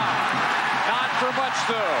to Cobb. Not for much,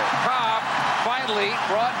 though. Cobb finally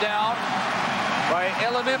brought down by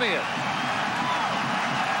Elimimian.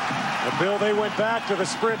 Bill, they went back to the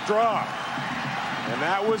sprint draw. And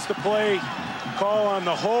that was the play call on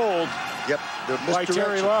the hold. Yep, the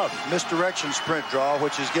misdirection sprint draw,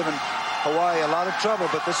 which has given Hawaii a lot of trouble,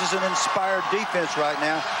 but this is an inspired defense right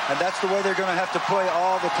now, and that's the way they're going to have to play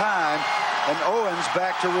all the time. And Owens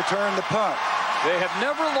back to return the punt. They have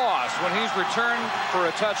never lost when he's returned for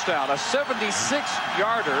a touchdown. A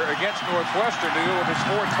 76-yarder against Northwestern to go with his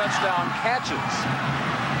 4 touchdown catches.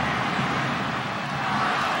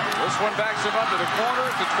 This one backs him up to the corner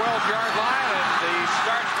at the 12-yard line, and he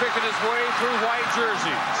starts picking his way through white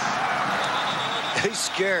jerseys. He's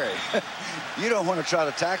scary. You don't want to try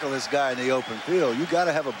to tackle this guy in the open field. You got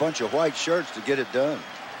to have a bunch of white shirts to get it done.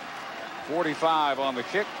 45 on the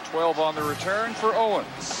kick, 12 on the return for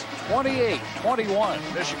Owens. 28-21,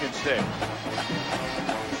 Michigan State.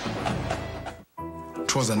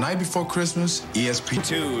 'Twas the night before Christmas,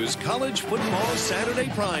 ESPN2's College Football Saturday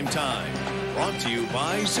Prime Time. Brought to you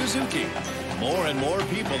by Suzuki. More and more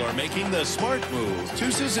people are making the smart move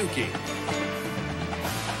to Suzuki.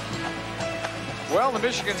 Well, the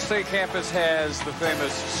Michigan State campus has the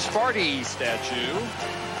famous Sparty statue.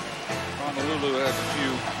 Honolulu has a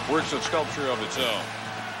few works of sculpture of its own.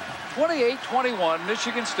 28-21,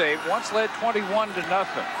 Michigan State once led 21-0.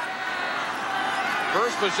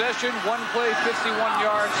 First possession, 1 play, 51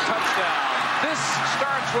 yards, touchdown. This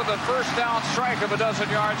starts with a first down strike of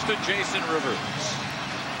 12 yards to Jason Rivers.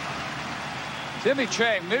 Timmy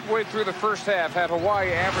Chang, midway through the first half, had Hawaii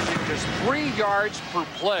averaging just 3 yards per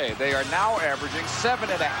play. They are now averaging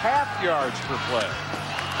 7.5 yards per play.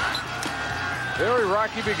 Very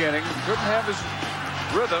rocky beginning. Couldn't have his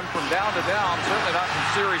rhythm from down to down, certainly not from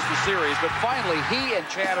series to series. But finally, he and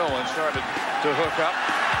Chad Owen started to hook up.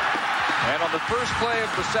 And on the first play of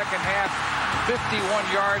the second half, 51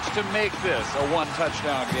 yards to make this a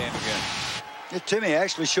 1-touchdown game again. Timmy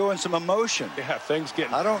actually showing some emotion. Yeah, things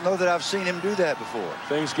get... I don't know that I've seen him do that before.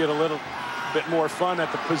 Things get a little bit more fun at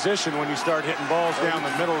the position when you start hitting balls down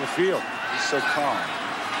the middle of the field. He's so calm.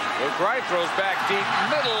 McBride throws back deep,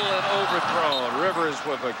 middle and overthrown. Rivers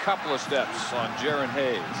with a couple of steps on Jaron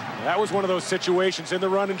Hayes. That was one of those situations in the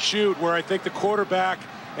run and shoot where I think the quarterback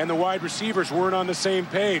and the wide receivers weren't on the same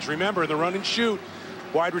page. Remember, the run and shoot,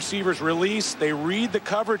 wide receivers release. They read the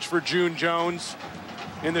coverage for June Jones.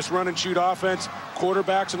 In this run and shoot offense,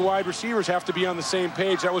 quarterbacks and wide receivers have to be on the same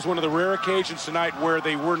page. That was one of the rare occasions tonight where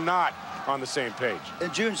they were not on the same page.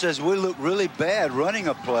 And June says we look really bad running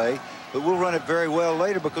a play, but we'll run it very well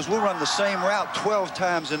later because we'll run the same route 12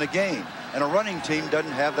 times in a game. And a running team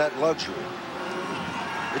doesn't have that luxury.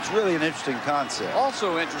 It's really an interesting concept.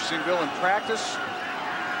 Also interesting, Bill, in practice,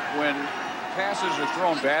 when passes are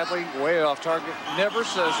thrown badly, way off target, never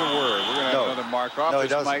says a word. We're going to have another mark off. No,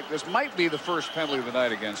 this might be the first penalty of the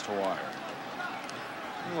night against Hawaii.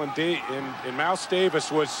 Well, and Mouse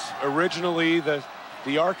Davis was originally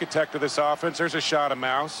the architect of this offense. There's a shot of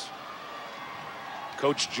Mouse.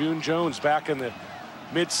 Coach June Jones back in the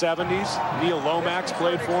mid-70s. Neil Lomax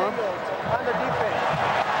played for him. On the defense,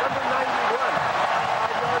 number 91,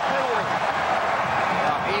 5-yard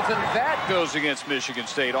penalty. Even that goes against Michigan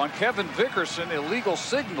State. On Kevin Vickerson, illegal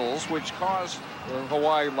signals, which caused the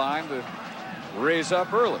Hawaii line to raise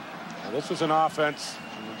up early. Now, this was an offense.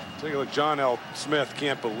 Take a look. John L. Smith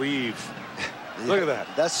can't believe. Look at that.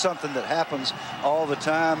 That's something that happens all the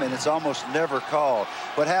time, and it's almost never called.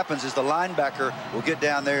 What happens is the linebacker will get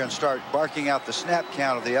down there and start barking out the snap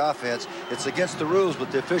count of the offense. It's against the rules, but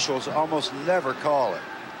the officials almost never call it.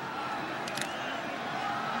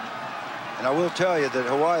 And I will tell you that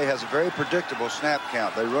Hawaii has a very predictable snap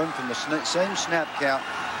count. They run from the same snap count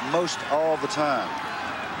most all the time.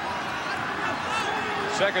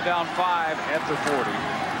 Second down 5 at the 40.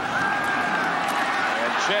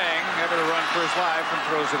 And Chang having to run for his life and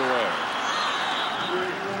throws it away.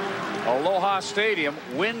 Aloha Stadium,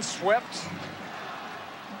 windswept.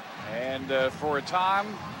 And for a time,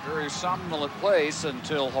 very somnolent place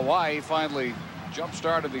until Hawaii finally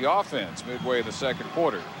jump-started the offense midway in the second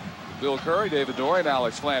quarter. Bill Curry, David Dory, and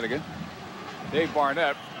Alex Flanagan. Dave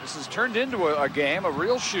Barnett. This has turned into a game, a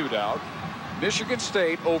real shootout. Michigan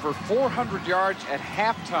State over 400 yards at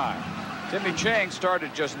halftime. Timmy Chang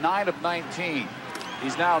started just 9 of 19.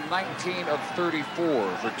 He's now 19 of 34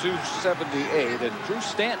 for 278. And Drew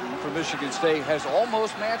Stanton from Michigan State has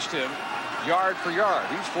almost matched him yard for yard.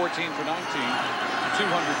 He's 14 for 19,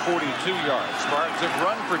 242 yards. Spartans have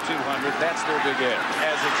run for 200. That's their big edge,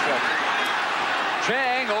 as expected.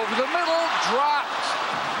 Chang over the middle, dropped.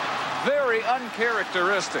 Very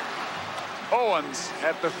uncharacteristic. Owens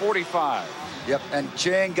at the 45. Yep, and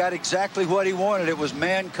Chang got exactly what he wanted. It was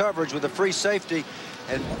man coverage with a free safety,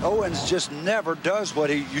 and Owens just never does what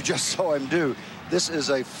you just saw him do. This is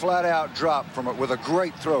a flat-out drop from it with a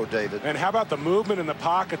great throw, David. And how about the movement in the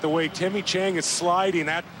pocket, the way Timmy Chang is sliding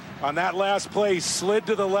on that last play, slid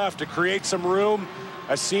to the left to create some room,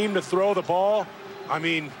 a seam to throw the ball. I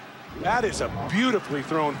mean, that is a beautifully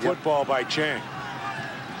thrown football by Chang.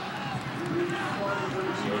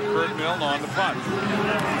 So Kurt Milne on the punt.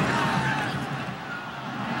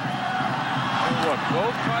 Look,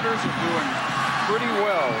 both punters are doing pretty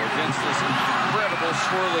well against this incredible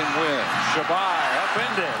swirling wind. Shabai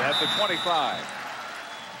upended at the 25.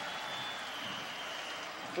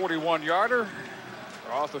 41-yarder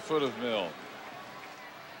off the foot of Milne.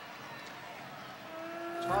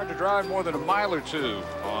 It's hard to drive more than a mile or two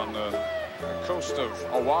on the coast of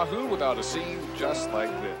Oahu without a scene just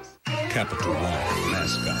like this. Capital One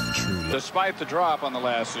mascot True. Despite the drop on the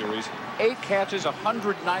last series, 8 catches,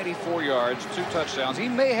 194 yards, 2 touchdowns. He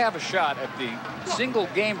may have a shot at the single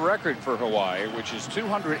game record for Hawaii, which is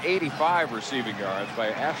 285 receiving yards by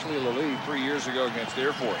Ashley Lally 3 years ago against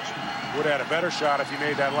Air Force. Would have had a better shot if he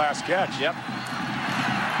made that last catch. Yep.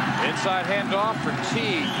 Inside handoff for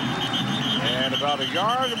Teague. And about a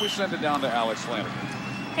yard, and we send it down to Alex Flanagan.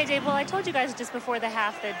 Hey, Dave, well, I told you guys just before the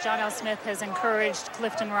half that John L. Smith has encouraged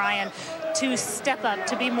Clifton Ryan to step up,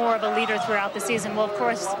 to be more of a leader throughout the season. Well, of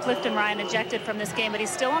course, Clifton Ryan ejected from this game, but he's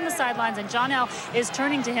still on the sidelines, and John L. is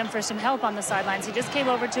turning to him for some help on the sidelines. He just came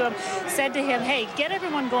over to him, said to him, hey, get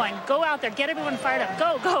everyone going. Go out there. Get everyone fired up.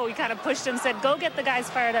 Go, go. He kind of pushed him, said, go get the guys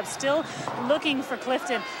fired up. Still looking for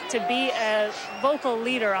Clifton to be a vocal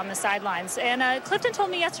leader on the sidelines. And Clifton told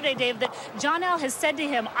me yesterday, Dave, that John L. has said to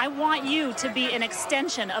him, I want you to be an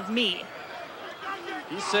extension of me.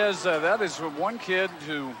 He says that is one kid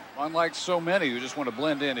who, unlike so many who just want to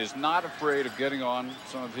blend in, is not afraid of getting on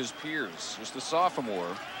some of his peers. Just a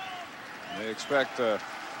sophomore. They expect a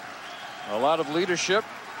lot of leadership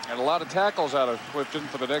and a lot of tackles out of Clifton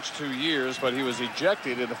for the next 2 years, but he was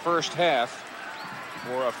ejected in the first half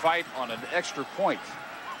for a fight on an extra point,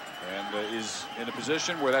 and is in a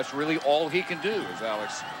position where that's really all he can do, as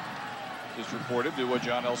Alex is reported, do what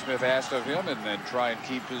John L. Smith asked of him and then try and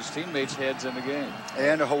keep his teammates' heads in the game.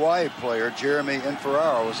 And a Hawaii player, Jeremy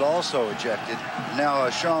Inferraro, was also ejected. Now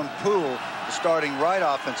Sean Poole, the starting right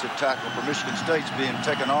offensive tackle for Michigan State, is being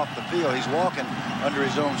taken off the field. He's walking under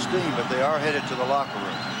his own steam, but they are headed to the locker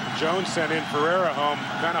room. Jones sent Inferraro home.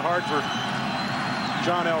 Kind of hard for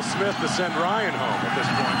John L. Smith to send Ryan home at this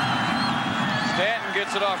point. Stanton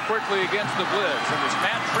gets it off quickly against the blitz, and it's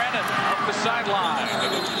Matt Brennan up the sideline.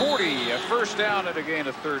 And it's 40, a first down and a gain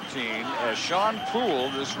of 13, as Sean Poole,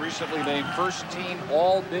 just recently named first team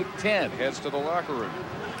All Big Ten, heads to the locker room.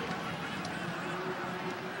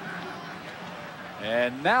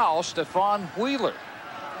 And now Stephon Wheeler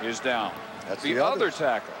is down. That's the other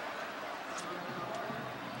tackle.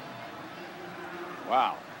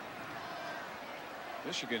 Wow.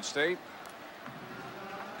 Michigan State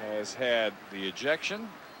has had the ejection.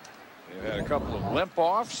 They've had a couple of limp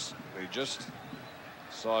offs. They just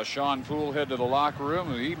saw Sean Poole head to the locker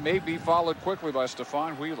room, and he may be followed quickly by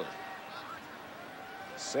Stephon Wheeler.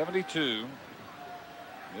 72.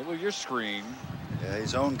 Middle of your screen. Yeah,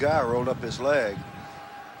 his own guy rolled up his leg.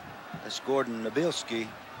 That's Gordon Nabilski,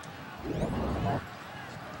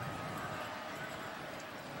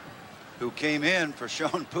 who came in for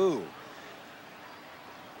Sean Poole.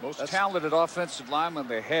 Most talented offensive lineman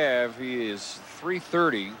they have. He is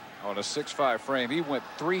 330 on a 6'5" frame. He went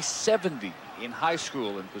 370 in high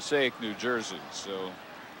school in Passaic, New Jersey. So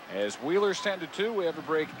as Wheeler's 10-2, we have a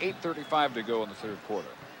break. 8:35 to go in the third quarter.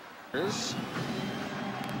 And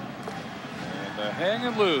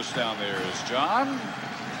hanging loose down there is John.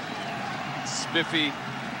 Spiffy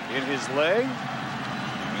in his leg.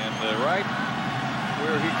 And right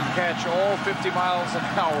where he can catch all 50 miles an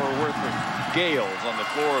hour worth of gales on the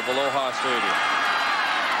floor of Aloha Stadium.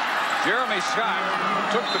 Jeremy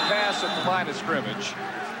Scott took the pass at the line of scrimmage,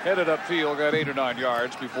 headed upfield, got 8 or 9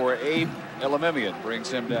 yards before Abe Elamimian brings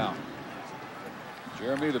him down.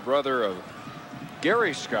 Jeremy, the brother of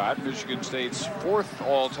Gary Scott, Michigan State's 4th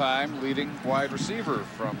all-time leading wide receiver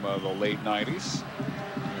from the late 90s.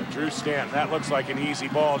 Drew Stanton, that looks like an easy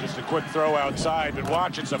ball, just a quick throw outside, but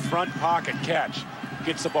watch, it's a front pocket catch.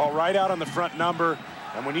 Gets the ball right out on the front number.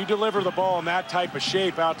 And when you deliver the ball in that type of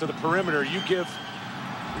shape out to the perimeter, you give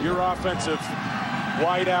your offensive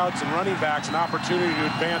wideouts and running backs an opportunity to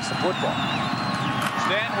advance the football.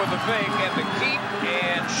 Stanton with the fake and the keep,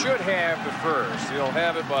 and should have the first. He'll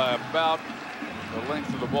have it by about the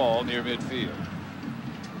length of the ball near midfield.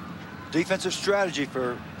 Defensive strategy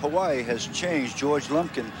for Hawaii has changed. George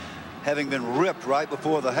Lumpkin, having been ripped right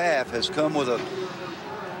before the half, has come with a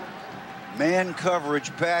man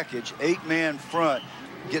coverage package, 8-man front,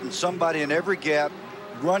 getting somebody in every gap.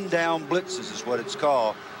 Run down blitzes is what it's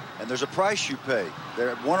called, and there's a price you pay.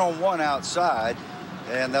 They're one-on-one outside,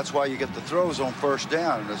 and that's why you get the throws on first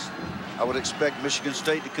down. And I would expect Michigan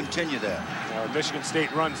State to continue that. Michigan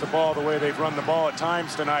State runs the ball the way they've run the ball at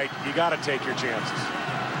times tonight. You got to take your chances.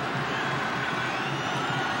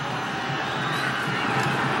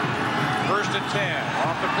 First and 10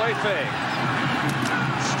 off the play fake.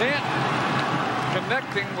 Stanton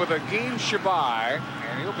connecting with a Game Shabai,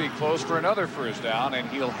 and he'll be close for another first down, and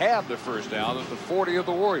he'll have the first down at the 40 of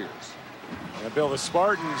the Warriors. And Bill, the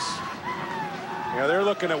Spartans, they're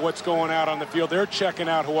looking at what's going out on the field. They're checking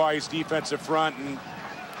out Hawaii's defensive front, and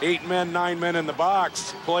 8 men, 9 men in the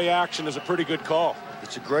box. Play action is a pretty good call.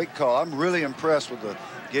 It's a great call. I'm really impressed with the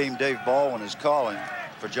game Dave Baldwin is calling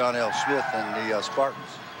for John L. Smith and the Spartans.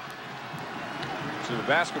 So the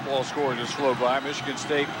basketball score just flowed by. Michigan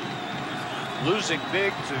State losing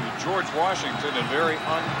big to George Washington in very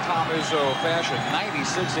un-Tom Izzo fashion,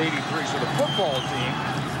 96-83. So the football team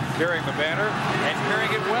carrying the banner and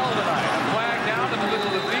carrying it well tonight. A flag down in the middle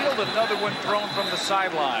of the field, another one thrown from the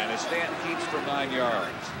sideline as Stanton keeps for 9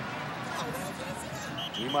 yards.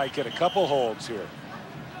 He might get a couple holds here.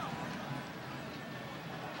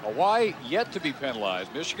 Hawaii yet to be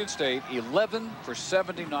penalized. Michigan State 11 for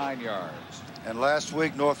 79 yards. And last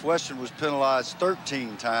week, Northwestern was penalized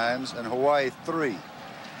 13 times and Hawaii 3.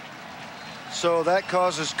 So that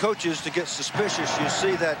causes coaches to get suspicious. You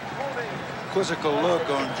see that quizzical look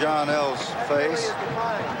on John L's face.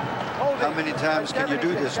 How many times can you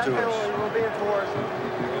do this to us?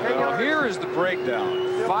 Well, here is the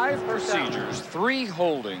breakdown. 5 procedures, 3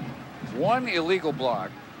 holding, 1 illegal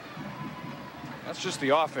block. That's just the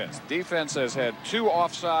offense. Defense has had 2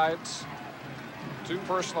 offsides, 2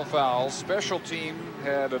 personal fouls. Special team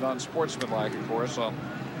had an unsportsmanlike, of course, on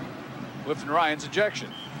Clifton Ryan's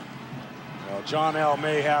ejection. Well, John L.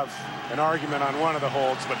 may have an argument on one of the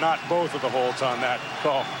holds, but not both of the holds on that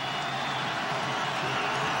call.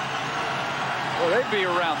 Well, they'd be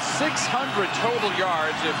around 600 total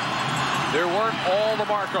yards if there weren't all the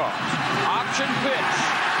mark-offs. Option pitch.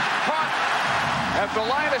 Caught at the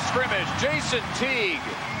line of scrimmage. Jason Teague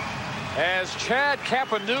as Chad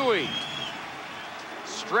Kapanui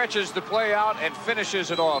stretches the play out and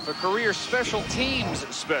finishes it off. A career special teams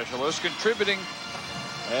specialist, contributing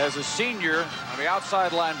as a senior on the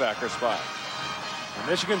outside linebacker spot. And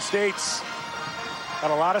Michigan State's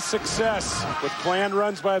had a lot of success with planned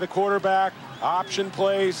runs by the quarterback, option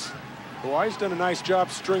plays. Hawaii's done a nice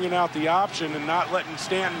job stringing out the option and not letting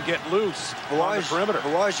Stanton get loose on the perimeter.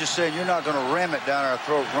 Hawaii's just saying you're not going to ram it down our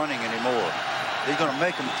throat running anymore. He's going to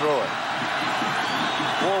make them throw it.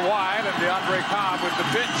 4 wide, and DeAndre Cobb with the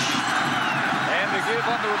pitch. And the give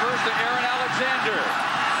on the reverse to Aaron Alexander.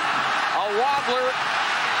 A wobbler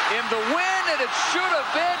in the wind, and it should have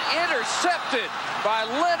been intercepted by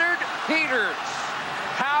Leonard Peters.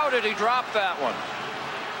 How did he drop that one?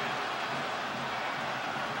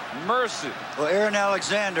 Mercy. Well, Aaron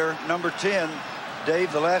Alexander, number 10,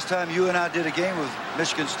 Dave, the last time you and I did a game with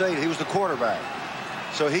Michigan State, he was the quarterback.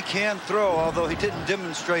 So he can throw, although he didn't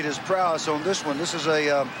demonstrate his prowess on this one. This is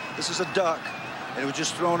a duck, and it was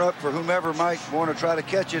just thrown up for whomever might want to try to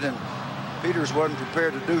catch it, and Peters wasn't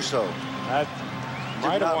prepared to do so. That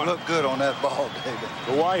did not look good on that ball, David.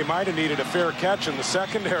 Hawaii might have needed a fair catch in the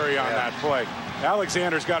secondary on that play.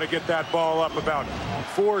 Alexander's got to get that ball up about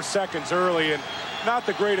 4 seconds early, and not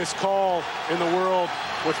the greatest call in the world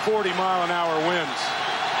with 40-mile-an-hour winds.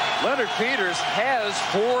 Leonard Peters has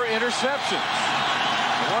 4 interceptions.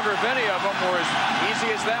 I wonder if any of them were as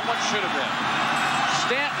easy as that one should have been.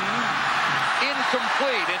 Stanton,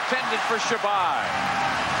 incomplete, intended for Shabai.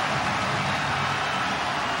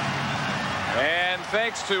 And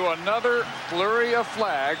thanks to another flurry of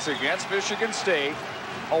flags against Michigan State,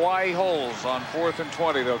 Hawaii holds on 4th and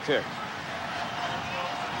 20. They'll kick.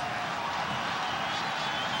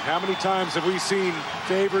 How many times have we seen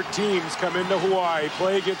favored teams come into Hawaii,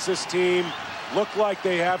 play against this team, look like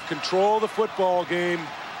they have control of the football game,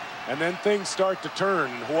 and then things start to turn?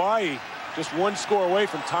 Hawaii just 1 score away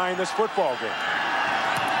from tying this football game.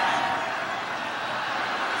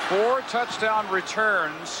 4 touchdown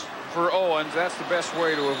returns for Owens. That's the best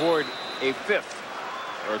way to avoid a 5th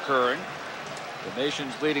occurring. The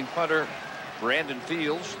nation's leading punter, Brandon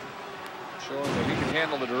Fields, showing that he can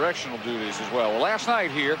handle the directional duties as well. Well, last night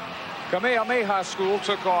here, Kamehameha School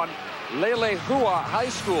took on Lelehua High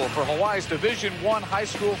School for Hawaii's Division I high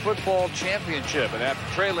school football championship. And after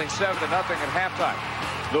trailing 7-0 at halftime,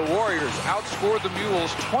 the Warriors outscored the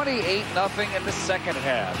Mules 28-0 in the second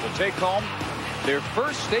half to take home their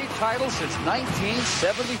first state title since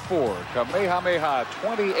 1974. Kamehameha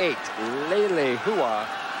 28, Lelehua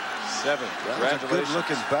 7. That was a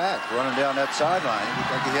good-looking back running down that sideline. He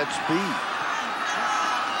looked like he had speed.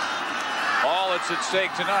 All that's at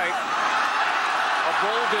stake tonight. A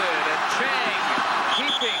Bolded and Chang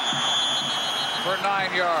keeping for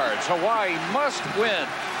 9 yards. Hawaii must win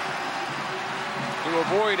to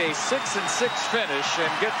avoid a 6-6 finish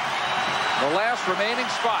and get the last remaining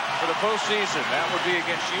spot for the postseason. That would be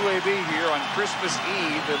against UAB here on Christmas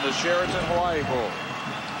Eve in the Sheraton Hawaii Bowl.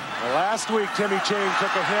 Well, last week, Timmy Chang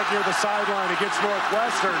took a hit near the sideline against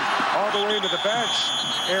Northwestern all the way into the bench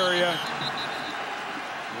area.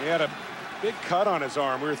 He had a big cut on his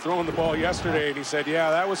arm. We were throwing the ball yesterday, and he said, yeah,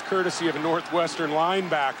 that was courtesy of a Northwestern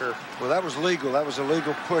linebacker. Well, that was legal. That was a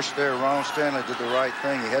legal push there. Ron Stanley did the right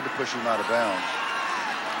thing. He had to push him out of bounds.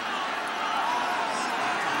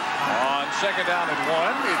 On 2nd down and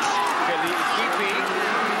 1, it's Kali'ikipi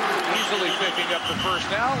easily picking up the first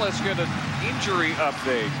down. Let's get an injury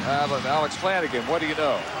update. Alex Flanagan, what do you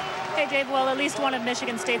know? Hey, Dave, well, at least one of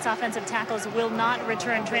Michigan State's offensive tackles will not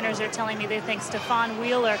return. Trainers are telling me they think Stephon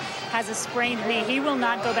Wheeler has a sprained knee. He will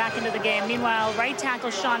not go back into the game. Meanwhile, right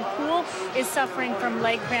tackle Sean Poole is suffering from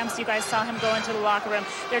leg cramps. You guys saw him go into the locker room.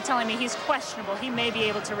 They're telling me he's questionable. He may be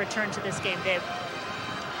able to return to this game, Dave.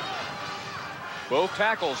 Both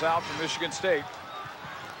tackles out for Michigan State.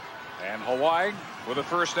 And Hawaii with a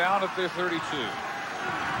first down at their 32.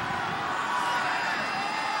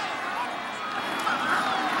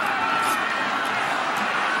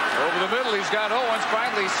 Over the middle, he's got Owens,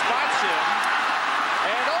 finally spots him.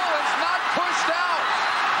 And Owens not pushed out.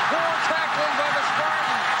 Poor tackling by the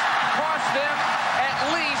Spartans. Cost them at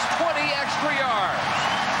least 20 extra yards.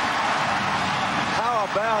 How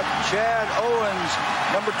about Chad Owens?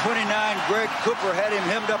 Number 29, Greg Cooper, had him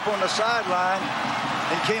hemmed up on the sideline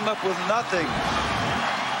and came up with nothing.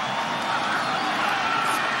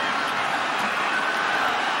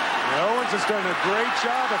 Owens has done a great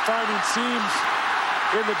job of finding seams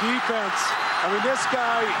in the defense. I mean, this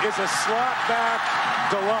guy is a slot back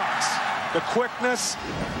deluxe. The quickness,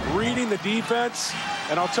 reading the defense.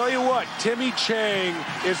 And I'll tell you what, Timmy Chang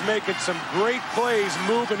is making some great plays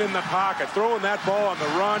moving in the pocket, throwing that ball on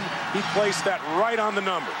the run. He placed that right on the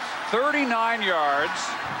numbers. 39 yards.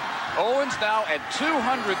 Owens now at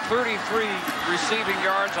 233 receiving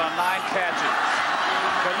yards on 9 catches.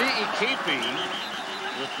 Kali'ikipi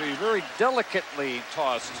with the very delicately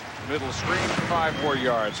tossed middle screen for 5 more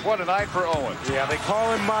yards. What a night for Owens. Yeah, they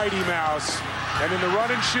call him Mighty Mouse. And in the run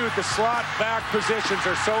and shoot, the slot back positions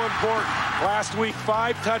are so important. Last week,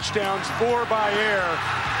 5 touchdowns, 4 by air.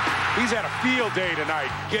 He's had a field day tonight,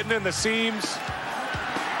 getting in the seams.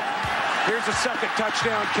 Here's a second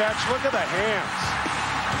touchdown catch. Look at the hands.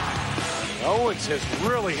 Owens has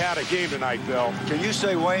really had a game tonight, Bill. Can you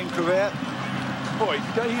say Wayne Cravette? Boy,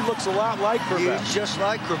 he looks a lot like Cravette. He's just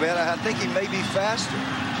like Cravette. I think he may be faster.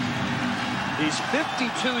 He's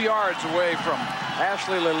 52 yards away from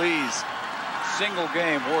Ashley Lillee's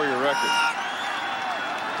single-game Warrior record.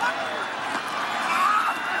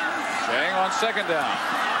 Chang on 2nd down.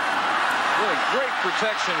 Really great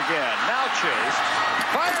protection again. Now chased.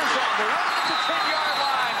 Fires on the run at the 10-yard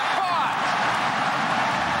line. Caught.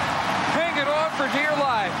 Hang it on for dear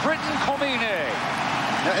life. Britton Komine.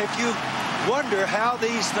 Now, if you wonder how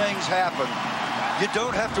these things happen, you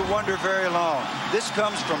don't have to wonder very long. This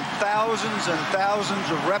comes from thousands and thousands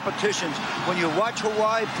of repetitions. When you watch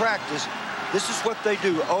Hawaii practice, this is what they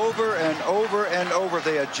do over and over and over.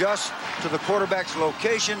 They adjust to the quarterback's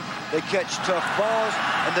location. They catch tough balls,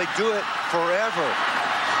 and they do it forever.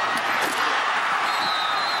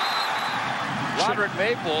 Roderick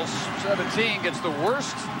Maples, 17, gets the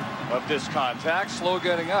worst of this contact. Slow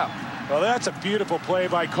getting up. Well, that's a beautiful play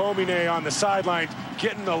by Komine on the sideline,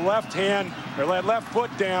 getting the left hand or left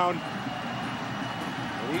foot down.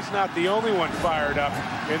 And he's not the only one fired up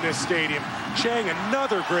in this stadium. Chang,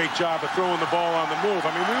 another great job of throwing the ball on the move.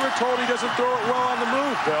 I mean, we were told he doesn't throw it well on the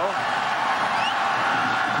move, Bill.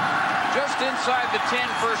 Just inside the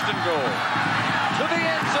 10, first and goal. To the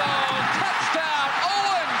end zone. Touchdown.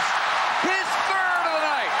 Owens. His 3rd of the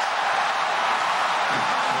night.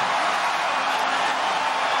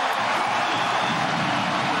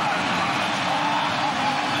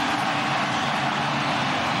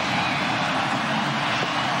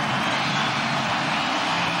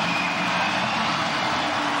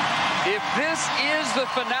 If this is the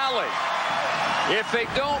finale, if they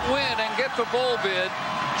don't win and get the bowl bid,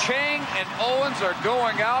 Chang and Owens are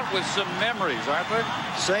going out with some memories, aren't they?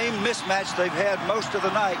 Same mismatch they've had most of the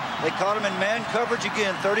night. They caught him in man coverage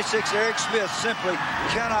again. 36, Eric Smith simply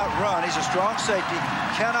cannot run. He's a strong safety,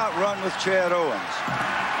 cannot run with Chad Owens.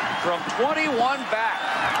 From 21 back,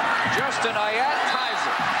 Justin Ayat ties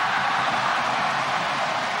it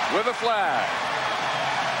with a flag.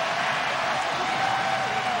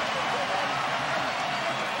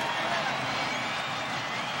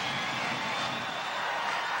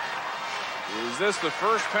 Is this the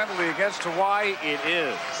first penalty against Hawaii? It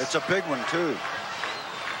is. It's a big one, too.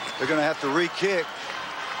 They're going to have to re-kick.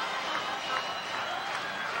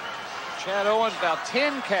 Chad Owens now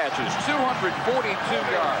 10 catches, 242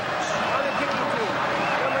 yards. On the kicking team,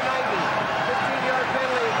 number 90, 15-yard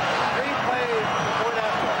penalty, 3 plays before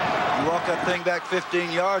that play. You walk that thing back 15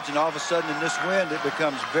 yards, and all of a sudden in this wind, it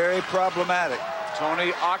becomes very problematic.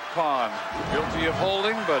 Tony Akpan guilty of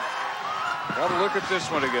holding, but got to look at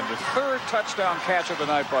this one again. The 3rd touchdown catch of the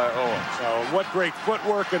night by Owens. Oh, what great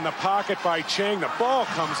footwork in the pocket by Chang. The ball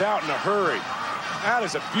comes out in a hurry. That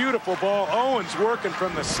is a beautiful ball. Owens working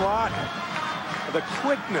from the slot. The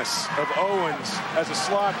quickness of Owens as a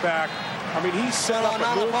slot back. I mean, he set up a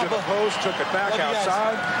move to the post, took it back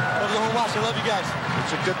outside. Love you, home watch. I love you guys.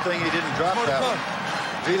 It's a good thing he didn't drop that one.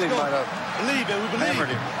 Feeling might have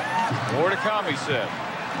hammered him. More to come, he said.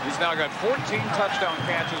 He's now got 14 touchdown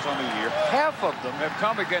catches on the year. Half of them have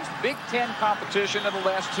come against Big Ten competition in the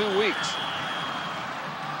last 2 weeks.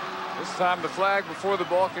 This time the flag before the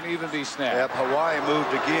ball can even be snapped. Yep, Hawaii moved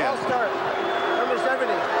again. Ball start. Number 70,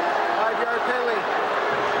 5-yard penalty.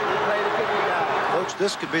 We play the kicking guy. Folks,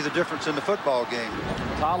 this could be the difference in the football game.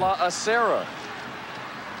 Tala Acera.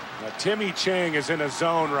 Now, Timmy Chang is in a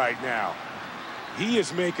zone right now. He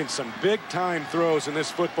is making some big-time throws in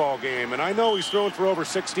this football game, and I know he's thrown for over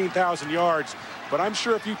 16,000 yards, but I'm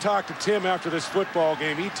sure if you talk to Tim after this football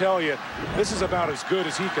game, he'd tell you this is about as good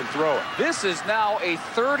as he can throw it. This is now a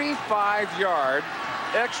 35-yard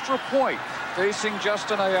extra point facing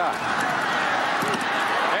Justin Ayat.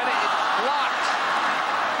 And it's blocked.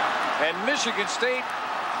 And Michigan State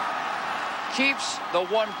keeps the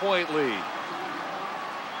 1-point lead.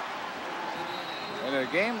 In a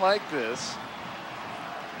game like this,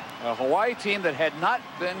 a Hawaii team that had not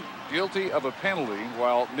been guilty of a penalty,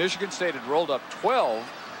 while Michigan State had rolled up 12,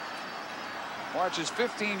 marches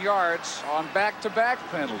 15 yards on back-to-back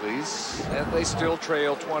penalties, and they still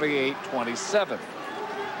trail 28-27.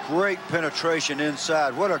 Great penetration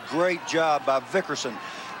inside. What a great job by Vickerson.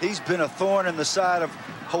 He's been a thorn in the side of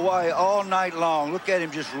Hawaii all night long. Look at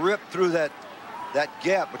him just rip through that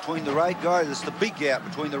gap between the right guard. It's the big gap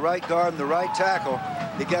between the right guard and the right tackle.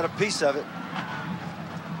 He got a piece of it.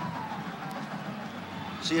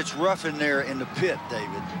 See, it's rough in there in the pit,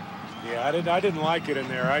 David. Yeah, I didn't like it in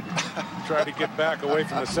there. I tried to get back away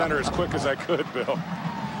from the center as quick as I could, Bill.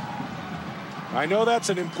 I know that's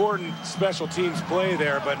an important special teams play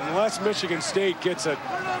there, but unless Michigan State gets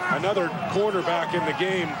another quarterback in the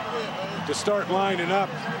game to start lining up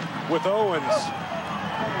with Owens,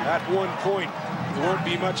 that 1 point won't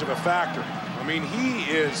be much of a factor. I mean, he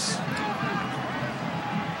is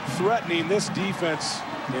threatening this defense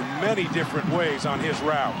in many different ways on his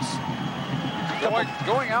routes.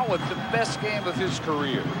 Going out with the best game of his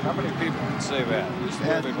career. How many people can say that?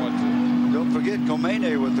 Don't forget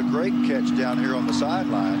Gomene with the great catch down here on the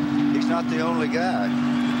sideline. He's not the only guy.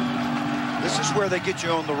 This is where they get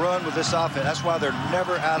you on the run with this offense. That's why they're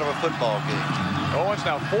never out of a football game. Owens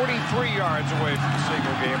now 43 yards away from the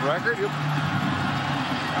single-game record. He'll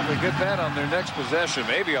probably get that on their next possession,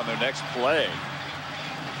 maybe on their next play.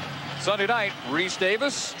 Sunday night, Reese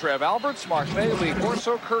Davis, Trev Alberts, Mark May, Lee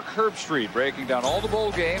Corso, Kirk Herbstreit breaking down all the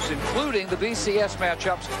bowl games, including the BCS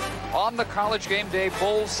matchups on the College Game Day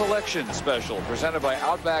Bowl Selection Special, presented by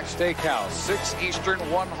Outback Steakhouse, 6 Eastern,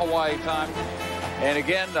 1 Hawaii time. And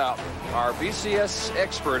again, our BCS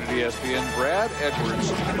expert at ESPN, Brad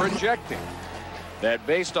Edwards, projecting that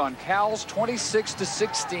based on Cal's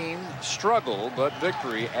 26-16 struggle but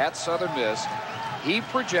victory at Southern Miss, he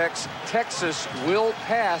projects Texas will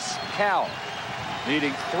pass Cal,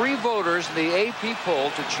 needing 3 voters in the AP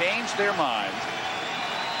poll to change their mind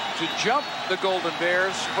to jump the Golden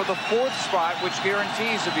Bears for the 4th spot, which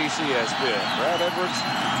guarantees a BCS bid. Brad Edwards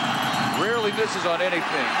rarely misses on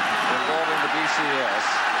anything involving the BCS.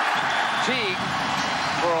 Teague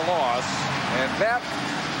for a loss, and that,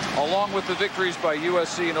 along with the victories by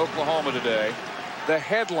USC and Oklahoma today, the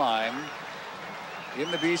headline in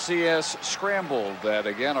the BCS scramble that,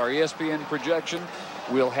 again, our ESPN projection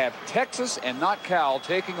will have Texas and not Cal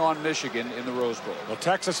taking on Michigan in the Rose Bowl. Well,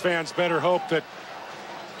 Texas fans better hope that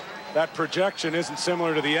projection isn't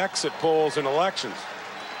similar to the exit polls in elections.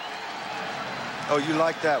 Oh, you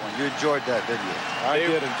liked that one. You enjoyed that, didn't you? I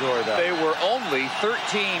did enjoy that. They were only 13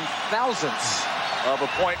 thousandths of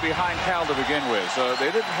a point behind Cal to begin with. So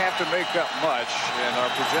they didn't have to make up much. And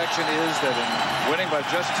our projection is that in winning by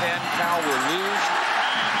just 10, Cal will lose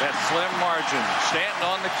that slim margin. Stanton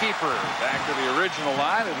on the keeper. Back to the original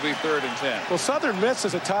line. It'll be 3rd and 10. Well, Southern Miss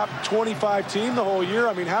is a top 25 team the whole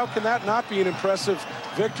year. I mean, how can that not be an impressive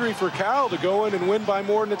victory for Cal to go in and win by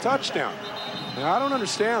more than a touchdown? Now, I don't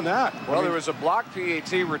understand that. Well, there was a block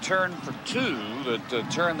PAT return for 2 that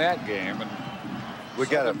turned that game. And we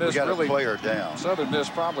got a player down. Southern Miss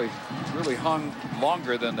probably really hung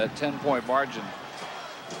longer than that 10-point margin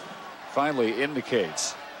finally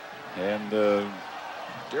indicates. And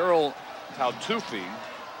Daryl Tautufi,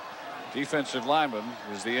 defensive lineman,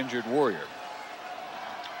 is the injured Warrior.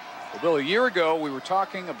 Well, Bill, a year ago we were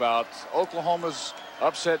talking about Oklahoma's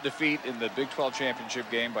upset defeat in the Big 12 championship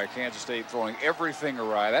game by Kansas State, throwing everything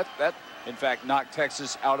awry. That in fact knocked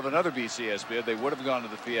Texas out of another BCS bid. They would have gone to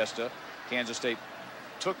the Fiesta. Kansas State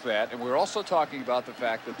took that. And we're also talking about the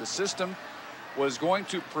fact that the system was going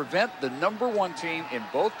to prevent the #1 team in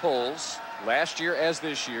both polls last year as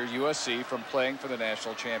this year, USC, from playing for the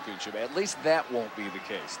national championship. At least that won't be the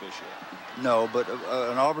case this year. No, but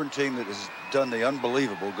an Auburn team that has done the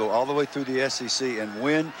unbelievable, go all the way through the SEC and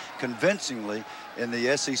win convincingly in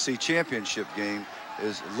the SEC championship game,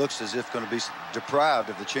 looks as if going to be deprived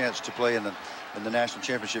of the chance to play in the national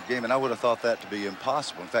championship game, and I would have thought that to be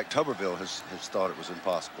impossible. In fact, Tuberville has thought it was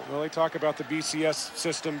impossible. Well, they talk about the BCS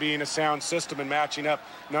system being a sound system and matching up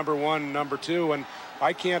 #1, #2, and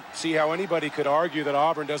I can't see how anybody could argue that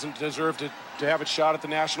Auburn doesn't deserve to have a shot at the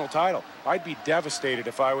national title. I'd be devastated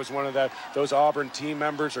if I was one of those Auburn team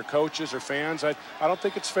members or coaches or fans. I don't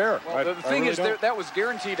think it's fair. Well, the thing is, that was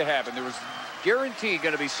guaranteed to happen. There was guaranteed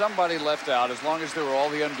going to be somebody left out as long as there were all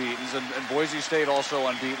the unbeatens, and Boise State also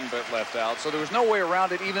unbeaten but left out. So there was no way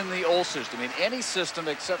around it, even in the old system. In any system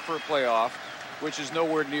except for a playoff, which is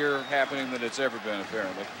nowhere near happening than it's ever been,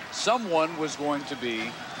 apparently, someone was going to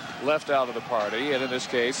be left out of the party, and in this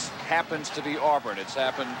case happens to be Auburn. It's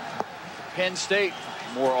happened Penn State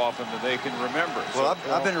more often than they can remember. Well,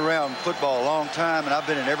 I've been around football a long time, and I've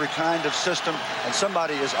been in every kind of system, and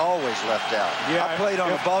somebody is always left out. Yeah, I played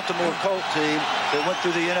on a Baltimore Colt team that went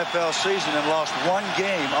through the NFL season and lost 1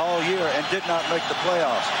 game all year and did not make the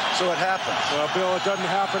playoffs. So it happens. Well, Bill, it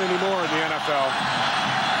doesn't happen anymore in the NFL.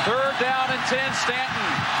 3rd down and 10,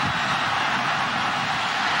 Stanton.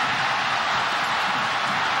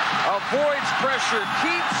 Avoids pressure,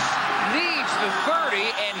 needs the 30,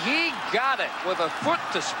 and he got it with a foot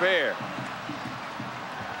to spare.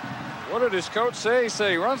 What did his coach say? He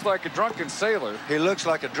said he runs like a drunken sailor. He looks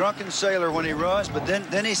like a drunken sailor when he runs, but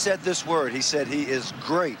then he said this word. He said he is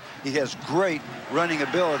great. He has great running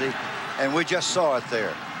ability, and we just saw it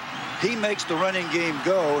there. He makes the running game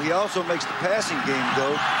go. He also makes the passing game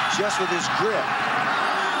go just with his grip.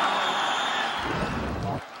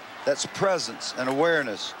 That's presence and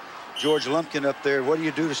awareness. George Lumpkin up there, what do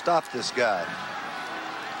you do to stop this guy?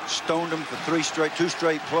 Stoned him for 2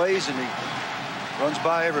 straight plays, and he runs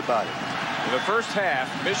by everybody. In the first half,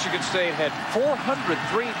 Michigan State had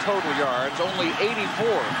 403 total yards, only 84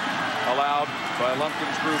 allowed by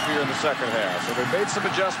Lumpkin's group here in the second half. So they made some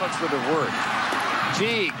adjustments that have worked.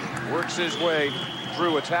 Teague works his way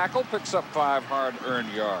through a tackle, picks up 5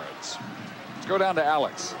 hard-earned yards. Let's go down to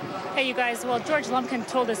Alex. Hey, you guys. Well, George Lumpkin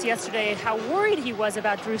told us yesterday how worried he was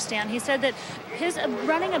about Drew Stanton. He said that his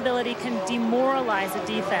running ability can demoralize a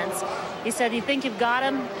defense. He said, you think you've got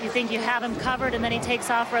him, you think you have him covered, and then he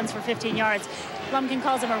takes off, runs for 15 yards. Lumpkin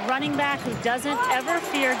calls him a running back who doesn't ever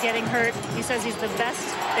fear getting hurt. He says he's the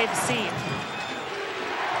best they've seen.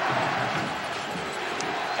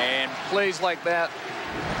 And plays like that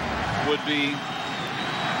would be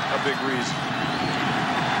a big reason.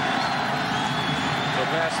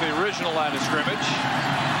 Past the original line of scrimmage,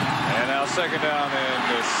 and now 2nd down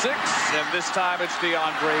and 6, and this time it's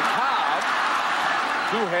DeAndre Cobb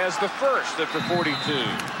who has the first at the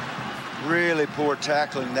 42. Really poor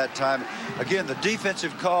tackling that time. Again, the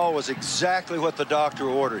defensive call was exactly what the doctor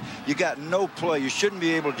ordered. You got no play. You shouldn't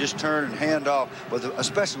be able to just turn and hand off,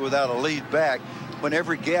 especially without a lead back when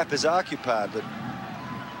every gap is occupied. But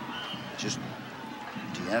just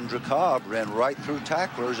DeAndre Cobb ran right through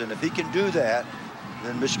tacklers, and if he can do that,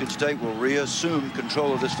 then Michigan State will reassume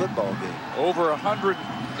control of this football game. Over 100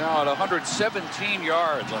 now at 117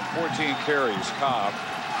 yards on 14 carries, Cobb.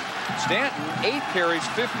 Stanton, 8 carries,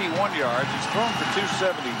 51 yards. He's thrown for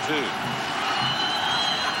 272.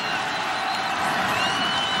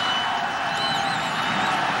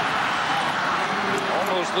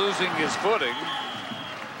 Almost losing his footing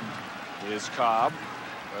is Cobb.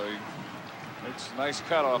 It's a nice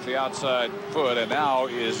cut off the outside foot, and now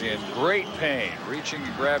is in great pain, reaching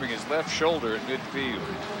and grabbing his left shoulder in midfield.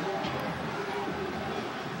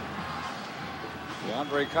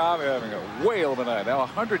 DeAndre Cobb having a whale of a night. Now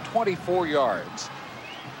 124 yards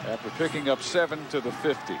after picking up 7 to the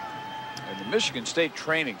 50. And the Michigan State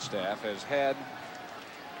training staff has had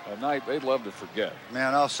a night they'd love to forget.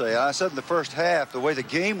 Man, I'll say, I said in the first half, the way the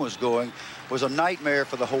game was going was a nightmare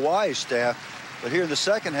for the Hawaii staff. But here in the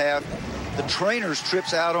second half, the trainer's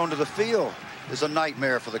trips out onto the field is a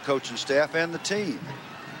nightmare for the coaching staff and the team.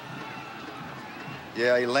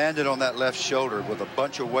 Yeah, he landed on that left shoulder with a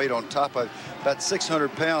bunch of weight on top of about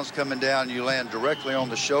 600 pounds coming down. You land directly on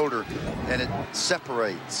the shoulder and it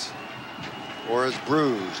separates or is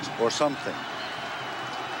bruised or something.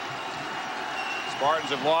 Spartans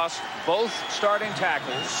have lost both starting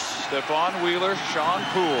tackles, Stephon Wheeler, Sean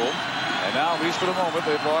Poole, and now, at least for the moment,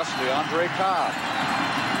 they've lost DeAndre Cobb.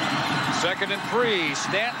 2nd and 3,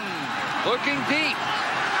 Stanton looking deep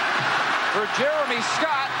for Jeremy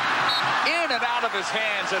Scott, in and out of his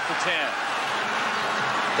hands at the 10.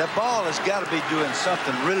 That ball has got to be doing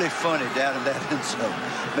something really funny down in that end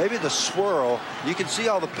zone. Maybe the swirl, you can see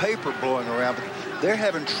all the paper blowing around, but they're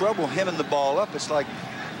having trouble hemming the ball up. It's like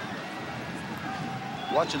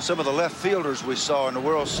watching some of the left fielders we saw in the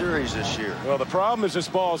World Series this year. Well, the problem is this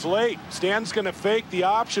ball's late. Stanton's going to fake the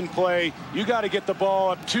option play. You got to get the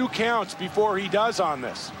ball up 2 counts before he does on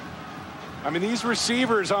this. I mean, these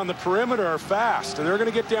receivers on the perimeter are fast, and they're going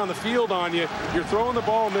to get down the field on you. You're throwing the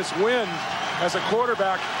ball in this wind. As a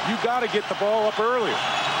quarterback, you got to get the ball up earlier.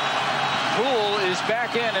 Poole is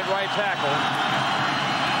back in at right tackle.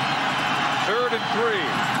 3rd and 3.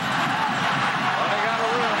 Well, they got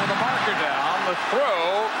a room with the marker down. The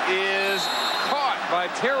throw is caught by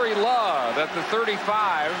Terry Love at the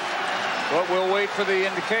 35, but we'll wait for the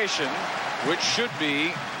indication, which should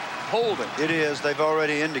be holding. It is. They've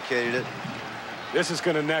already indicated it. This is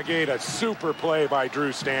going to negate a super play by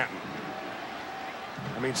Drew Stanton.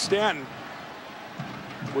 I mean, Stanton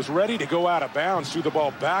was ready to go out of bounds, threw the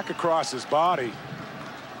ball back across his body.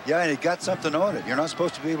 Yeah, and he got something on it. You're not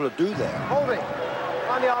supposed to be able to do that. Holding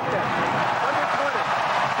on the offense. Under 20.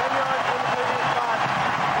 10 yards from the previous spot.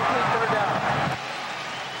 3rd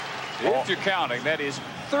down. If you're counting, that is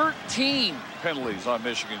 13 penalties on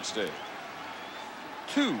Michigan State.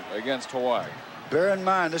 2 against Hawaii. Bear in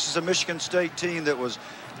mind, this is a Michigan State team that was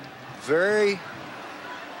very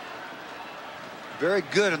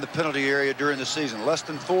good in the penalty area during the season. Less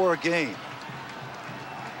than 4 a game.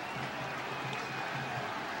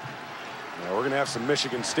 Now we're going to have some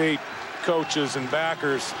Michigan State coaches and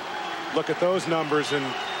backers look at those numbers and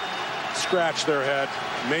scratch their head.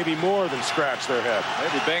 Maybe more than scratch their head.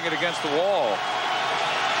 Maybe bang it against the wall.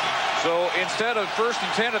 So instead of 1st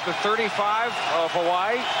and 10 at the 35 of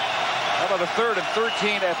Hawaii, how about a 3rd and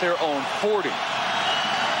 13 at their own 40?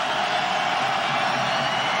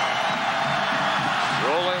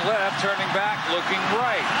 Rolling left, turning back, looking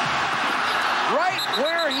right. Right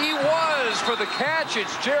where he was for the catch,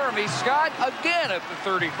 it's Jeremy Scott again at the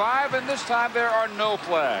 35, and this time there are no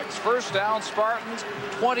flags. 1st down, Spartans,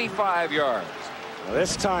 25 yards. Well,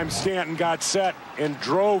 this time Stanton got set and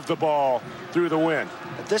drove the ball through the wind.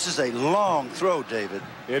 This is a long throw, David.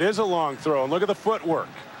 It is a long throw, and look at the footwork.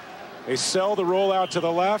 They sell the rollout to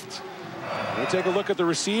the left. We take a look at the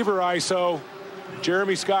receiver ISO.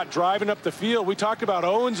 Jeremy Scott driving up the field. We talked about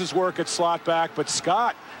Owens' work at slot back, but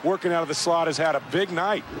Scott working out of the slot has had a big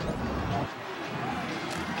night.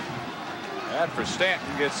 That for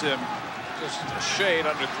Stanton gets him just a shade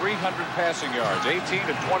under 300 passing yards. 18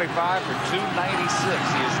 to 25 for 296.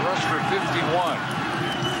 He has rushed for 51.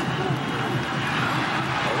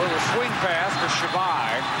 A little swing pass for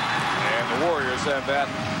Shavai, and the Warriors have that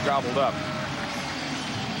gobbled up.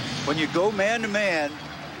 When you go man-to-man,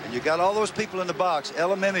 and you got all those people in the box,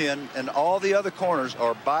 Elimimian and all the other corners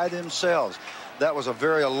are by themselves. That was a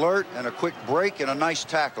very alert and a quick break and a nice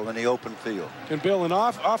tackle in the open field. And Bill, and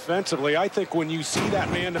offensively, I think when you see that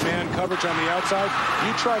man-to-man coverage on the outside,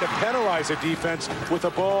 you try to penalize a defense with a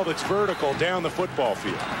ball that's vertical down the football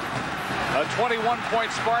field. A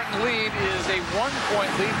 21-point Spartan lead is a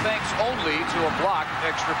 1-point lead thanks only to a blocked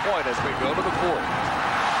extra point as we go to the 4th.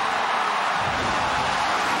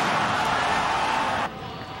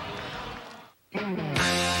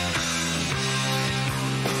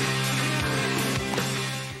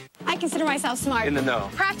 I consider myself smart. In the know.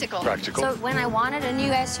 Practical. Practical. So when I wanted a new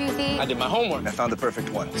SUV, I did my homework. I found the perfect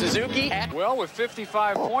one. Suzuki. Well, with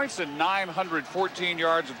 55 points and 914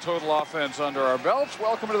 yards of total offense under our belts,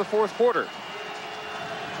 welcome to the 4th quarter.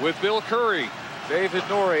 With Bill Curry David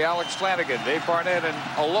Norrie, Alex Flanagan, Dave Barnett, and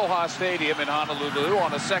Aloha Stadium in Honolulu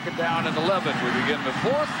on a 2nd down and 11. We begin the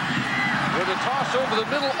 4th with a toss over the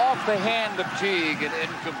middle off the hand of Teague and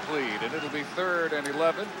incomplete. And it'll be 3rd and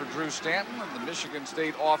 11 for Drew Stanton and the Michigan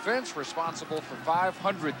State offense, responsible for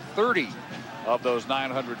 530 of those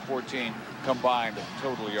 914 combined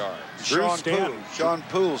total yards. Sean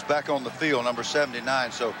Poole's back on the field, number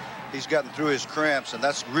 79, so he's gotten through his cramps, and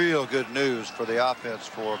that's real good news for the offense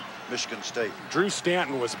for Michigan State. Drew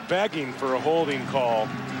Stanton was begging for a holding call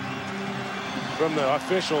from the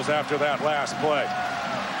officials after that last play.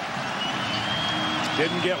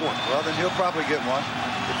 Didn't get one. Well, then he'll probably get one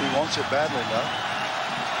if he wants it badly enough.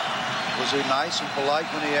 Was he nice and polite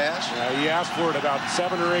when he asked? Yeah, he asked for it about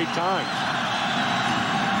 7 or 8 times.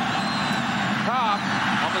 Cobb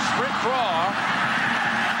on the sprint draw.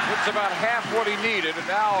 It's about half what he needed, and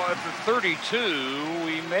now at the 32,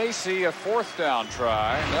 we may see a 4th down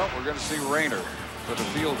try. No, we're going to see Rayner for the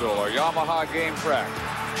field goal. Our Yamaha game track.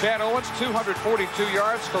 Chad Owens, 242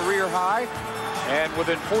 yards, career high, and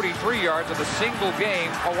within 43 yards of a single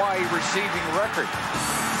game Hawaii receiving record.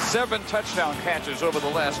 7 touchdown catches over the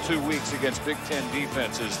last 2 weeks against Big Ten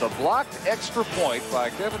defenses. The blocked extra point by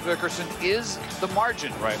Kevin Vickerson is the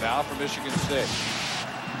margin right now for Michigan State.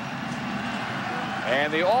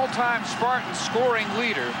 And the all-time Spartan scoring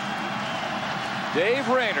leader, Dave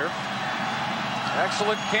Rayner,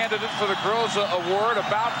 excellent candidate for the Groza Award,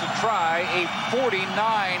 about to try a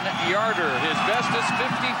 49-yarder. His best is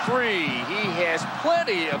 53. He has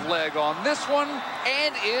plenty of leg on this one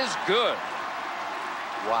and is good.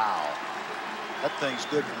 Wow. That thing's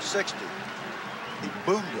good from 60. He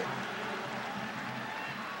boomed it.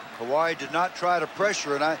 Hawaii did not try to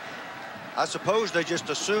pressure, and I suppose they just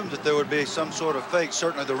assumed that there would be some sort of fake,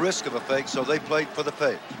 certainly the risk of a fake, so they played for the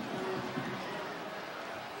fake.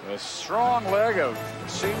 The strong leg of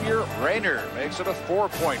senior Rayner makes it a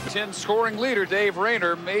 4-point. 10 scoring leader Dave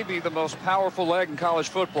Rayner may be the most powerful leg in college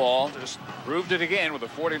football. Just proved it again with a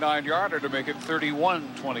 49-yarder to make it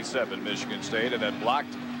 31-27 Michigan State, and then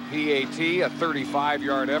blocked PAT, a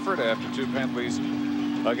 35-yard effort after 2 penalties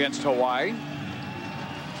against Hawaii.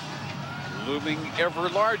 Looming ever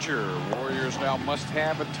larger. Warriors now must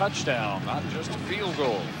have a touchdown, not just a field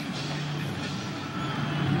goal.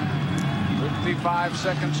 55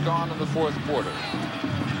 seconds gone in the 4th quarter.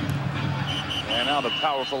 And now the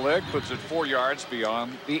powerful leg puts it 4 yards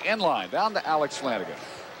beyond the end line. Down to Alex Flanagan.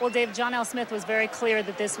 Well, Dave, John L. Smith was very clear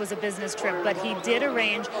that this was a business trip, but he did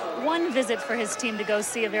arrange one visit for his team to go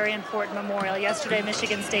see a very important memorial. Yesterday,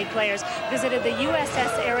 Michigan State players visited the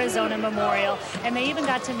USS Arizona Memorial, and they even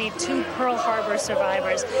got to meet 2 Pearl Harbor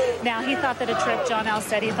survivors. Now, he thought that a trip, John L.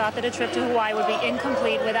 said, he thought that a trip to Hawaii would be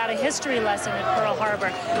incomplete without a history lesson at Pearl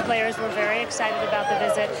Harbor. The players were very excited about the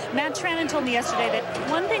visit. Matt Trannon told me yesterday that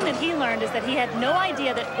one thing that he learned is that he had no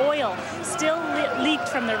idea that oil still leaked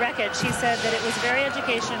from the wreckage. He said that it was very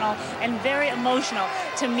educational and very emotional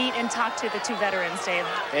to meet and talk to the 2 veterans, Dave.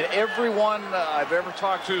 And everyone I've ever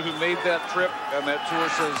talked to who made that trip and that tour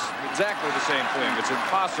says exactly the same thing. It's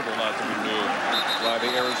impossible not to be moved by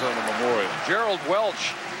the Arizona Memorial. Gerald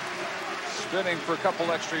Welch spinning for a couple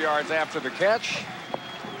extra yards after the catch.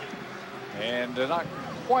 And not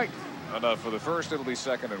quite enough for the first. It'll be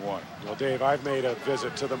 2nd and 1. Well, Dave, I've made a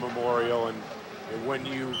visit to the memorial, and when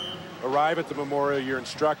you arrive at the memorial, you're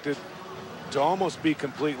instructed to almost be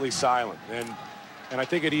completely silent, and I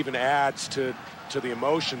think it even adds to the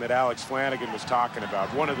emotion that Alex Flanagan was talking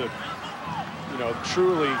about. One of the,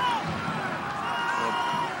 truly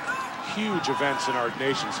huge events in our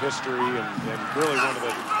nation's history, and really one of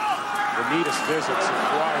the neatest visits in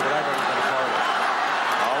Hawaii that I've ever been a part of.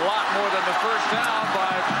 A lot more than the first down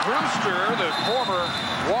by Brewster, the former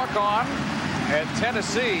walk-on at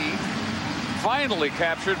Tennessee, finally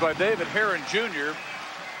captured by David Herron Jr.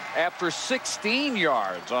 after 16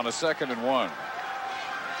 yards on a 2nd and 1.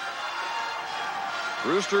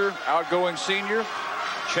 Brewster, outgoing senior.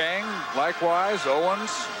 Chang, likewise.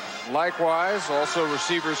 Owens, likewise. Also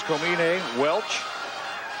receivers Komine, Welch.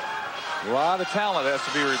 A lot of talent has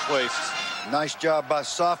to be replaced. Nice job by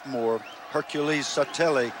sophomore Hercules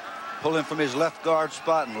Satele, pulling from his left guard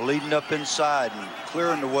spot and leading up inside and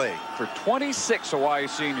clearing the way. For 26 Hawaii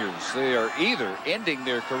seniors, they are either ending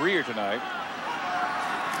their career tonight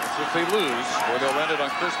if they lose, or they'll end it on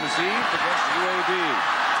Christmas Eve against UAB.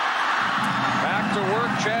 Back to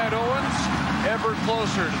work, Chad Owens, ever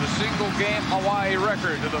closer to the single-game Hawaii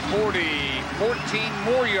record to the 40, 14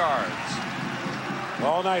 more yards.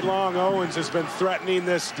 All night long, Owens has been threatening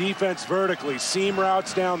this defense vertically. Seam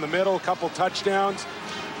routes down the middle, couple touchdowns.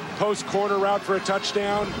 post corner route for a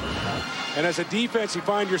touchdown. And as a defense, you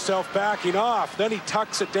find yourself backing off. Then he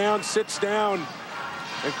tucks it down, sits down,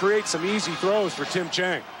 and creates some easy throws for Tim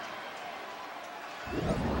Chang.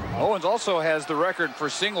 Owens also has the record for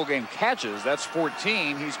single game catches. That's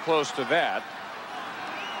 14. He's close to that.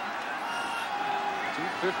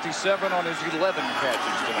 257 on his 11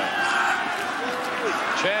 catches tonight.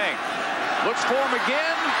 Chang looks for him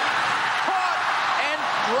again. Caught and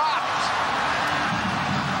dropped.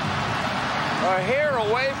 A hair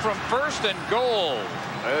away from first and goal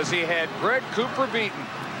as he had Greg Cooper beaten.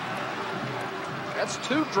 That's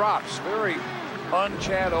 2 drops. Very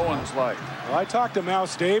un-Chad Owens-like. Well, I talked to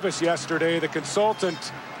Mouse Davis yesterday, the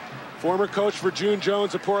consultant, former coach for June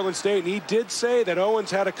Jones at Portland State, and he did say that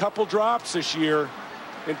Owens had a couple drops this year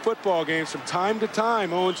in football games. From time to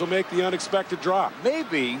time, Owens will make the unexpected drop.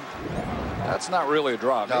 Maybe that's not really a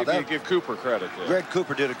drop. Now Maybe you give Cooper credit there. Greg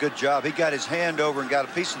Cooper did a good job. He got his hand over and got a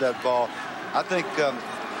piece of that ball. I think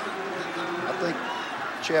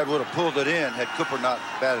Chad would have pulled it in had Cooper not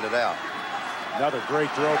batted it out. Another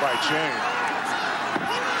great throw by Chang.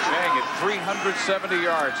 Chang at 370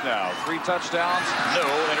 yards now. 3 touchdowns, no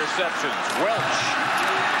interceptions. Welch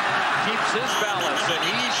keeps his balance, and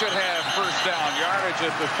he should have first down yardage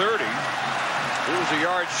at the 30. He was a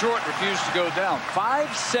yard short, refused to go down.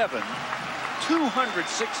 5'7",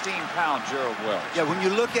 216-pound Gerald Welch. Yeah, when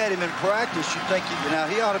you look at him in practice, you think now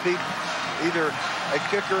he ought to be either a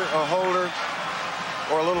kicker, a holder,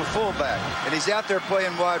 or a little fullback. And he's out there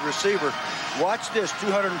playing wide receiver. Watch this,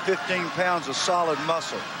 215 pounds of solid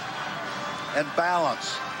muscle and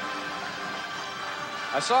balance.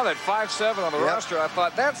 I saw that 5'7" on the roster. I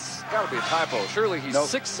thought, that's got to be a typo. Surely he's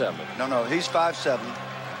 6'7". No, he's 5'7".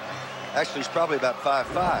 Actually, he's probably about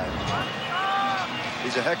 5'5".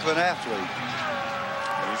 He's a heck of an athlete.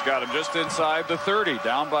 And he's got him just inside the 30,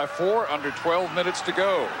 down by 4, under 12 minutes to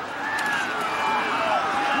go.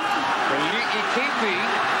 Ikipi,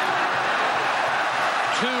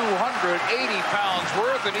 280 pounds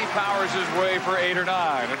worth, and he powers his way for 8 or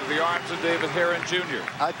 9 into the arms of David Herron Jr.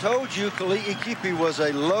 I told you Kali'i Ikipi was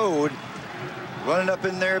a load, running up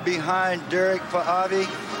in there behind Derek Fa'avi,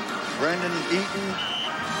 Brendan Eaton,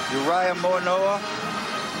 Uriah Moanoa.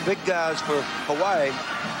 Big guys for Hawaii,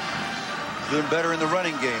 doing better in the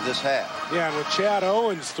running game this half. Yeah, and with Chad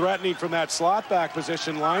Owens threatening from that slot back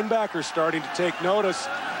position, linebackers starting to take notice.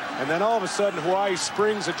 And then all of a sudden, Hawaii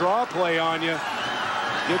springs a draw play on you.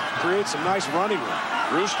 It creates some nice running room.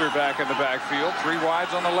 Brewster back in the backfield. 3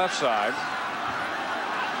 wides on the left side.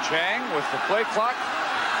 Chang with the play clock.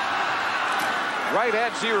 Right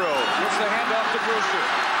at 0. Gets the handoff to Brewster.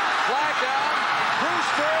 Flag down.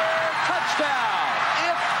 Brewster, touchdown.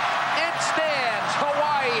 If it stands,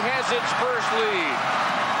 Hawaii has its first lead.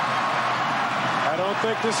 I don't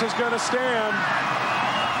think this is going to stand.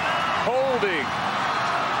 Holding.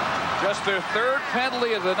 Just their 3rd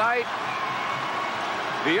penalty of the night.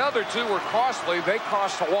 The other 2 were costly. They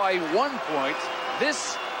cost Hawaii 1 point.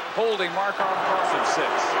 This holding Markov cost them 6.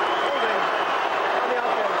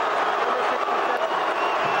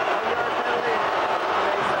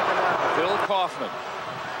 Phil Kaufman.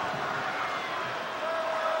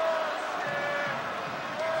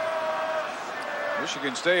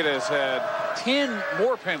 Michigan State has had 10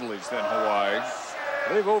 more penalties than Hawaii.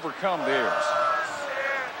 They've overcome theirs.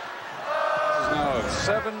 Now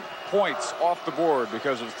 7 points off the board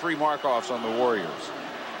because of 3 mark-offs on the Warriors.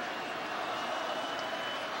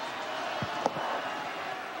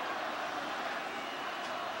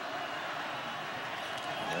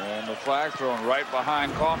 And the flag thrown right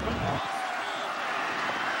behind Kaufman.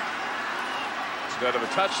 Instead of a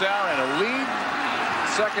touchdown and a lead,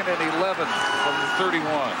 2nd and 11 from the 31.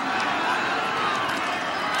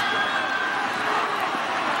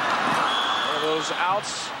 One of those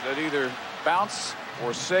outs that either bounce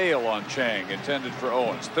or sail on Chang, intended for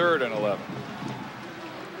Owens. 3rd and 11.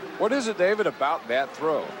 What is it, David, about that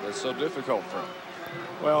throw that's so difficult for him?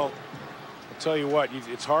 Well, I'll tell you what,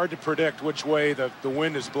 it's hard to predict which way the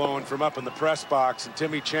wind is blowing from up in the press box, and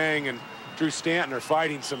Timmy Chang and Drew Stanton are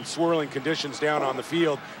fighting some swirling conditions down on the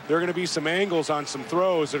field. There are going to be some angles on some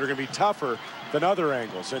throws that are going to be tougher than other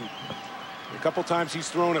angles, and a couple times he's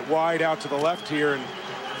thrown it wide out to the left here and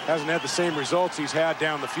hasn't had the same results he's had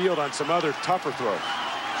down the field on some other tougher throws.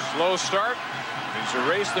 Slow start. He's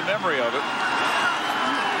erased the memory of it.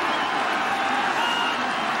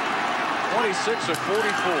 26 of 44,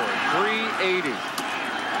 380.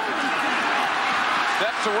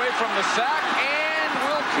 Steps away from the sack and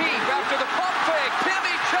will keep after the pump fake.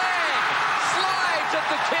 Timmy Chang slides at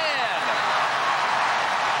the 10.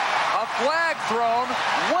 A flag thrown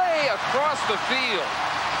way across the field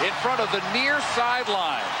in front of the near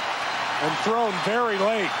sideline. and thrown very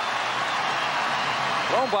late.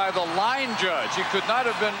 Thrown by the line judge. He could not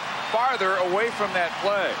have been farther away from that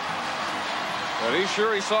play. But he's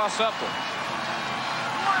sure he saw something.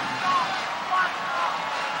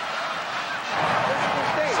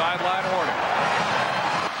 Sideline warning.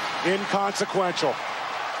 Inconsequential.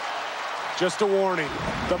 Just a warning.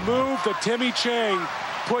 The move that Timmy Chang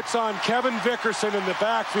puts on Kevin Vickerson in the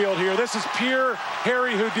backfield here. This is pure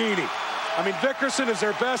Harry Houdini. I mean, Vickerson is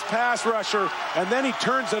their best pass rusher, and then he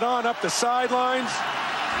turns it on up the sidelines.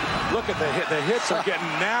 Look at the hit. The hits are getting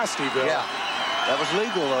nasty, Bill. Yeah, that was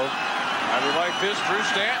legal, though. How do you like this? Drew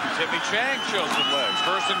Stanton. Timmy Chang shows some legs.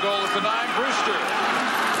 First and goal at the 9. Brewster.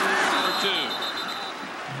 Number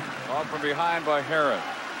 2. Caught from behind by Herron.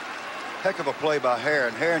 Heck of a play by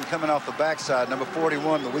Herron. Herron coming off the backside. Number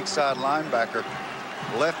 41, the weak side linebacker,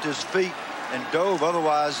 left his feet and dove.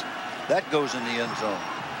 Otherwise, that goes in the end zone.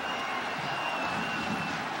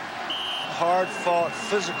 Hard-fought,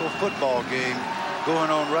 physical football game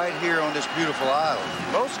going on right here on this beautiful island.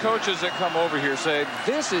 Most coaches that come over here say,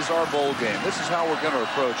 this is our bowl game. This is how we're going to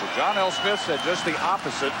approach it. John L. Smith said just the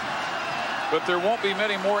opposite. But there won't be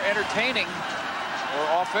many more entertaining or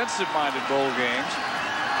offensive-minded bowl games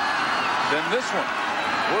than this one.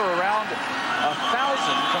 We're around 1,000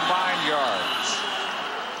 combined yards.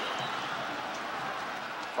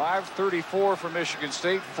 534 for Michigan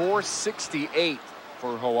State, 468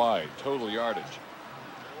 for Hawaii, total yardage.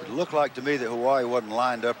 It looked like to me that Hawaii wasn't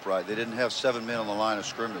lined up right. They didn't have 7 men on the line of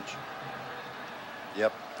scrimmage.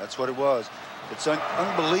 Yep, that's what it was. It's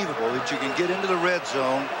unbelievable that you can get into the red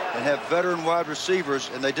zone and have veteran wide receivers,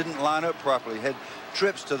 and they didn't line up properly. Had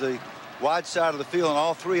trips to the wide side of the field, and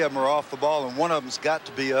all 3 of them are off the ball, and one of them's got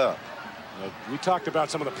to be up. We talked about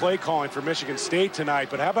some of the play calling for Michigan State tonight,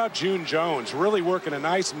 but how about June Jones really working a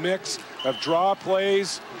nice mix of draw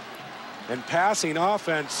plays and passing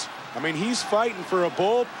offense? I mean, he's fighting for a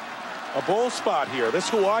bowl spot here. This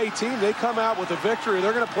Hawaii team, they come out with a victory.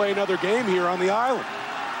 They're going to play another game here on the island.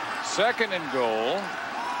 Second and goal.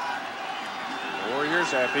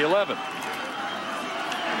 Warriors at the 11.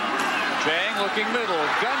 Chang looking middle,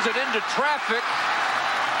 guns it into traffic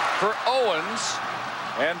for Owens,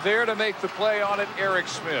 and there to make the play on it, Eric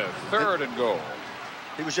Smith. Third and goal.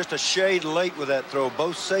 He was just a shade late with that throw.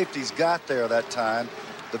 Both safeties got there that time.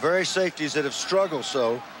 The very safeties that have struggled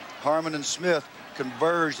so, Harmon and Smith,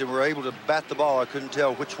 converged and were able to bat the ball. I couldn't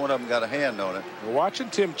tell which one of them got a hand on it.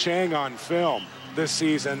 Watching Tim Chang on film this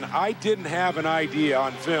season, I didn't have an idea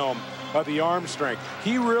on film of the arm strength.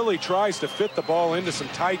 He really tries to fit the ball into some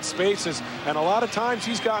tight spaces, and a lot of times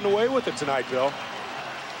he's gotten away with it tonight, Bill.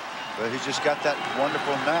 But he's just got that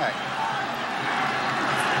wonderful knack.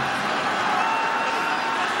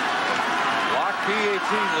 Block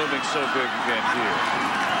PAT looming so big again here.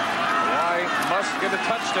 Hawaii must get a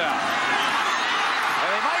touchdown. And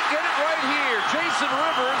they might get it right here. Jason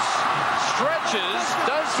Rivers stretches.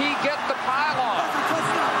 Does he get the pylon?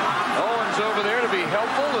 Owens over there to be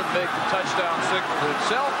helpful and make the touchdown signal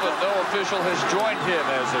himself, but no official has joined him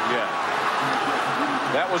as of yet.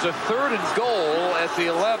 That was a third and goal at the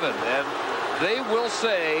 11, and they will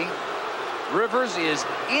say Rivers is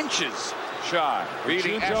inches shy,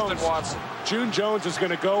 beating Ashton Watson. June Jones is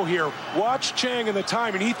going to go here. Watch Chang in the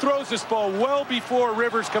time, and he throws this ball well before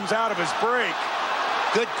Rivers comes out of his break.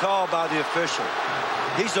 Good call by the official.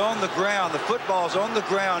 He's on the ground. The football's on the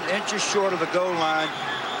ground, inches short of the goal line.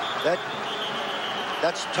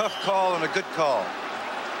 That's a tough call and a good call.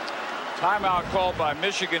 Timeout called by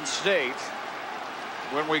Michigan State.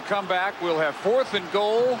 When we come back, we'll have fourth and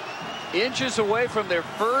goal, inches away from their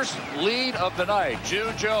first lead of the night.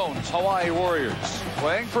 June Jones, Hawaii Warriors,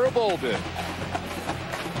 playing for a bowl bid.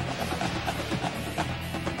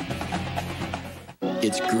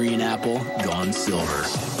 It's green apple gone silver.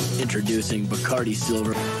 Introducing Bacardi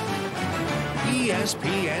Silver.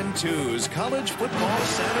 ESPN2's College Football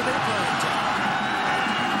Saturday Primetime.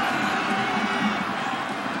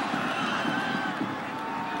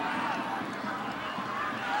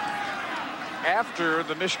 After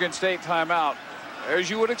the Michigan State timeout, as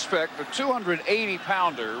you would expect, the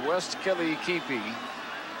 280-pounder West Keliikipi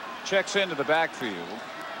checks into the backfield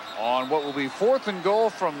on what will be fourth and goal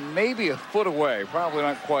from maybe a foot away, probably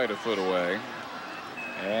not quite a foot away.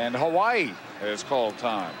 And Hawaii has called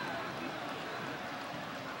time.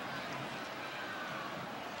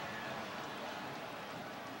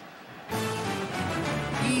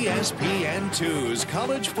 ESPN2's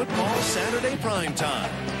College Football Saturday Primetime.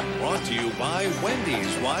 Brought to you by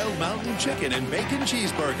Wendy's Wild Mountain Chicken and Bacon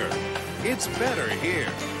Cheeseburger. It's better here.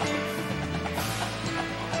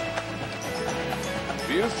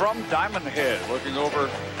 View from Diamond Head, looking over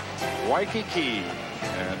Waikiki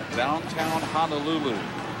and downtown Honolulu.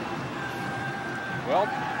 Well,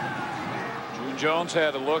 June Jones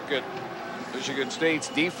had a look at Michigan State's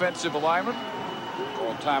defensive alignment.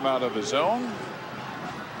 Called timeout of his own.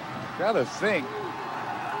 Gotta think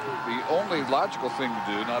the only logical thing to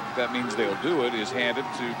do, not that that means they'll do it, is hand it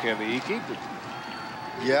to Kelly Keeper.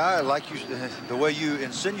 Yeah, I like you, the way you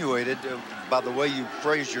insinuated, by the way you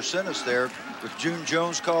phrased your sentence there, with June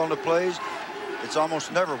Jones calling the plays, it's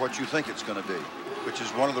almost never what you think it's going to be, which is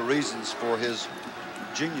one of the reasons for his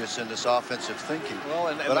genius in this offensive thinking.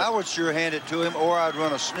 Well, but I would sure hand it to him, or I'd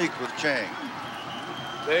run a sneak with Chang.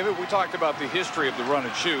 David, we talked about the history of the run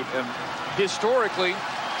and shoot, and historically,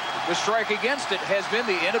 the strike against it has been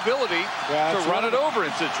the inability to run it over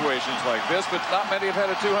in situations like this, but not many have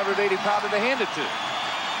had a 280-pounder to hand it to.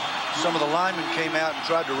 Some of the linemen came out and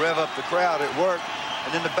tried to rev up the crowd. It worked.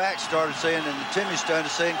 And then the back started saying, and Timmy started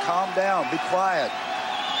saying, calm down, be quiet.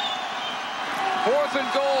 4th and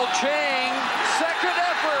goal, Chang. Second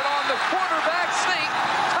effort on the quarterback sneak.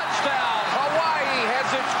 Touchdown. Hawaii has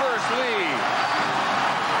its first lead.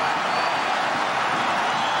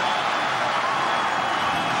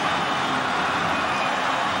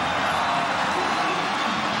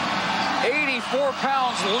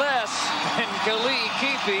 £4 less than Kali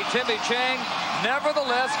Keefe. Timmy Chang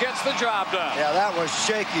nevertheless gets the job done. Yeah, that was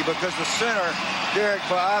shaky because the center, Derek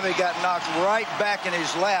Faavi, got knocked right back in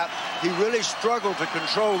his lap. He really struggled to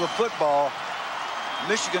control the football.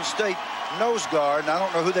 Michigan State nose guard, and I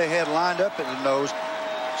don't know who they had lined up at the nose,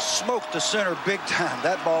 smoked the center big time.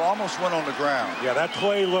 That ball almost went on the ground. Yeah, that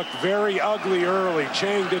play looked very ugly early.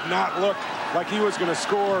 Chang did not look like he was going to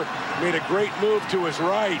score. Made a great move to his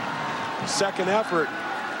right. Second effort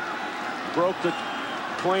broke the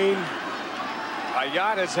plane.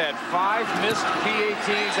 Ayat has had 5 missed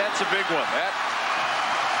PATs. That's a big one. That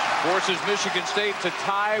forces Michigan State to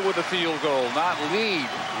tie with a field goal, not lead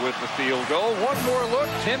with the field goal. One more look.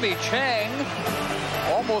 Timmy Chang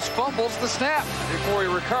almost fumbles the snap before he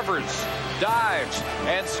recovers, dives,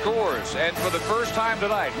 and scores. And for the first time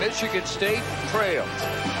tonight, Michigan State trails.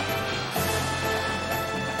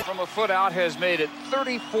 From a foot out has made it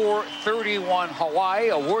 34-31 Hawaii.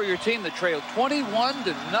 A Warrior team that trailed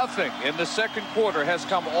 21-0 in the second quarter has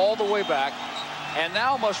come all the way back and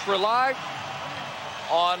now must rely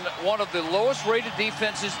on one of the lowest rated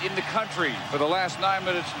defenses in the country for the last 9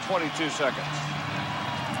 minutes and 22 seconds.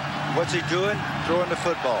 What's he doing? Throwing the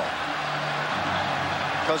football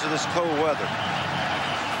because of this cold weather.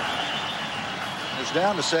 It's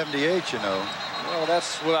down to 78, you know. Well,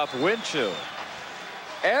 that's without the wind chill.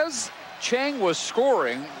 As Chang was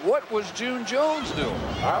scoring, what was June Jones doing?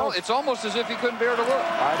 Well, it's almost as if he couldn't bear to look.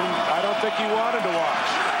 I don't think he wanted to watch.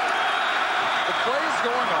 The play's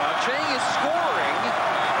going on. Chang is scoring,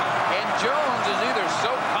 and Jones is either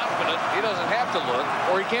so confident he doesn't have to look,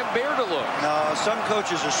 or he can't bear to look. No, some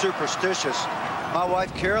coaches are superstitious. My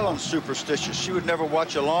wife Carolyn's superstitious. She would never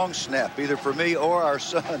watch a long snap, either for me or our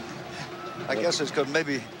son. I guess it's because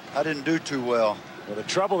maybe I didn't do too well. Well, the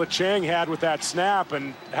trouble that Chang had with that snap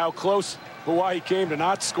and how close Hawaii came to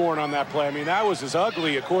not scoring on that play. I mean, that was as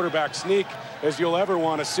ugly a quarterback sneak as you'll ever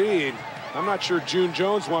want to see. I'm not sure June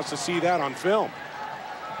Jones wants to see that on film.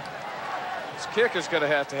 This kick is going to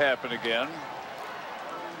have to happen again.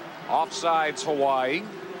 Offsides Hawaii.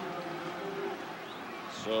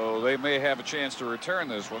 So they may have a chance to return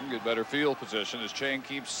this one, get better field position as Chang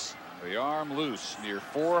keeps the arm loose near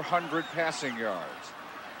 400 passing yards.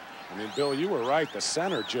 I mean, Bill, you were right. The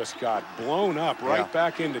center just got blown up right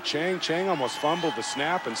back into Chang. Chang almost fumbled the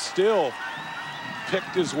snap and still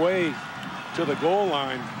picked his way to the goal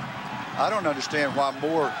line. I don't understand why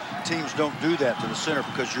more teams don't do that to the center,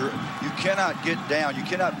 because you cannot get down. You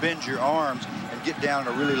cannot bend your arms and get down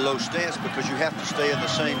in a really low stance, because you have to stay in the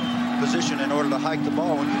same position in order to hike the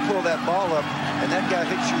ball. When you pull that ball up and that guy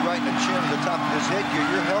hits you right in the chin or the top of his headgear,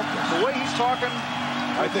 you're helpless. The way he's talking,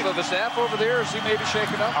 I think the staff over there, is he maybe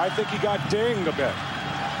shaken up? I think he got dinged a bit.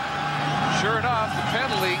 Sure enough, the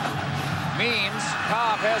penalty means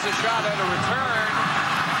Cobb has a shot at a return.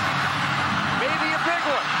 Maybe a big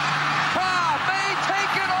one. Cobb may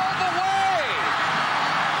take it all the way.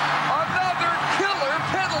 Another killer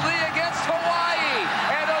penalty against Hawaii.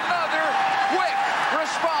 And another quick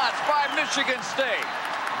response by Michigan State.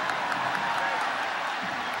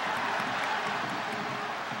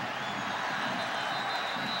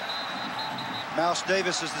 Mouse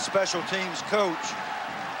Davis is the special teams coach.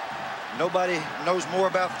 Nobody knows more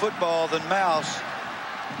about football than Mouse,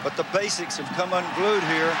 but the basics have come unglued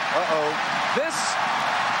here. This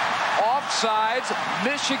offsides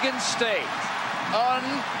Michigan State.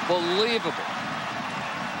 Unbelievable.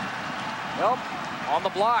 Well, on the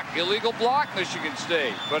block. Illegal block, Michigan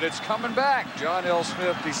State. But it's coming back. John L.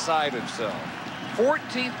 Smith beside himself.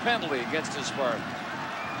 14th penalty against his Spartans.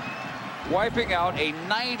 Wiping out a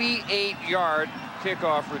 98-yard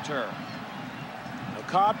kickoff return. Now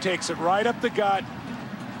Cobb takes it right up the gut.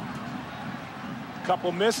 A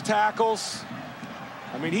couple missed tackles.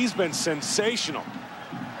 I mean, he's been sensational.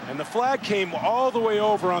 And the flag came all the way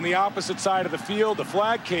over on the opposite side of the field. The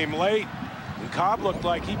flag came late. And Cobb looked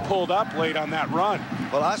like he pulled up late on that run.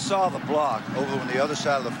 Well, I saw the block over on the other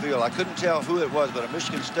side of the field. I couldn't tell who it was, but a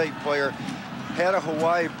Michigan State player had a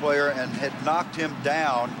Hawaii player and had knocked him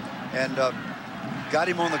down and got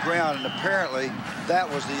him on the ground, and apparently that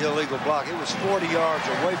was the illegal block. It was 40 yards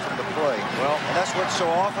away from the play. Well, and that's what so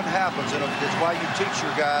often happens, and it's why you teach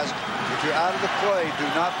your guys, if you're out of the play, do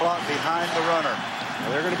not block behind the runner.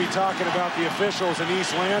 Well, they're going to be talking about the officials in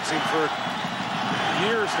East Lansing for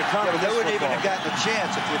years to come. Yeah, but they wouldn't even have gotten a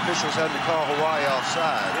chance if the officials hadn't called Hawaii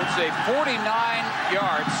offside. It's a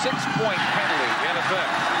 49-yard, 6-point penalty in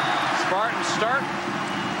effect. Spartans start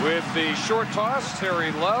with the short toss.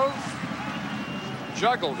 Terry Love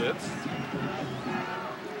juggled it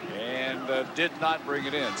and did not bring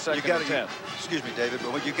it in. Second and 10. Excuse me, David,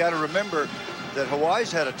 but you got to remember that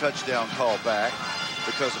Hawaii's had a touchdown call back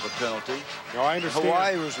because of a penalty. No, I understand.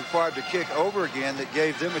 Hawaii was required to kick over again. That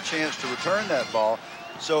gave them a chance to return that ball.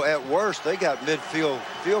 So at worst, they got midfield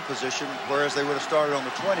field position, whereas they would have started on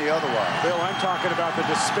the 20 otherwise. Bill, I'm talking about the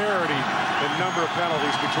disparity in number of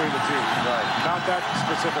penalties between the teams. Right. Not that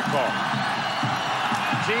specific call.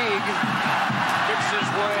 Teague kicks his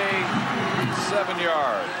way 7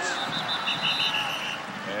 yards.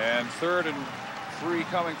 And 3rd and 3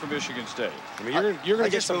 coming from Michigan State. I mean, you're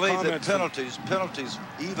going to get some believe that penalties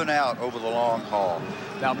even out over the long haul.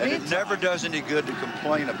 Now, and it never does any good to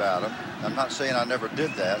complain about them. I'm not saying I never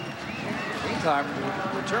did that. Meantime,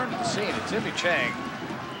 return to the scene. And Timmy Chang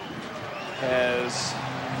has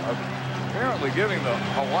apparently giving the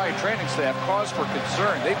Hawaii training staff cause for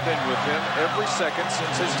concern. They've been with him every second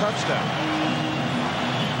since his touchdown.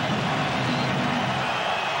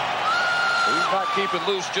 Not keeping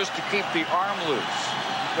loose just to keep the arm loose.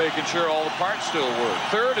 Making sure all the parts still work.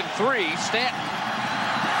 3rd and 3, Stanton.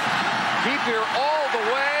 Keep here all the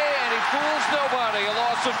way, and he fools nobody. A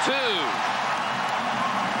loss of 2.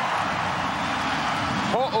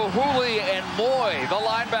 Ho'ohuli and Moy, the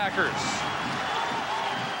linebackers,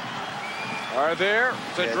 are there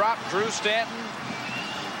to drop Drew Stanton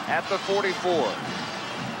at the 44.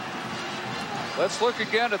 Let's look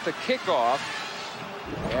again at the kickoff.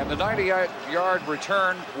 And the 90-yard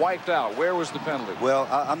return wiped out. Where was the penalty? Well,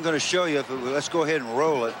 I'm going to show you. Let's go ahead and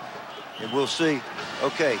roll it, and we'll see.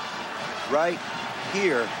 Okay, right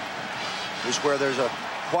here is where there's a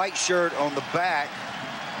white shirt on the back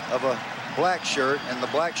of a black shirt, and the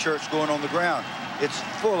black shirt's going on the ground. It's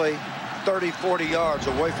fully 30, 40 yards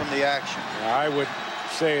away from the action. I would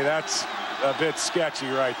say that's a bit sketchy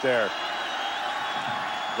right there.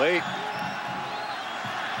 Late.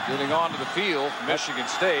 Getting onto the field, Michigan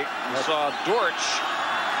State. We saw Dortch.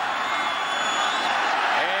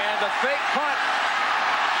 And the fake punt.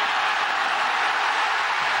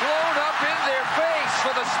 Blown up in their face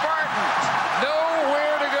for the Spartans.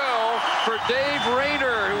 Nowhere to go for Dave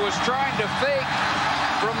Rayner, who was trying to fake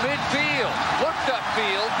from midfield. Looked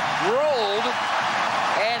upfield, rolled,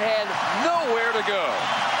 and had nowhere to go.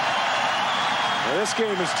 Now, this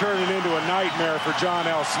game is turning into a nightmare for John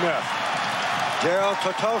L. Smith. Daryl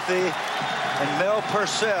Totofi and Mel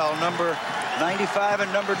Purcell, number 95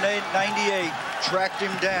 and number 98, tracked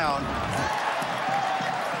him down.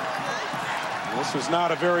 This was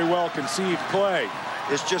not a very well-conceived play.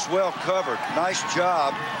 It's just well covered. Nice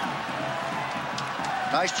job.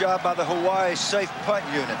 Nice job by the Hawaii safe punt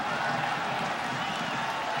unit.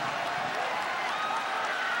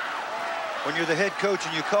 When you're the head coach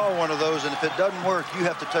and you call one of those, and if it doesn't work, you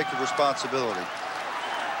have to take the responsibility.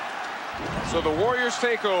 So the Warriors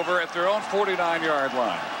take over at their own 49-yard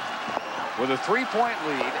line with a 3-point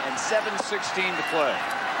lead and 7:16 to play.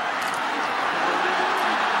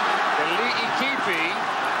 Li'ikipi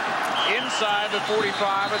inside the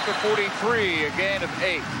 45 at the 43, a gain of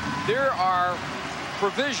 8. There are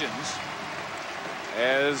provisions,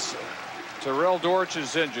 as Terrell Dortch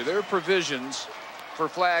is injured, there are provisions for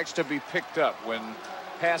flags to be picked up when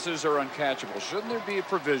passes are uncatchable. Shouldn't there be a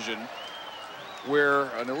provision where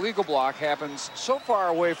an illegal block happens so far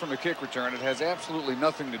away from a kick return it has absolutely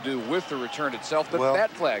nothing to do with the return itself, that that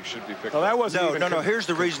flag should be picked up? That wasn't no. Here's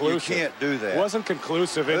the reason you can't do that. It wasn't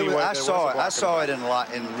conclusive anyway. I saw it in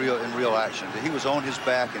real action. He was on his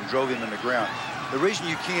back and drove him in the ground. The reason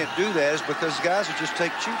you can't do that is because guys would just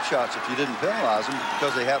take cheap shots if you didn't penalize them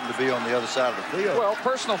because they happen to be on the other side of the field. Well,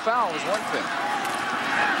 personal foul is one thing.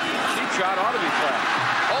 Cheap shot ought to be flagged.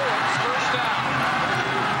 Owens first down.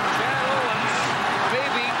 Chad Owens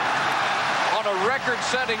maybe on a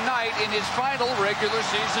record-setting night in his final regular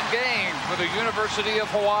season game for the University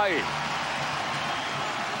of Hawaii.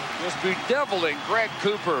 This bedeviling Greg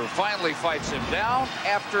Cooper finally fights him down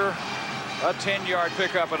after a 10-yard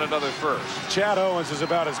pickup and another first. Chad Owens is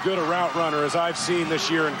about as good a route runner as I've seen this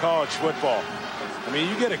year in college football. I mean,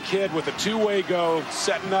 you get a kid with a two-way go,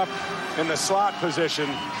 setting up in the slot position.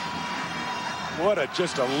 What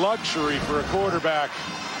just a luxury for a quarterback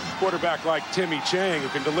like Timmy Chang, who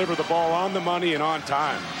can deliver the ball on the money and on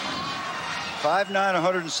time. 5'9",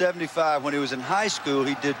 175. When he was in high school,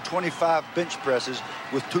 he did 25 bench presses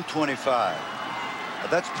with 225. Now,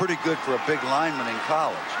 that's pretty good for a big lineman in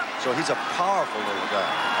college. So he's a powerful little guy.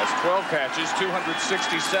 That's 12 catches,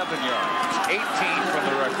 267 yards, 18 from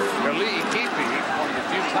the record. Kali'i Kipi, one of the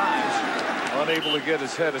few times unable to get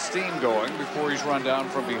his head of steam going before he's run down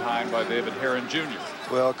from behind by David Herron Jr.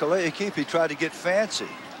 Well, Kali'i Kipi tried to get fancy.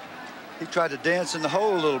 He tried to dance in the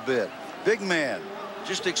hole a little bit. Big man,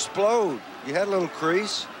 just explode. You had a little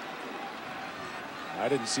crease. I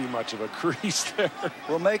didn't see much of a crease there.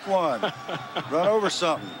 Well, make one. Run over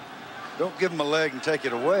something. Don't give him a leg and take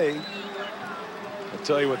it away. I'll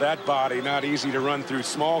tell you, with that body, not easy to run through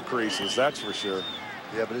small creases, that's for sure.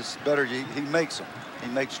 Yeah, but it's better. He makes them. He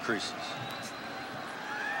makes creases.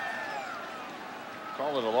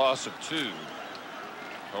 Call it a loss of 2.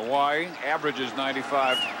 Hawaii averages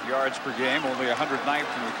 95 yards per game, only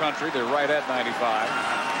 109th in the country. They're right at 95.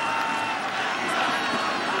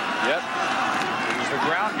 Yet, it was the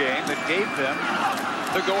ground game that gave them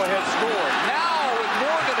the go-ahead score. Now, with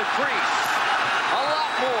more to the crease, a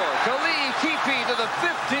lot more. Kali'i Kipi to the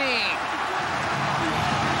 15.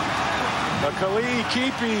 But Kali'i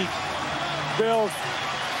Kipi, Bill,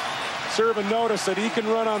 serving notice that he can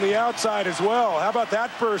run on the outside as well. How about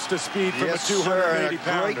that burst of speed from a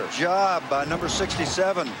 280-pounder? Great job by number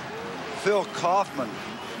 67, Phil Kaufman,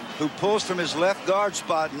 who pulls from his left guard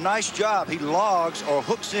spot. Nice job. He logs or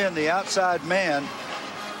hooks in the outside man.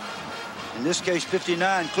 In this case,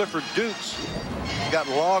 59, Clifford Dukes, got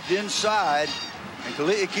logged inside, and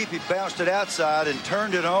Kali'i Kipi bounced it outside and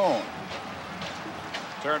turned it on.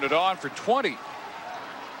 Turned it on for 20.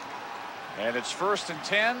 And it's 1st and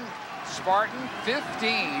 10. Spartan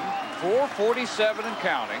 15, 4:47 and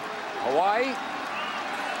counting. Hawaii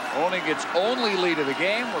owning its only lead of the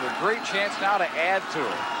game with a great chance now to add to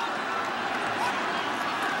it.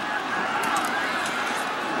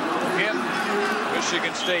 Again,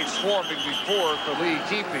 Michigan State swarming before Kali'i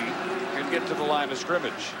Kipi can get to the line of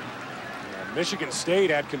scrimmage. Yeah, Michigan State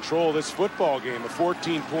had control of this football game, a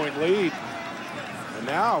 14-point lead. And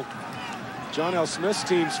now John L. Smith's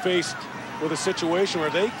team's faced with a situation where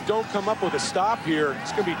they don't come up with a stop here.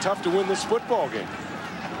 It's going to be tough to win this football game.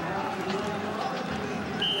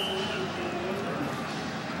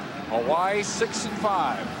 Hawaii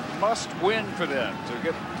 6-5. Must win for them to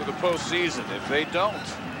get to the postseason. If they don't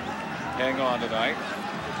hang on tonight,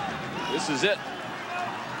 this is it.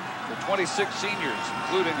 The 26 seniors,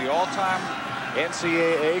 including the all-time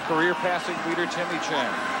NCAA career passing leader Timmy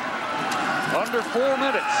Chang. Under 4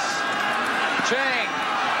 minutes. Chang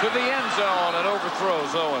to the end zone and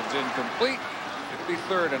overthrows Owens. Incomplete. It'll be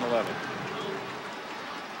 3rd and 11.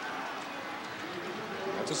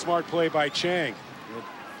 That's a smart play by Chang.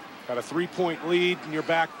 Got a 3-point lead in your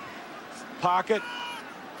back pocket.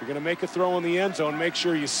 If you're going to make a throw in the end zone, make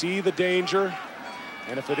sure you see the danger.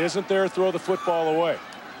 And if it isn't there, throw the football away.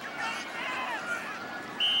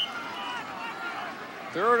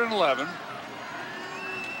 3rd and 11.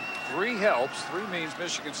 3 helps. 3 means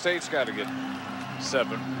Michigan State's got to get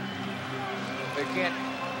 7. They can't,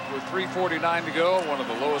 with 3:49 to go, one of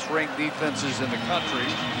the lowest ranked defenses in the country,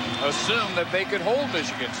 assume that they could hold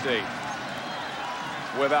Michigan State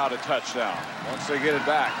without a touchdown once they get it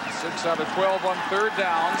back. 6 out of 12 on 3rd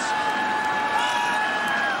downs.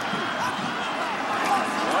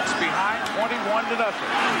 Once behind, 21-0.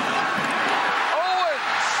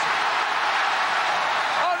 Owens!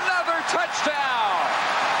 Another touchdown!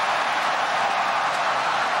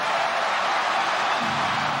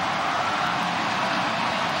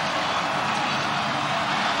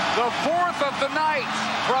 The 4th of the night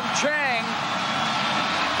from Chang.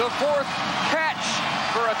 The 4th catch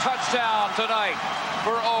for a touchdown tonight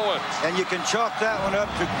for Owens. And you can chalk that one up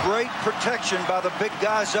to great protection by the big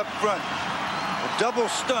guys up front. A double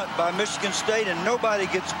stunt by Michigan State, and nobody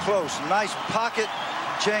gets close. Nice pocket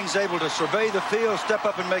Chang's able to survey the field, step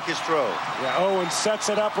up and make his throw. Yeah, Owens sets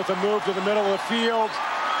it up with a move to the middle of the field,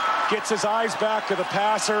 gets his eyes back to the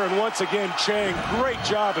passer, and once again, Chang, great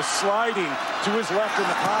job of sliding to his left in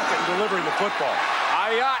the pocket and delivering the football.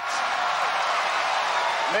 Ayat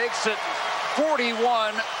makes it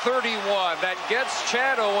 41-31. That gets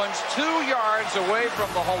Chad Owens 2 yards away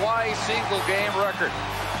from the Hawaii single game record.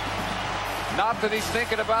 Not that he's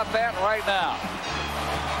thinking about that right now.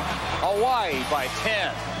 Hawaii by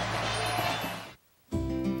 10.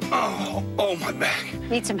 Oh, my back.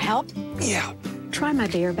 Need some help? Yeah. Try my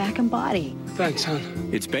Bayer Back and Body. Thanks, hon.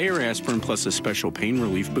 It's Bayer Aspirin plus a special pain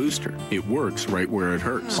relief booster. It works right where it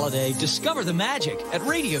hurts. Holiday, discover the magic at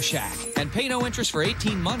Radio Shack and pay no interest for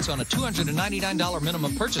 18 months on a $299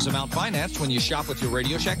 minimum purchase amount financed when you shop with your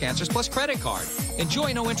Radio Shack Answers Plus credit card.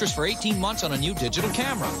 Enjoy no interest for 18 months on a new digital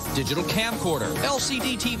camera, digital camcorder,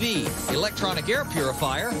 LCD TV, electronic air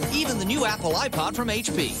purifier, even the new Apple iPod from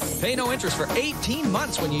HP. Pay no interest for 18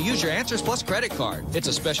 months when you use your Answers Plus credit card. It's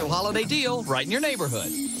a special holiday deal right in your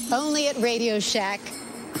neighborhood. Only at Radio Shack.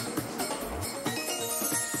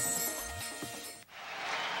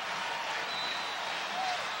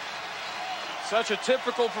 Such a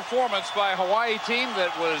typical performance by a Hawaii team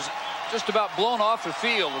that was just about blown off the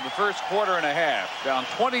field in the first quarter and a half. Down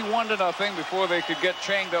 21-0 before they could get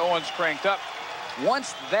Chang to Owens cranked up.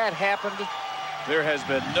 Once that happened, there has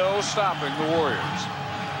been no stopping the Warriors.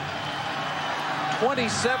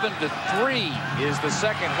 27-3 is the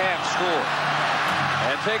second half score.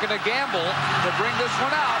 And taking a gamble to bring this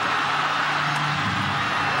one out.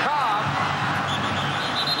 Cobb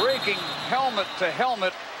breaking helmet to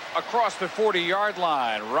helmet across the 40-yard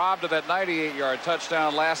line. Robbed of that 98-yard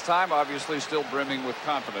touchdown last time, obviously still brimming with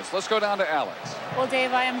confidence. Let's go down to Alex. Well,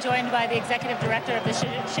 Dave, I am joined by the executive director of the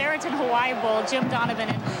Sheraton Hawaii Bowl, Jim Donovan.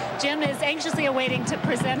 And Jim is anxiously awaiting to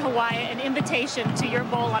present Hawaii an invitation to your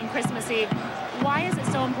bowl on Christmas Eve. Why is it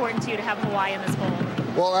so important to you to have Hawaii in this bowl?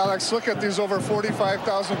 Well, Alex, look at these over 45,000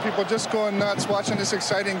 people just going nuts watching this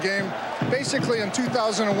exciting game. Basically, in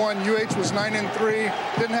 2001, UH was 9-3,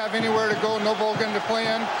 didn't have anywhere to go, no bowl game to play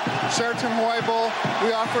in. Sheraton Hawaii Bowl,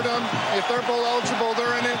 we offered them. If they're bowl eligible,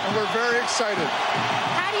 they're in it, and we're very excited.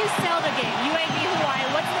 How do you sell the game? UAB Hawaii,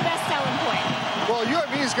 what's the best selling point? Well,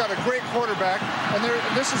 UAB's got a great quarterback, and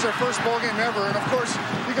this is their first bowl game ever. And, of course,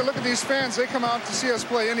 you can look at these fans. They come out to see us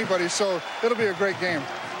play anybody, so it'll be a great game.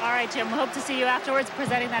 All right, Jim, we hope to see you afterwards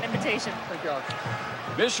presenting that invitation. Thank you, Alex.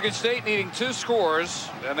 Michigan State needing 2 scores,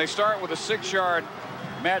 and they start with a 6-yard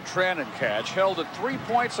Matt Trannon catch, held at 3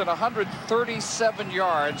 points and 137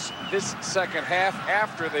 yards this second half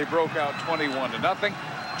after they broke out 21-0.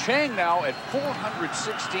 Chang now at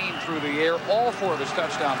 416 through the air, all 4 of his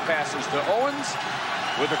touchdown passes to Owens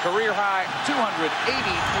with a career-high 283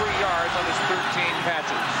 yards on his 13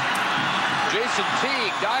 catches. Jason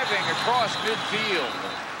Teague diving across midfield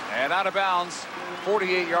and out of bounds,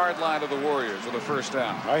 48-yard line of the Warriors with a first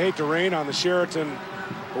down. I hate to rain on the Sheraton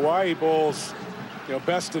Hawaii Bowl's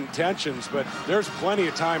best intentions, but there's plenty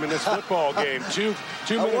of time in this football game. 2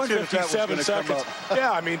 minutes, 57 seconds.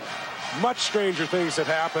 Yeah, I mean, much stranger things have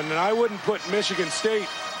happened, and I wouldn't put Michigan State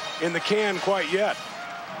in the can quite yet.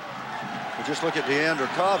 But just look at DeAndre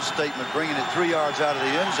Cobb's statement, bringing it 3 yards out of the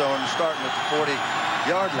end zone and starting at the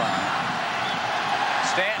 40-yard line.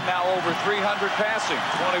 Stanton now over 300 passing,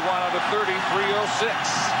 21 out of 30, 306.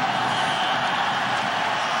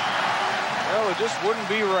 Well, it just wouldn't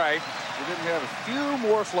be right. We didn't have a few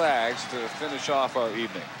more flags to finish off our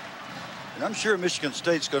evening. And I'm sure Michigan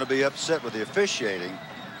State's going to be upset with the officiating,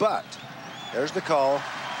 but there's the call.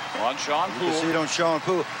 On Sean Poole. You can see it on Sean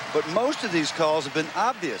Poole. But most of these calls have been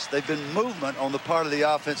obvious. They've been movement on the part of the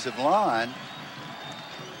offensive line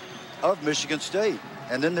of Michigan State.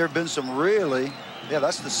 And then there have been some really,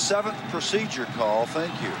 that's the 7th procedure call,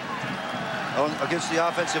 thank you, against the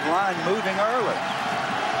offensive line moving early.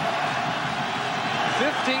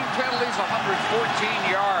 15 penalties,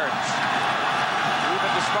 114 yards.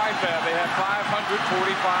 Even despite that, they have 545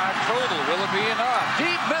 total. Will it be enough?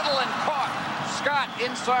 Deep middle and caught. Scott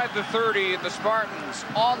inside the 30, and the Spartans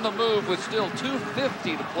on the move with still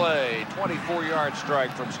 2:50 to play. 24-yard strike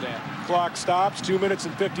from Stanton. Clock stops, 2 minutes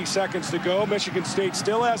and 50 seconds to go. Michigan State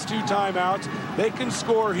still has 2 timeouts. They can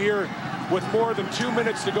score here with more than 2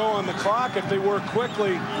 minutes to go on the clock if they work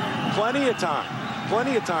quickly. Plenty of time for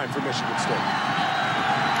Michigan State.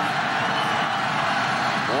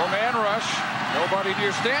 4-man rush. Nobody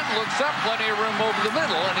near Stanton. Looks up. Plenty of room over the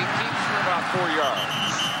middle, and he keeps for about 4 yards.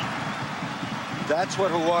 That's what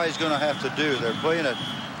Hawaii's going to have to do. They're playing a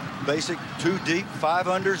basic 2 deep, 5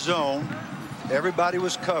 under zone. Everybody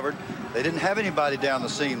was covered. They didn't have anybody down the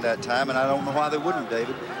seam that time, and I don't know why they wouldn't,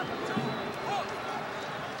 David.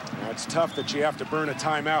 it's tough that you have to burn a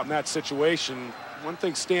timeout in that situation. One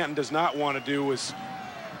thing Stanton does not want to do is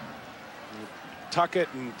tuck it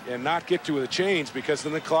and not get to the chains, because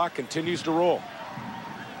then the clock continues to roll.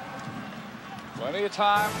 Plenty of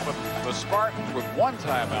time for the Spartans with one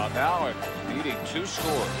timeout now and needing 2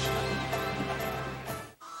 scores.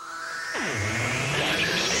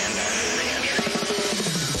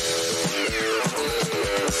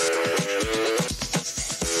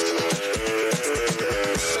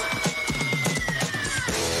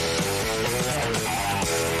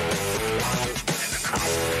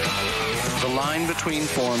 The line between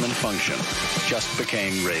form and function just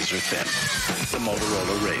became razor thin. The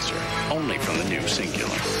Motorola Razor, only from the new Singular.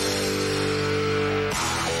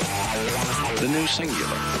 The new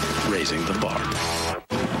Singular, raising the bar.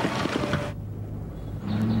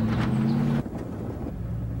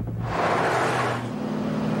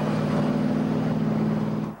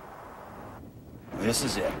 This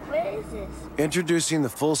is it. What is this? Introducing the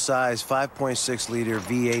full-size 5.6-liter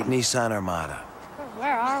V8 Nissan Armada.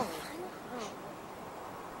 Where are we?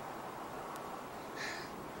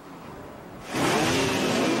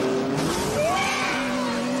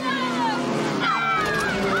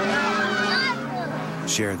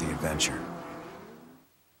 Share the adventure.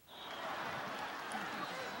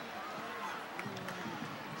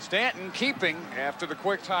 Stanton keeping after the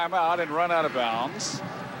quick timeout and run out of bounds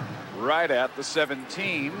right at the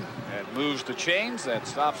 17, and moves the chains. That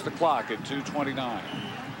stops the clock at 2:29.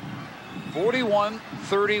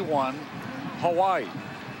 41-31 Hawaii.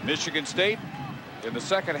 Michigan State in the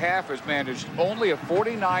second half has managed only a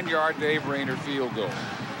 49-yard Dave Rayner field goal.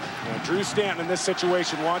 Drew Stanton in this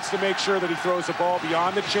situation wants to make sure that he throws the ball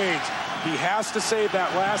beyond the chains. He has to save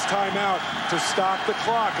that last timeout to stop the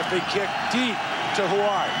clock if they kick deep to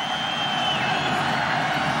Hawaii.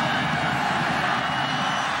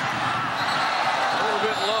 A little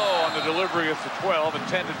bit low on the delivery of the 12,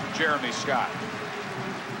 intended for Jeremy Scott.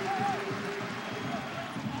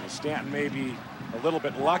 Stanton may be a little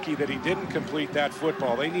bit lucky that he didn't complete that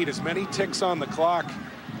football. They need as many ticks on the clock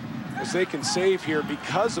as they can save here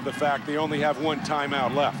because of the fact they only have one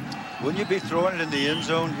timeout left. Wouldn't you be throwing it in the end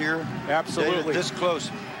zone here? Absolutely. David, this close,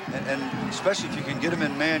 and especially if you can get him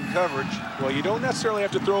in man coverage. Well, you don't necessarily have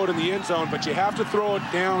to throw it in the end zone, but you have to throw it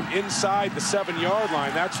down inside the 7-yard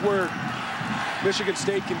line. That's where Michigan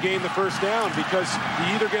State can gain the first down, because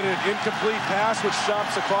you either get an incomplete pass, which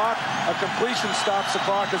stops the clock, a completion stops the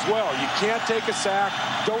clock as well. You can't take a sack.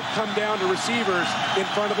 Don't come down to receivers in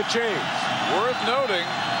front of the chains. Worth noting,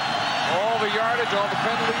 all the yardage, all the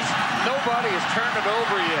penalties, nobody has turned it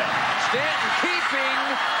over yet. Stanton keeping,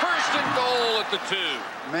 first and goal at the 2.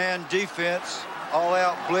 Man defense,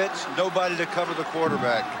 all-out blitz, nobody to cover the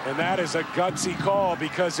quarterback. And that is a gutsy call,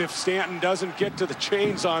 because if Stanton doesn't get to the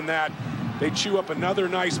chains on that, they chew up another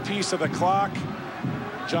nice piece of the clock.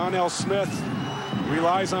 John L. Smith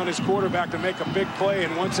relies on his quarterback to make a big play,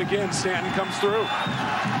 and once again, Stanton comes through.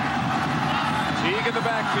 Teague in the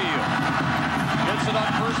backfield. Gets it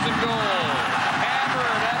on first and goal.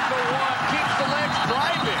 Hammered at the 1. Keeps the legs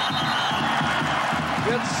driving.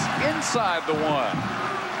 Gets inside the 1.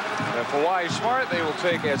 If Hawaii's smart, they will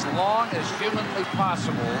take as long as humanly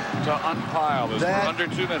possible to unpile as we're under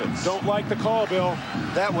 2 minutes. Don't like the call, Bill.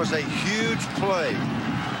 That was a huge play.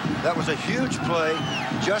 That was a huge play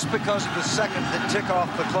just because of the seconds that tick off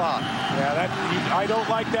the clock. Yeah, I don't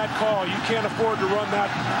like that call. You can't afford to run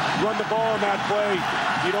the ball in that play.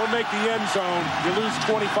 You don't make the end zone, you lose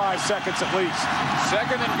 25 seconds at least.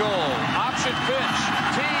 Second and goal. Option pitch.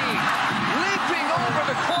 Teague leaping over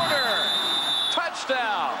the corner.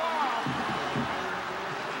 Touchdown.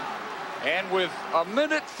 And with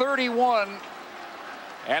 1:31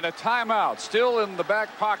 and a timeout still in the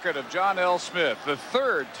back pocket of John L. Smith, the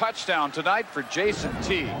 3rd touchdown tonight for Jason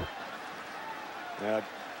Teague.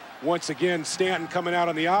 Once again, Stanton coming out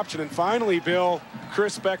on the option, and finally, Bill,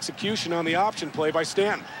 crisp execution on the option play by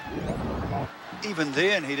Stanton. Even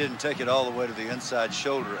then, he didn't take it all the way to the inside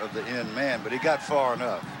shoulder of the end man, but he got far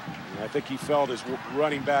enough. I think he felt his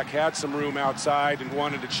running back had some room outside and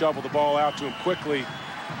wanted to shovel the ball out to him quickly.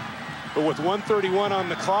 But with 1:31 on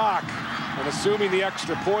the clock, and assuming the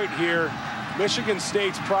extra point here, Michigan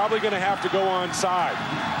State's probably going to have to go onside.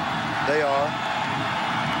 They are.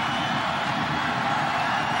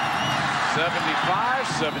 75,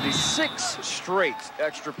 76 straight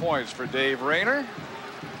extra points for Dave Rayner.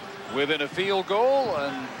 Within a field goal,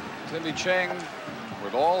 and Timmy Chang,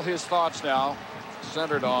 with all his thoughts now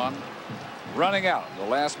centered on running out the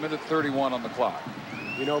last minute 31 on the clock.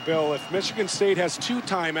 You know, Bill, if Michigan State has 2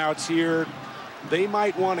 timeouts here, they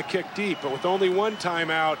might want to kick deep, but with only 1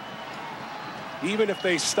 timeout, even if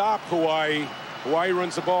they stop Hawaii, Hawaii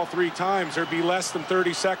runs the ball 3 times, there'd be less than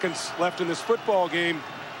 30 seconds left in this football game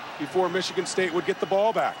before Michigan State would get the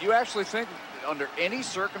ball back. You actually think under any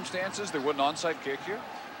circumstances they wouldn't onside kick here?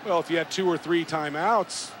 Well, if you had 2 or 3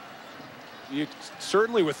 timeouts, you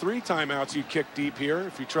certainly with 3 timeouts you kick deep here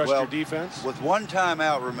if you trust your defense. With 1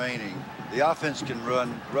 timeout remaining, the offense can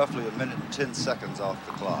run roughly 1 minute and 10 seconds off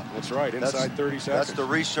the clock. That's right, inside 30 seconds. That's the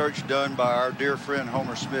research done by our dear friend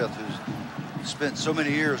Homer Smith, who's spent so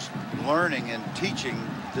many years learning and teaching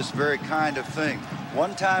this very kind of thing.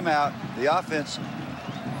 1 timeout, the offense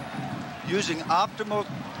using optimal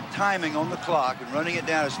timing on the clock and running it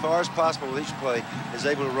down as far as possible with each play is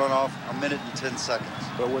able to run off 1 minute and 10 seconds.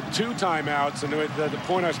 But with 2 timeouts, and the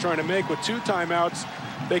point I was trying to make, with 2 timeouts,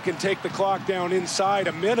 they can take the clock down inside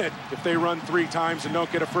 1 minute if they run 3 times and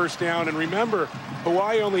don't get a first down. And remember,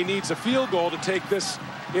 Hawaii only needs a field goal to take this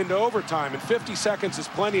into overtime, and 50 seconds is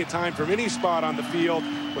plenty of time from any spot on the field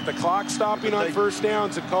with the clock stopping on first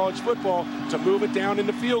downs in college football to move it down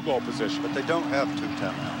into field goal position. But they don't have 2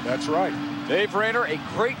 timeouts. That's right. Dave Rayner, a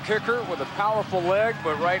great kicker with a powerful leg,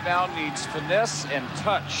 but right now needs finesse and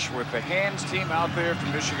touch with the hands team out there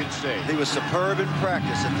from Michigan State. He was superb in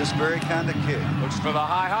practice at this very kind of kick. Looks for the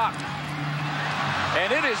high hop.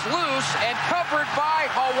 And it is loose and covered by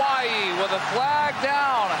Hawaii with a flag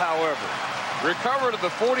down, however. Recovered at the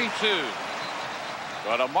 42.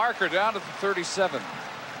 But a marker down to the 37.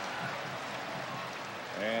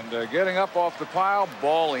 And getting up off the pile,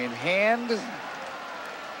 ball in hand.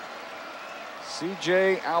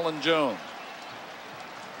 C.J. Allen-Jones.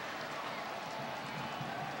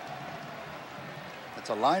 That's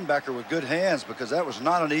a linebacker with good hands, because that was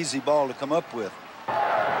not an easy ball to come up with.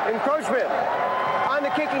 Encroachment on the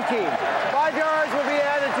kicking team. 5 yards will be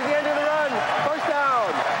added to the end of the run. First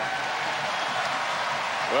down.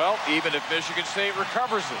 Well, even if Michigan State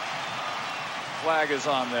recovers it, flag is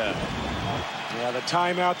on them. Yeah, the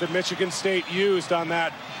timeout that Michigan State used on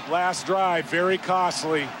that last drive, very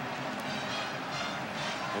costly.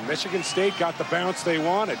 And Michigan State got the bounce they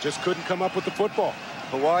wanted, just couldn't come up with the football.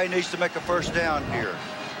 Hawaii needs to make a first down here.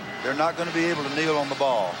 They're not going to be able to kneel on the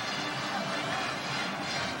ball.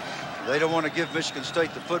 They don't want to give Michigan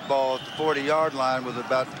State the football at the 40-yard line with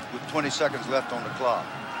 20 seconds left on the clock.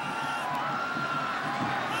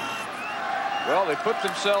 Well, they put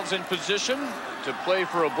themselves in position to play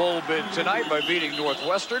for a bowl bid tonight by beating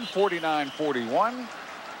Northwestern 49-41.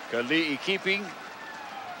 Kali'i Kipi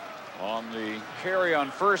on the carry on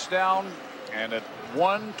first down, and at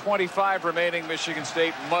 1:25 remaining, Michigan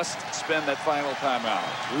State must spend that final timeout.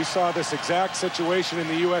 We saw this exact situation in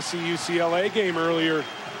the USC-UCLA game earlier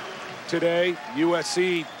today.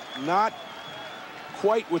 USC not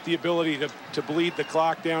quite with the ability to bleed the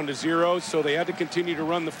clock down to 0, so they had to continue to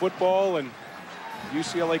run the football, and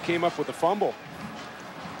UCLA came up with a fumble.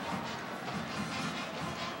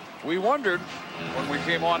 We wondered when we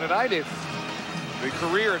came on tonight if the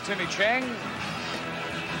career of Timmy Chang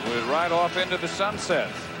would ride off into the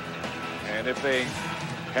sunset. And if they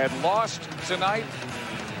had lost tonight,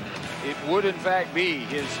 it would in fact be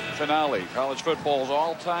his finale. College football's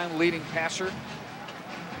all-time leading passer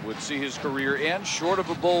would see his career end short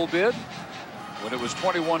of a bowl bid. When it was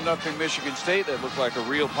 21-0 Michigan State, that looked like a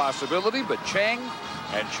real possibility, but Chang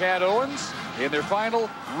and Chad Owens in their final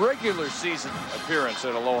regular season appearance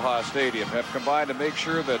at Aloha Stadium have combined to make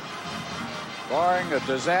sure that, barring a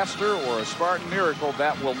disaster or a Spartan miracle,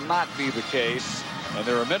 that will not be the case. And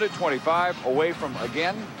they're a minute 25 away from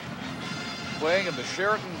again playing in the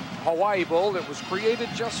Sheraton Hawaii Bowl that was created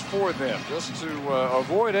just for them, just to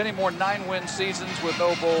avoid any more 9-win seasons with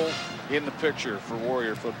no bowl in the picture for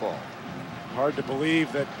Warrior football. Hard to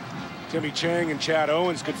believe that Timmy Chang and Chad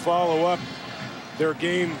Owens could follow up their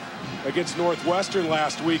game against Northwestern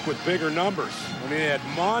last week with bigger numbers. I mean, they had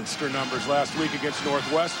monster numbers last week against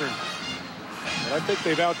Northwestern. But I think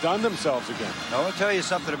they've outdone themselves again. Now, I want to tell you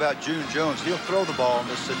something about June Jones. He'll throw the ball in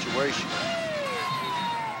this situation,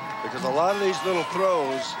 because a lot of these little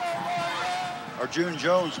throws are June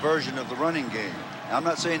Jones' version of the running game. Now, I'm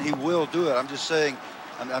not saying he will do it. I'm just saying,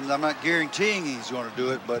 I'm not guaranteeing he's going to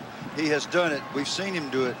do it, but he has done it. We've seen him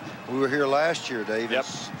do it. We were here last year, Dave. Yep.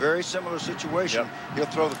 It's a very similar situation. Yep. He'll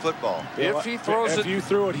throw the football. If he throws If you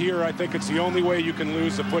threw it here, I think it's the only way you can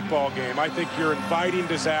lose the football game. I think you're inviting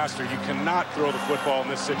disaster. You cannot throw the football in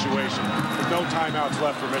this situation. There's no timeouts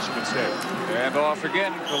left for Michigan State. And off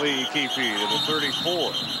again, Kali'i Kipi to the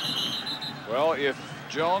 34. Well, if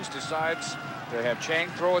Jones decides to have Chang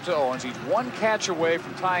throw it to Owens, he's 1 catch away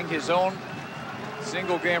from tying his own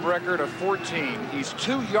single game record of 14. He's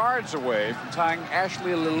 2 yards away from tying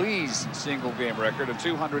Ashley Lilly's single game record of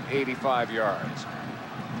 285 yards.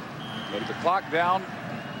 But the clock down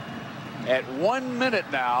at 1 minute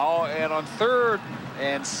now, and on 3rd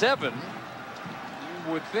and 7, you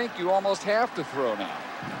would think you almost have to throw now.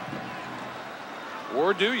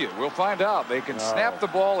 Or do you? We'll find out. They can snap the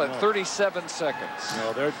ball at 37 seconds.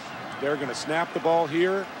 No, they're going to snap the ball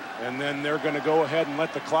here, and then they're going to go ahead and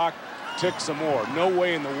let the clock tick some more. No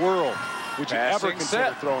way in the world would you ever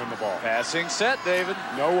consider throwing the ball. Passing set, David.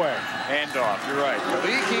 No way. Handoff. You're right. The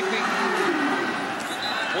lead keeping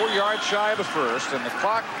 4 yards shy of the first, and the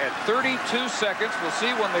clock at 32 seconds. We'll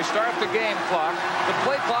see when they start the game clock. The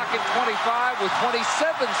play clock at 25 with 27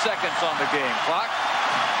 seconds on the game clock.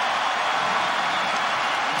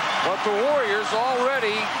 But the Warriors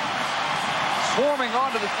already swarming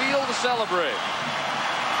onto the field to celebrate.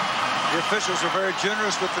 The officials are very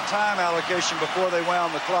generous with the time allocation before they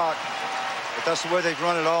wound the clock, but that's the way they've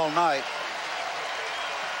run it all night.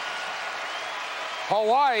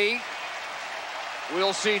 Hawaii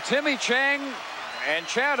will see Timmy Chang and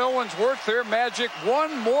Chad Owens work their magic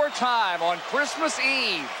one more time on Christmas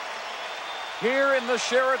Eve. Here in the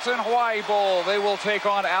Sheraton Hawaii Bowl, they will take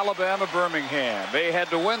on Alabama Birmingham. They had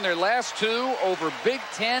to win their last 2 over Big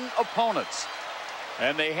Ten opponents.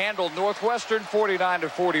 And they handled Northwestern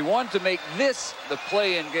 49-41 to make this the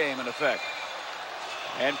play-in game in effect.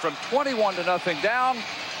 And from 21-0 down,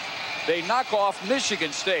 they knock off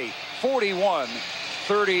Michigan State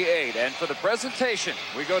 41-38. And for the presentation,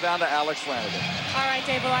 we go down to Alex Flanagan. All right,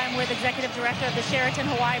 Dave, well, I'm with Executive Director of the Sheraton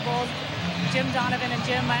Hawaii Bowl, Jim Donovan. And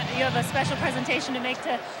Jim, you have a special presentation to make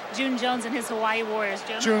to June Jones and his Hawaii Warriors.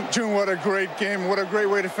 June, what a great game. What a great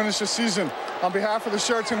way to finish the season. On behalf of the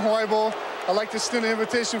Sheraton Hawaii Bowl, I'd like to extend an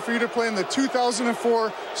invitation for you to play in the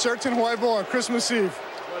 2004 Sheraton Hawaii Bowl on Christmas Eve.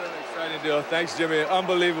 What an exciting deal. Thanks, Jimmy.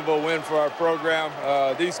 Unbelievable win for our program.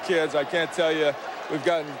 These kids, I can't tell you, we've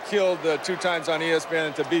gotten killed 2 times on ESPN,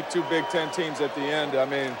 and to beat 2 Big Ten teams at the end, I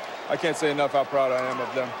mean, I can't say enough how proud I am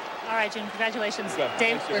of them. All right, Jim, congratulations. Okay.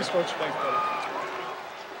 Dave? Thanks, Coach. Thanks, buddy.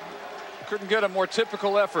 Couldn't get a more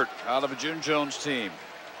typical effort out of a June Jones team.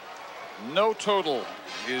 No total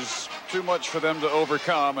is too much for them to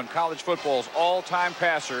overcome, and college football's all-time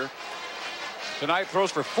passer tonight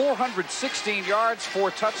throws for 416 yards,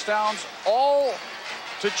 4 touchdowns, all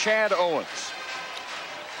to Chad Owens.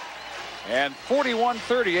 And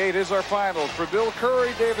 41-38 is our final. For Bill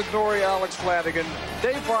Curry, David Norrie, Alex Flanagan,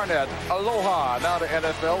 Dave Barnett, aloha. Now to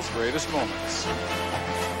NFL's greatest moments.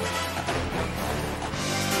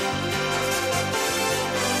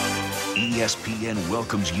 ESPN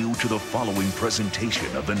welcomes you to the following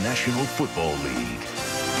presentation of the National Football League.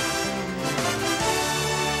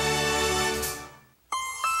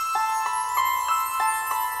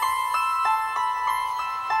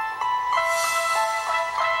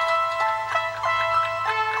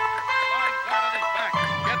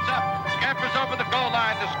 Gets up, scampers over the goal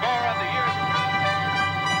line to score on the year.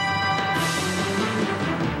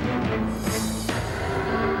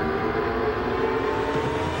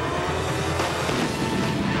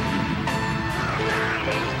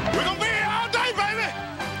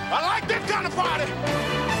 Party.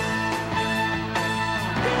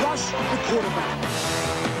 Rush the quarterback.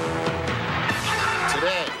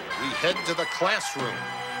 Today, we head to the classroom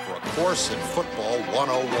for a course in Football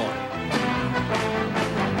 101.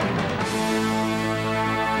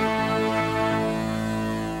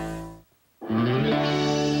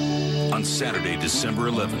 On Saturday, December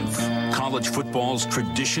 11th, college football's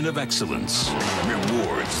tradition of excellence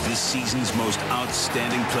rewards this season's most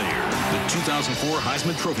outstanding player. The 2004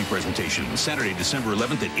 Heisman Trophy presentation, Saturday, December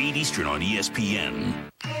 11th at 8 Eastern on ESPN.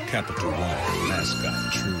 Capital One,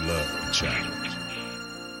 mascot, true love, change.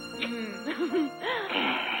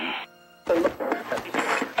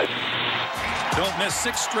 Don't miss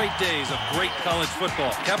 6 straight days of great college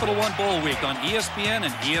football. Capital One Bowl Week on ESPN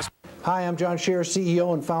and ESPN. Hi, I'm John Scherer,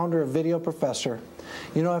 CEO and founder of Video Professor.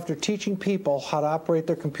 You know, after teaching people how to operate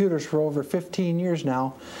their computers for over 15 years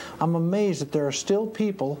now, I'm amazed that there are still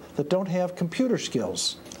people that don't have computer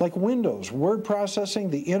skills, like Windows, word processing,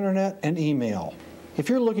 the internet, and email. If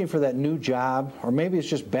you're looking for that new job, or maybe it's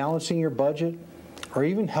just balancing your budget, or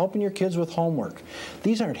even helping your kids with homework,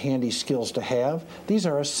 these aren't handy skills to have, these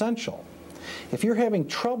are essential. If you're having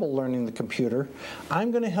trouble learning the computer, I'm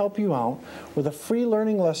going to help you out with a free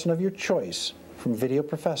learning lesson of your choice from Video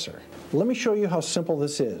Professor. Let me show you how simple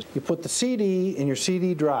this is. You put the CD in your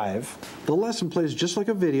CD drive. The lesson plays just like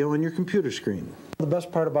a video on your computer screen. The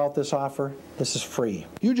best part about this offer, this is free.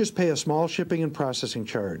 You just pay a small shipping and processing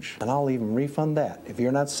charge, and I'll even refund that if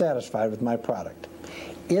you're not satisfied with my product.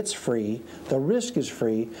 It's free, the risk is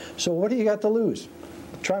free, so what do you got to lose?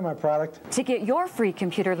 Try my product. To get your free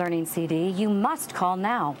computer learning CD, you must call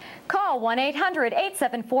now. Call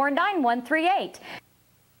 1-800-874-9138.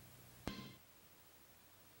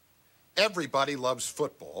 Everybody loves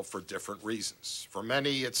football for different reasons. For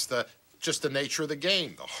many, it's just the nature of the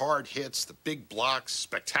game, the hard hits, the big blocks,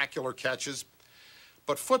 spectacular catches.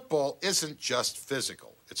 But football isn't just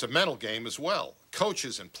physical. It's a mental game as well.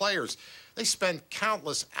 Coaches and players, they spend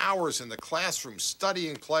countless hours in the classroom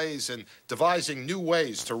studying plays and devising new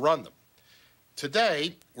ways to run them.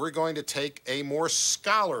 Today, we're going to take a more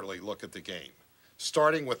scholarly look at the game,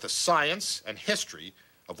 starting with the science and history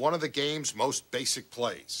of one of the game's most basic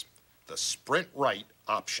plays, the sprint right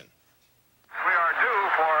option. We are due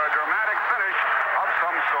for a dramatic finish of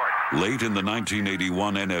some sort. Late in the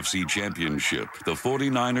 1981 NFC Championship, the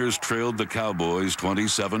 49ers trailed the Cowboys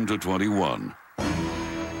 27-21.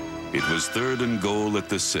 It was 3rd and goal at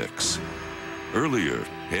the 6. Earlier,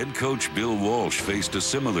 head coach Bill Walsh faced a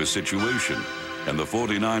similar situation, and the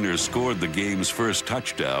 49ers scored the game's first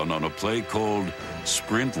touchdown on a play called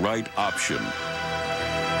sprint right option.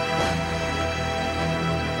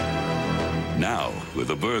 Now,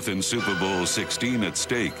 with a berth in Super Bowl 16 at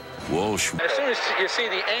stake, Walsh... As soon as you see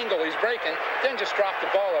the angle he's breaking, then just drop the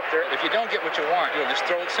ball up there. If you don't get what you want, you'll just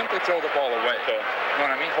simply throw the ball away. Okay. You know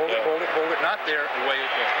what I mean? Hold it, not there, away it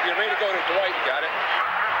goes. If you're ready to go to Dwight, you got it.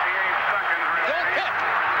 Don't pick.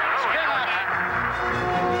 Spin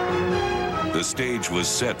off. The stage was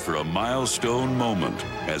set for a milestone moment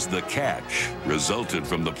as the catch resulted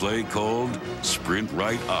from the play called sprint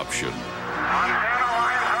right option.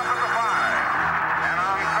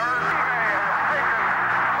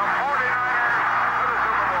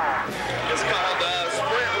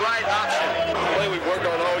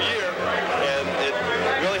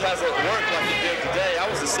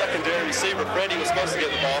 Secondary receiver, Freddie was supposed to get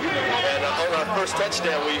the ball, and on our first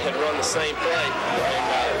touchdown we had run the same play,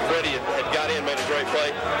 and Freddie had got in, made a great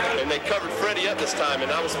play, and they covered Freddie up this time, and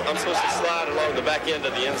I'm supposed to slide along the back end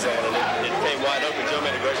of the end zone, and it came wide open. Joe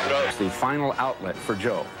made a great throw. The final outlet for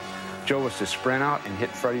Joe. Joe was to sprint out and hit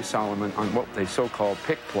Freddie Solomon on what they so-called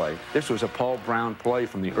pick play. This was a Paul Brown play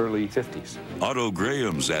from the early 50s. Otto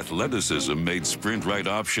Graham's athleticism made sprint right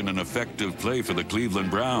option an effective play for the Cleveland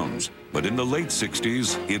Browns. But in the late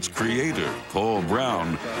 60s, its creator, Paul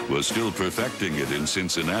Brown, was still perfecting it in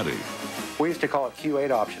Cincinnati. We used to call it Q8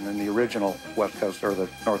 option in the original West Coast or the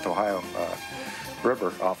North Ohio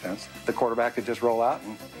River offense. The quarterback could just roll out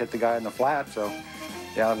and hit the guy in the flat, so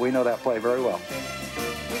yeah, we know that play very well.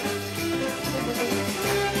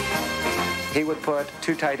 He would put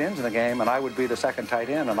 2 tight ends in the game, and I would be the second tight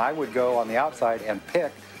end, and I would go on the outside and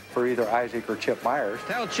pick for either Isaac or Chip Myers.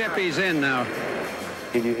 Tell Chip he's in now.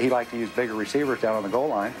 He liked to use bigger receivers down on the goal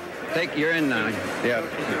line. You're in now. Yeah.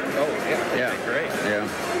 Oh, yeah. Yeah. Great. Yeah.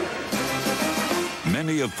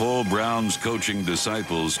 Many of Paul Brown's coaching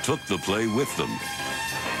disciples took the play with them.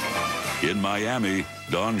 In Miami,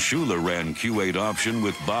 Don Shula ran Q8 option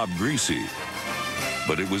with Bob Greasy.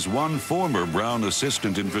 But it was one former Brown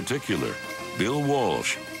assistant in particular, Bill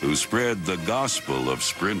Walsh, who spread the gospel of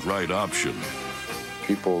sprint right option.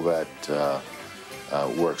 People that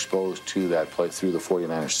were exposed to that play through the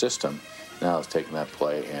 49ers system now is taking that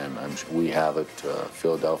play, and we have it,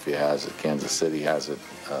 Philadelphia has it, Kansas City has it,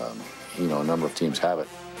 a number of teams have it.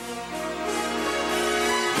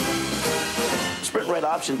 Sprint right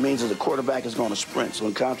option means that the quarterback is going to sprint. So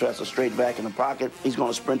in contrast to straight back in the pocket, he's going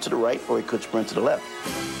to sprint to the right or he could sprint to the left.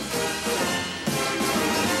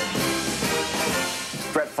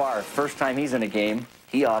 Brett Favre, first time he's in a game,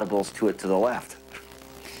 he audibles to it to the left.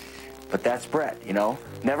 But that's Brett,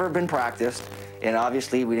 never been practiced, and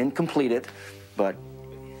obviously we didn't complete it, but,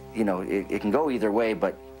 it can go either way,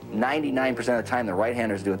 but 99% of the time the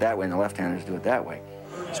right-handers do it that way and the left-handers do it that way.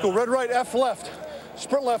 Let's go red, right, F, left.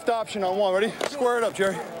 Sprint left option on 1. Ready? Square it up,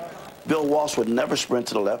 Jerry. Bill Walsh would never sprint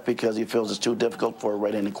to the left because he feels it's too difficult for a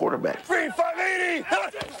right-handed quarterback. 580!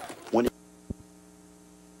 When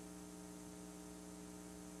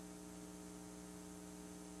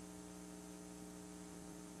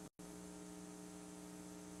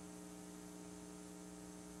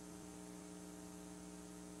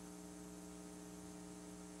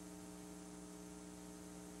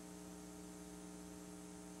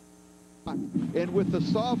And with the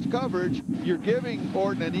soft coverage, you're giving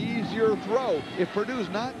Orton an easier throw. If Purdue's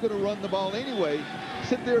not going to run the ball anyway,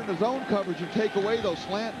 sit there in the zone coverage and take away those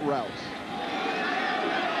slant routes.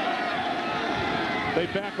 They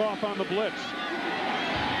back off on the blitz.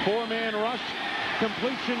 4-man rush.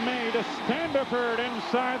 Completion made to Standiford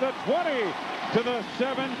inside the 20 to the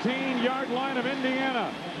 17-yard line of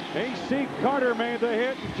Indiana. A.C. Carter made the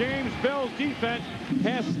hit. James Bell's defense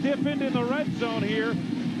has stiffened in the red zone here.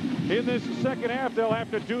 in this second half, they'll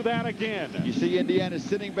have to do that again. You see Indiana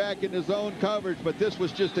sitting back in his own coverage, but this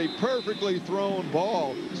was just a perfectly thrown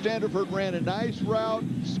ball. Standiford ran a nice route,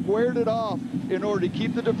 squared it off in order to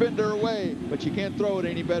keep the defender away, but you can't throw it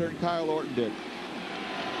any better than Kyle Orton did.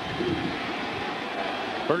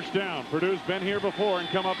 First down. Purdue's been here before and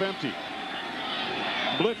come up empty.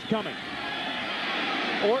 Blitz coming.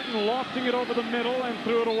 Orton lofting it over the middle and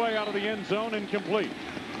threw it away out of the end zone, incomplete.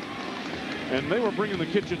 And they were bringing the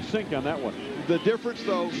kitchen sink on that one. The difference,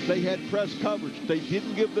 though, they had press coverage. They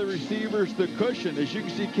didn't give the receivers the cushion. As you can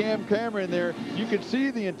see Cam Cameron there, you can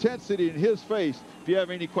see the intensity in his face. If you have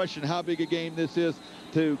any question how big a game this is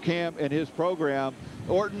to Cam and his program,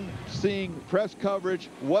 Orton, seeing press coverage,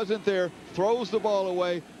 wasn't there, throws the ball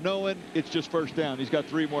away, knowing it's just first down. He's got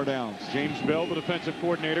 3 more downs. James Bell, the defensive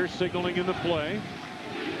coordinator, signaling in the play.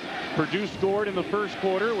 Purdue scored in the first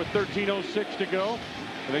quarter with 13:06 to go.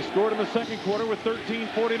 And they scored in the second quarter with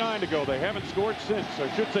 13:49 to go. They haven't scored since. I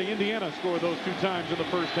should say Indiana scored those 2 times in the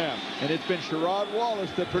first half. And it's been Sherrod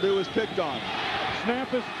Wallace that Purdue has picked on.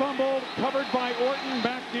 Snap is fumbled, covered by Orton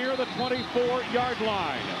back near the 24-yard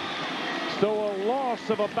line. So a loss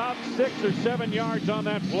of about 6 or 7 yards on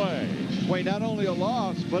that play. Wait, not only a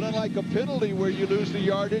loss, but unlike a penalty where you lose the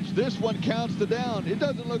yardage, this one counts the down. It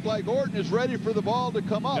doesn't look like Orton is ready for the ball to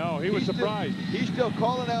come up. No, he was surprised. He's still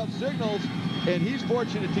calling out signals, and he's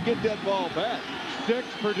fortunate to get that ball back. 6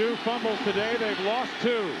 Purdue fumbles today. They've lost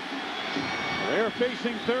 2. They're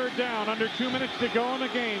facing third down, under 2 minutes to go in the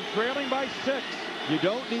game, trailing by 6. You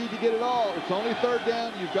don't need to get it all. It's only third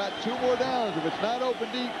down. You've got 2 more downs. If it's not open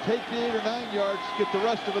deep, take the 8 or 9 yards, get the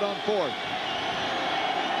rest of it on 4th.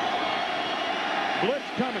 Blitz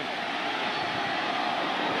coming.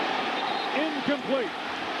 Incomplete.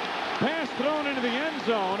 Pass thrown into the end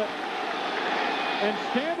zone. And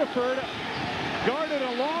Standiford, guarded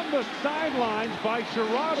along the sidelines by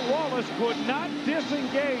Sherrod Wallace, could not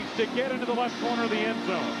disengage to get into the left corner of the end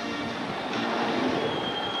zone.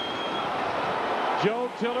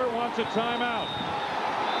 Joe Tiller wants a timeout.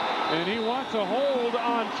 And he wants a hold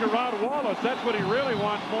on Sherrod Wallace. That's what he really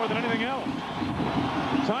wants more than anything else.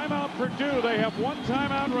 Timeout Purdue. They have 1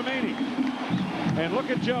 timeout remaining. And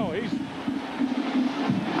look at Joe. He's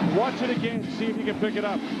watch it again, see if he can pick it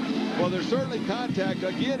up. Well, there's certainly contact.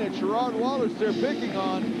 Again, it's Sherrod Wallace they're picking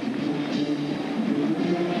on.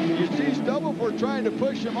 You see Stubbleford trying to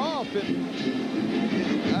push him off,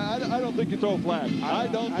 and I don't think you throw a flag. I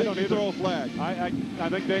don't think you throw a flag. I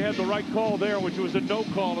think they had the right call there, which was a no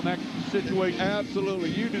call in that situation. Absolutely.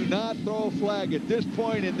 You do not throw a flag at this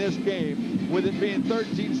point in this game, with it being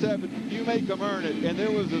 13-7. You make them earn it, and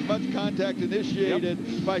there was as much contact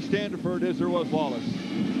initiated by Standiford as there was Wallace.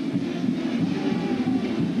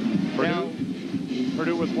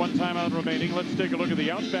 Purdue with 1 timeout remaining. Let's take a look at the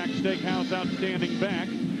Outback Steakhouse outstanding back.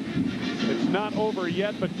 It's not over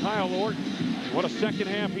yet, but Kyle Orton, what a second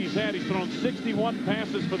half he's had. He's thrown 61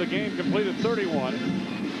 passes for the game, completed 31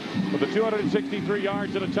 with the 263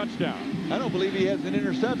 yards and a touchdown. I don't believe he has an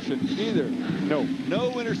interception either.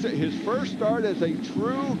 No interception. His first start as a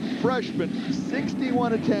true freshman,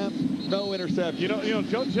 61 attempts, no interception. You know,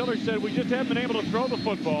 Joe Tiller said we just haven't been able to throw the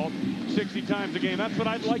football 60 times a game. That's what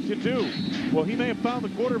I'd like to do. Well, he may have found the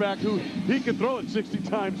quarterback who he could throw it 60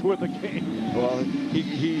 times with a game. Well,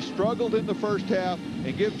 he struggled in the first half,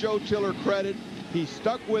 and give Joe Tiller credit. He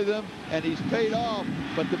stuck with him, and he's paid off.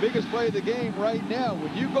 But the biggest play of the game right now,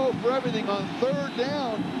 when you go for everything on 3rd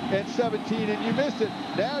down and 17 and you miss it,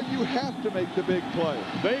 now you have to make the big play.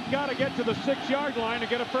 They've got to get to the 6-yard line to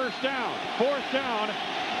get a first down. 4th down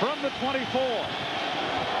from the 24.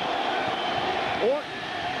 Orton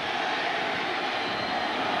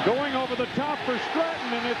going over the top for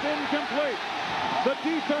Stratton, and it's incomplete. The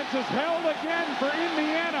defense is held again for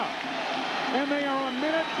Indiana. And they are a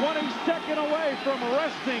minute 22nd away from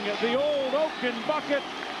wresting the old Oaken bucket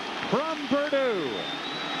from Purdue.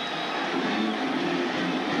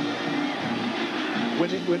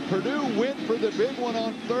 When Purdue went for the big one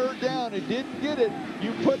on 3rd down and didn't get it,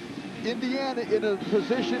 you put Indiana in a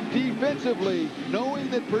position defensively, knowing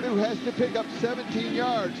that Purdue has to pick up 17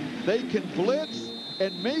 yards. They can blitz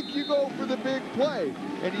and make you go for the big play.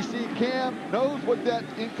 And you see Cam knows what that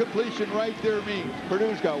incompletion right there means.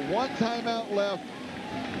 Purdue's got 1 timeout left.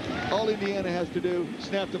 All Indiana has to do,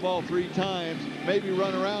 snap the ball 3 times, maybe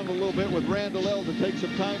run around a little bit with Randall L to take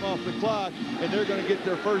some time off the clock, and they're going to get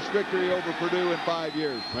their first victory over Purdue in 5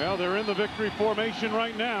 years. Well, they're in the victory formation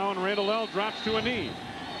right now, and Randall L drops to a knee.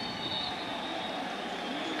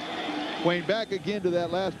 Wayne, back again to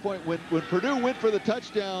that last point. When Purdue went for the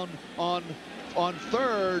touchdown on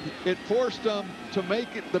 3rd, it forced them to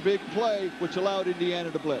make it the big play, which allowed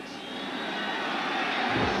Indiana to blitz.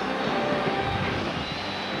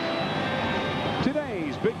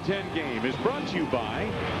 Ten game is brought to you by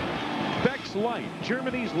Beck's Light,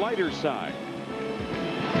 Germany's lighter side.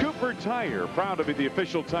 Cooper Tire, proud to be the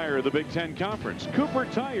official tire of the Big Ten Conference. Cooper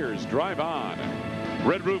Tires, drive on.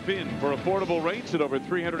 Red Roof Inn for affordable rates at over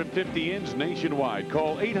 350 inns nationwide.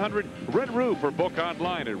 Call 800-RED-ROOF or book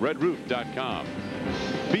online at redroof.com.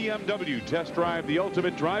 BMW, test drive the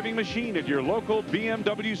ultimate driving machine at your local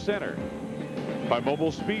BMW center. By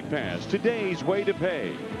Mobile Speed Pass, today's way to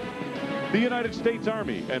pay. The United States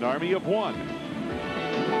Army, an army of one.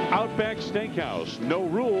 Outback Steakhouse, no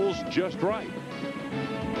rules, just right.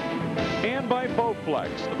 And by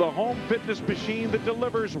Bowflex, the home fitness machine that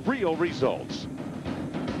delivers real results.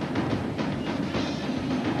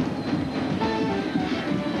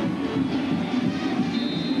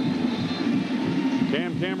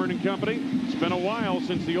 Cam Cameron and company. It's been a while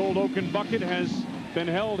since the old Oaken bucket has been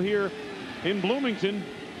held here in Bloomington.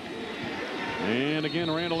 And again,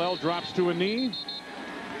 Randall L. drops to a knee.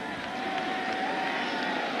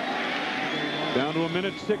 Down to a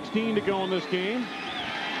minute 16 to go in this game.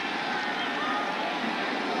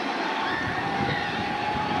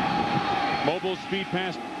 Mobile Speed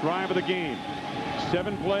Pass drive of the game.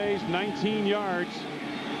 7 plays, 19 yards.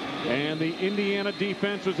 And the Indiana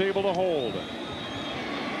defense was able to hold.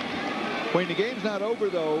 Wayne, the game's not over,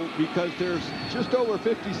 though, because there's just over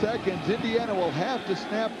 50 seconds. Indiana will have to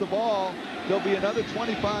snap the ball. There'll be another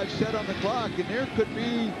 25 set on the clock, and there could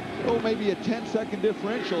be, maybe a 10-second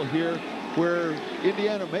differential here where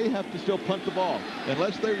Indiana may have to still punt the ball.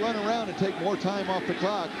 Unless they run around and take more time off the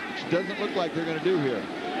clock, which doesn't look like they're going to do here.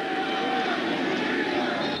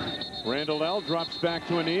 Randall L. drops back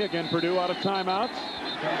to a knee. Again, Purdue out of timeouts.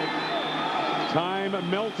 Time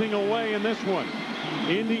melting away in this one.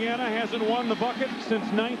 Indiana hasn't won the bucket since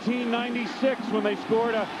 1996 when they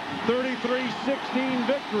scored a 33-16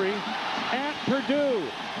 victory at Purdue.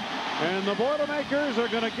 And the Boilermakers are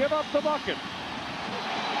going to give up the bucket.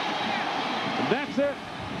 And that's it.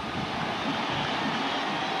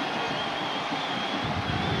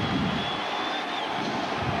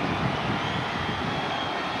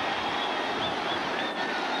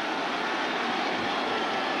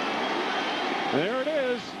 There it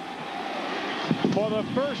is. For the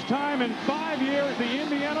first time in 5 years, the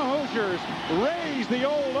Indiana Hoosiers raise the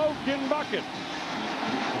old Oaken bucket.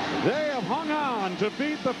 They have hung on to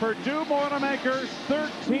beat the Purdue Boilermakers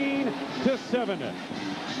 13-7.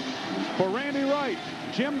 For Randy Wright,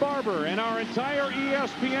 Jim Barber, and our entire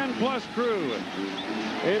ESPN Plus crew,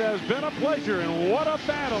 it has been a pleasure, and what a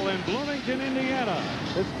battle in Bloomington, Indiana.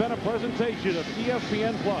 It's been a presentation of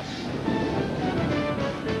ESPN Plus.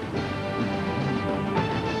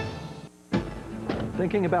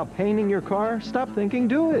 Thinking about painting your car? Stop thinking,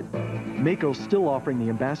 do it. Maaco's still offering the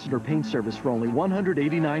Ambassador Paint Service for only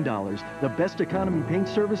 $189, the best economy paint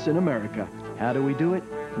service in America. How do we do it?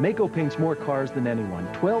 Maaco paints more cars than anyone,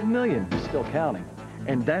 12 million, still counting.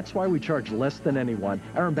 And that's why we charge less than anyone.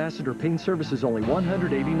 Our Ambassador Paint Service is only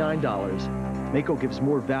 $189. Maaco gives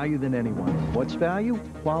more value than anyone. What's value?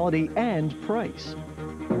 Quality and price.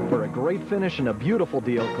 For a great finish and a beautiful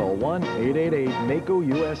deal, call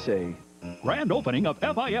 1-888-MAACO-USA. Grand opening of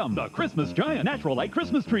FIM, the Christmas Giant Natural Light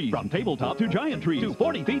Christmas Tree. From tabletop to giant trees to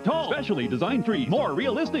 40 feet tall. Specially designed trees. More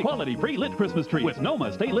realistic quality pre-lit Christmas trees with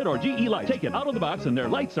Noma Stay Lit or GE lights. Take it out of the box and their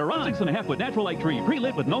lights are on. 6.5-foot natural light tree.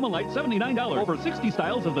 Pre-lit with Noma light, $79. Over 60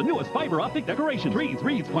 styles of the newest fiber optic decoration. Trees,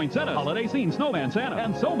 wreaths, poinsettias, holiday scene, snowman, Santa,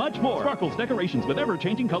 and so much more. Sparkles decorations with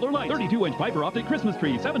ever-changing color lights. 32-inch fiber optic Christmas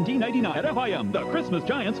tree, $17.99 at FIM. The Christmas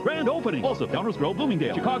Giants Grand Opening. Also Downers Grove,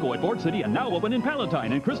 Bloomingdale, Chicago at Ford City, and now open in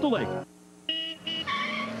Palatine and Crystal Lake.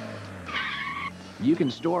 You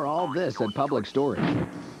can store all this at Public Storage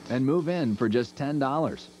and move in for just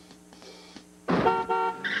 $10.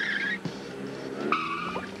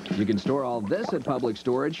 You can store all this at Public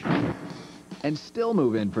Storage and still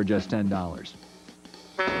move in for just $10.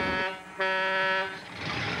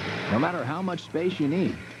 No matter how much space you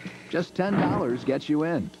need, just $10 gets you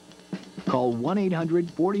in. Call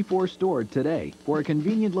 1-800-44-STORE today for a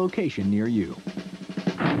convenient location near you.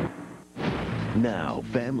 Now,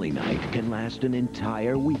 family night can last an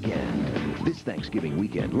entire weekend. This Thanksgiving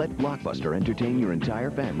weekend, let Blockbuster entertain your entire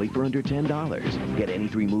family for under $10. Get any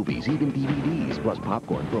 3 movies, even DVDs, plus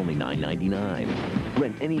popcorn for only $9.99.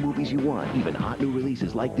 Rent any movies you want, even hot new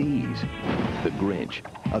releases like these. The Grinch,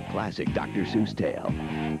 a classic Dr. Seuss tale.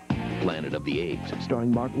 Planet of the Apes,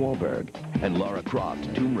 starring Mark Wahlberg. And Lara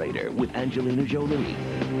Croft, Tomb Raider, with Angelina Jolie.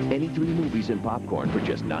 Any 3 movies and popcorn for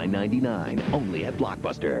just $9.99, only at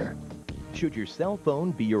Blockbuster. Should your cell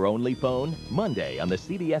phone be your only phone? Monday on the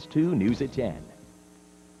CBS 2 News at 10.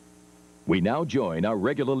 We now join our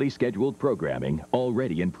regularly scheduled programming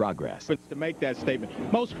already in progress. To make that statement,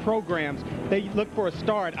 most programs, they look for a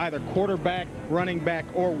star at either quarterback, running back,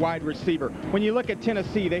 or wide receiver. When you look at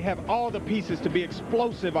Tennessee, they have all the pieces to be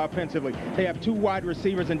explosive offensively. They have 2 wide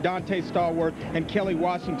receivers in Dante Stallworth and Kelly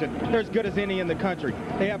Washington. They're as good as any in the country.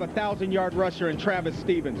 They have a 1,000-yard rusher in Travis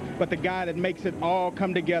Stevens, but the guy that makes it all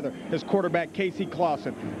come together is quarterback Casey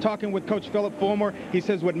Clausen. Talking with Coach Philip Fulmer, he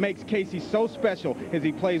says what makes Casey so special is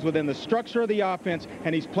he plays within the structure of the offense,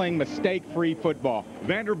 and he's playing mistake-free football.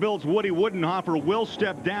 Vanderbilt's Woody Woodenhofer will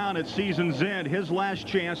step down at season's end. His last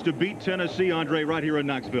chance to beat Tennessee, Andre, right here in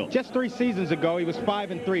Knoxville. Just 3 seasons ago, he was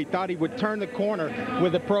 5-3. Thought he would turn the corner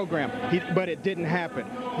with the program, but it didn't happen.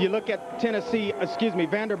 You look at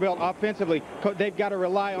Vanderbilt offensively, they've got to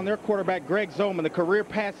rely on their quarterback, Greg Zollman, the career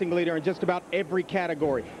passing leader in just about every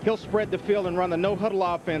category. He'll spread the field and run the no-huddle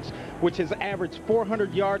offense, which has averaged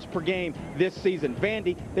 400 yards per game this season.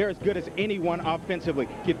 Vandy, they're as good as anyone offensively.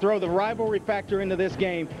 You throw the rivalry factor into this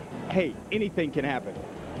game, hey, anything can happen.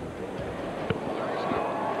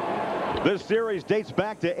 This series dates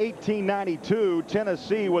back to 1892.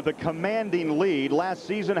 Tennessee with a commanding lead. Last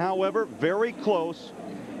season, however, very close.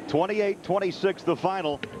 28-26 the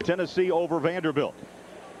final. Tennessee over Vanderbilt.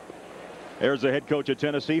 There's the head coach of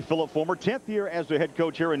Tennessee, Philip Fulmer, 10th year as the head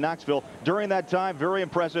coach here in Knoxville. During that time, very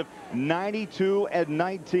impressive,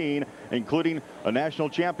 92-19, including a national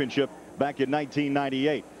championship back in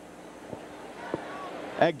 1998.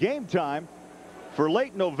 At game time for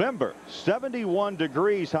late November, 71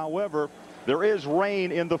 degrees. However, there is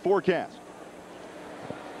rain in the forecast.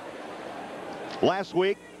 Last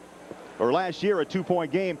year, a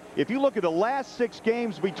 2-point game. If you look at the last 6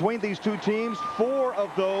 games between these two teams, 4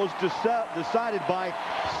 of those decided by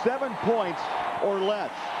 7 points or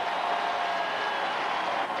less.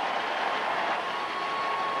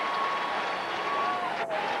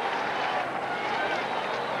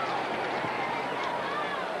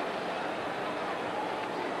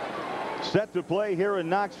 Set to play here in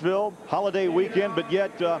Knoxville, holiday weekend, but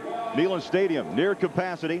yet Neyland Stadium near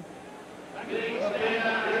capacity.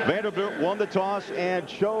 Vanderbilt won the toss and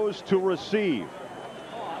chose to receive.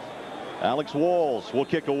 Alex Walls will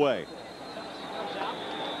kick away.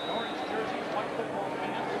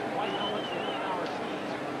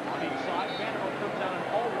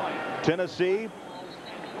 Tennessee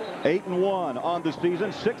 8-1 on the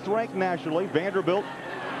season, 6th ranked nationally. Vanderbilt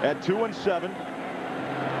at 2-7,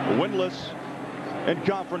 winless in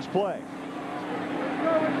conference play.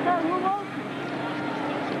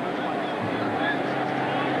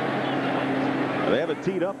 They have it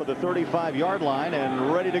teed up at the 35-yard line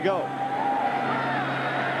and ready to go.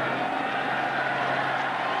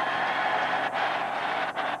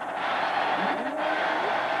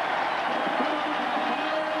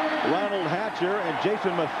 Ronald Hatcher and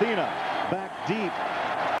Jason Mathena back deep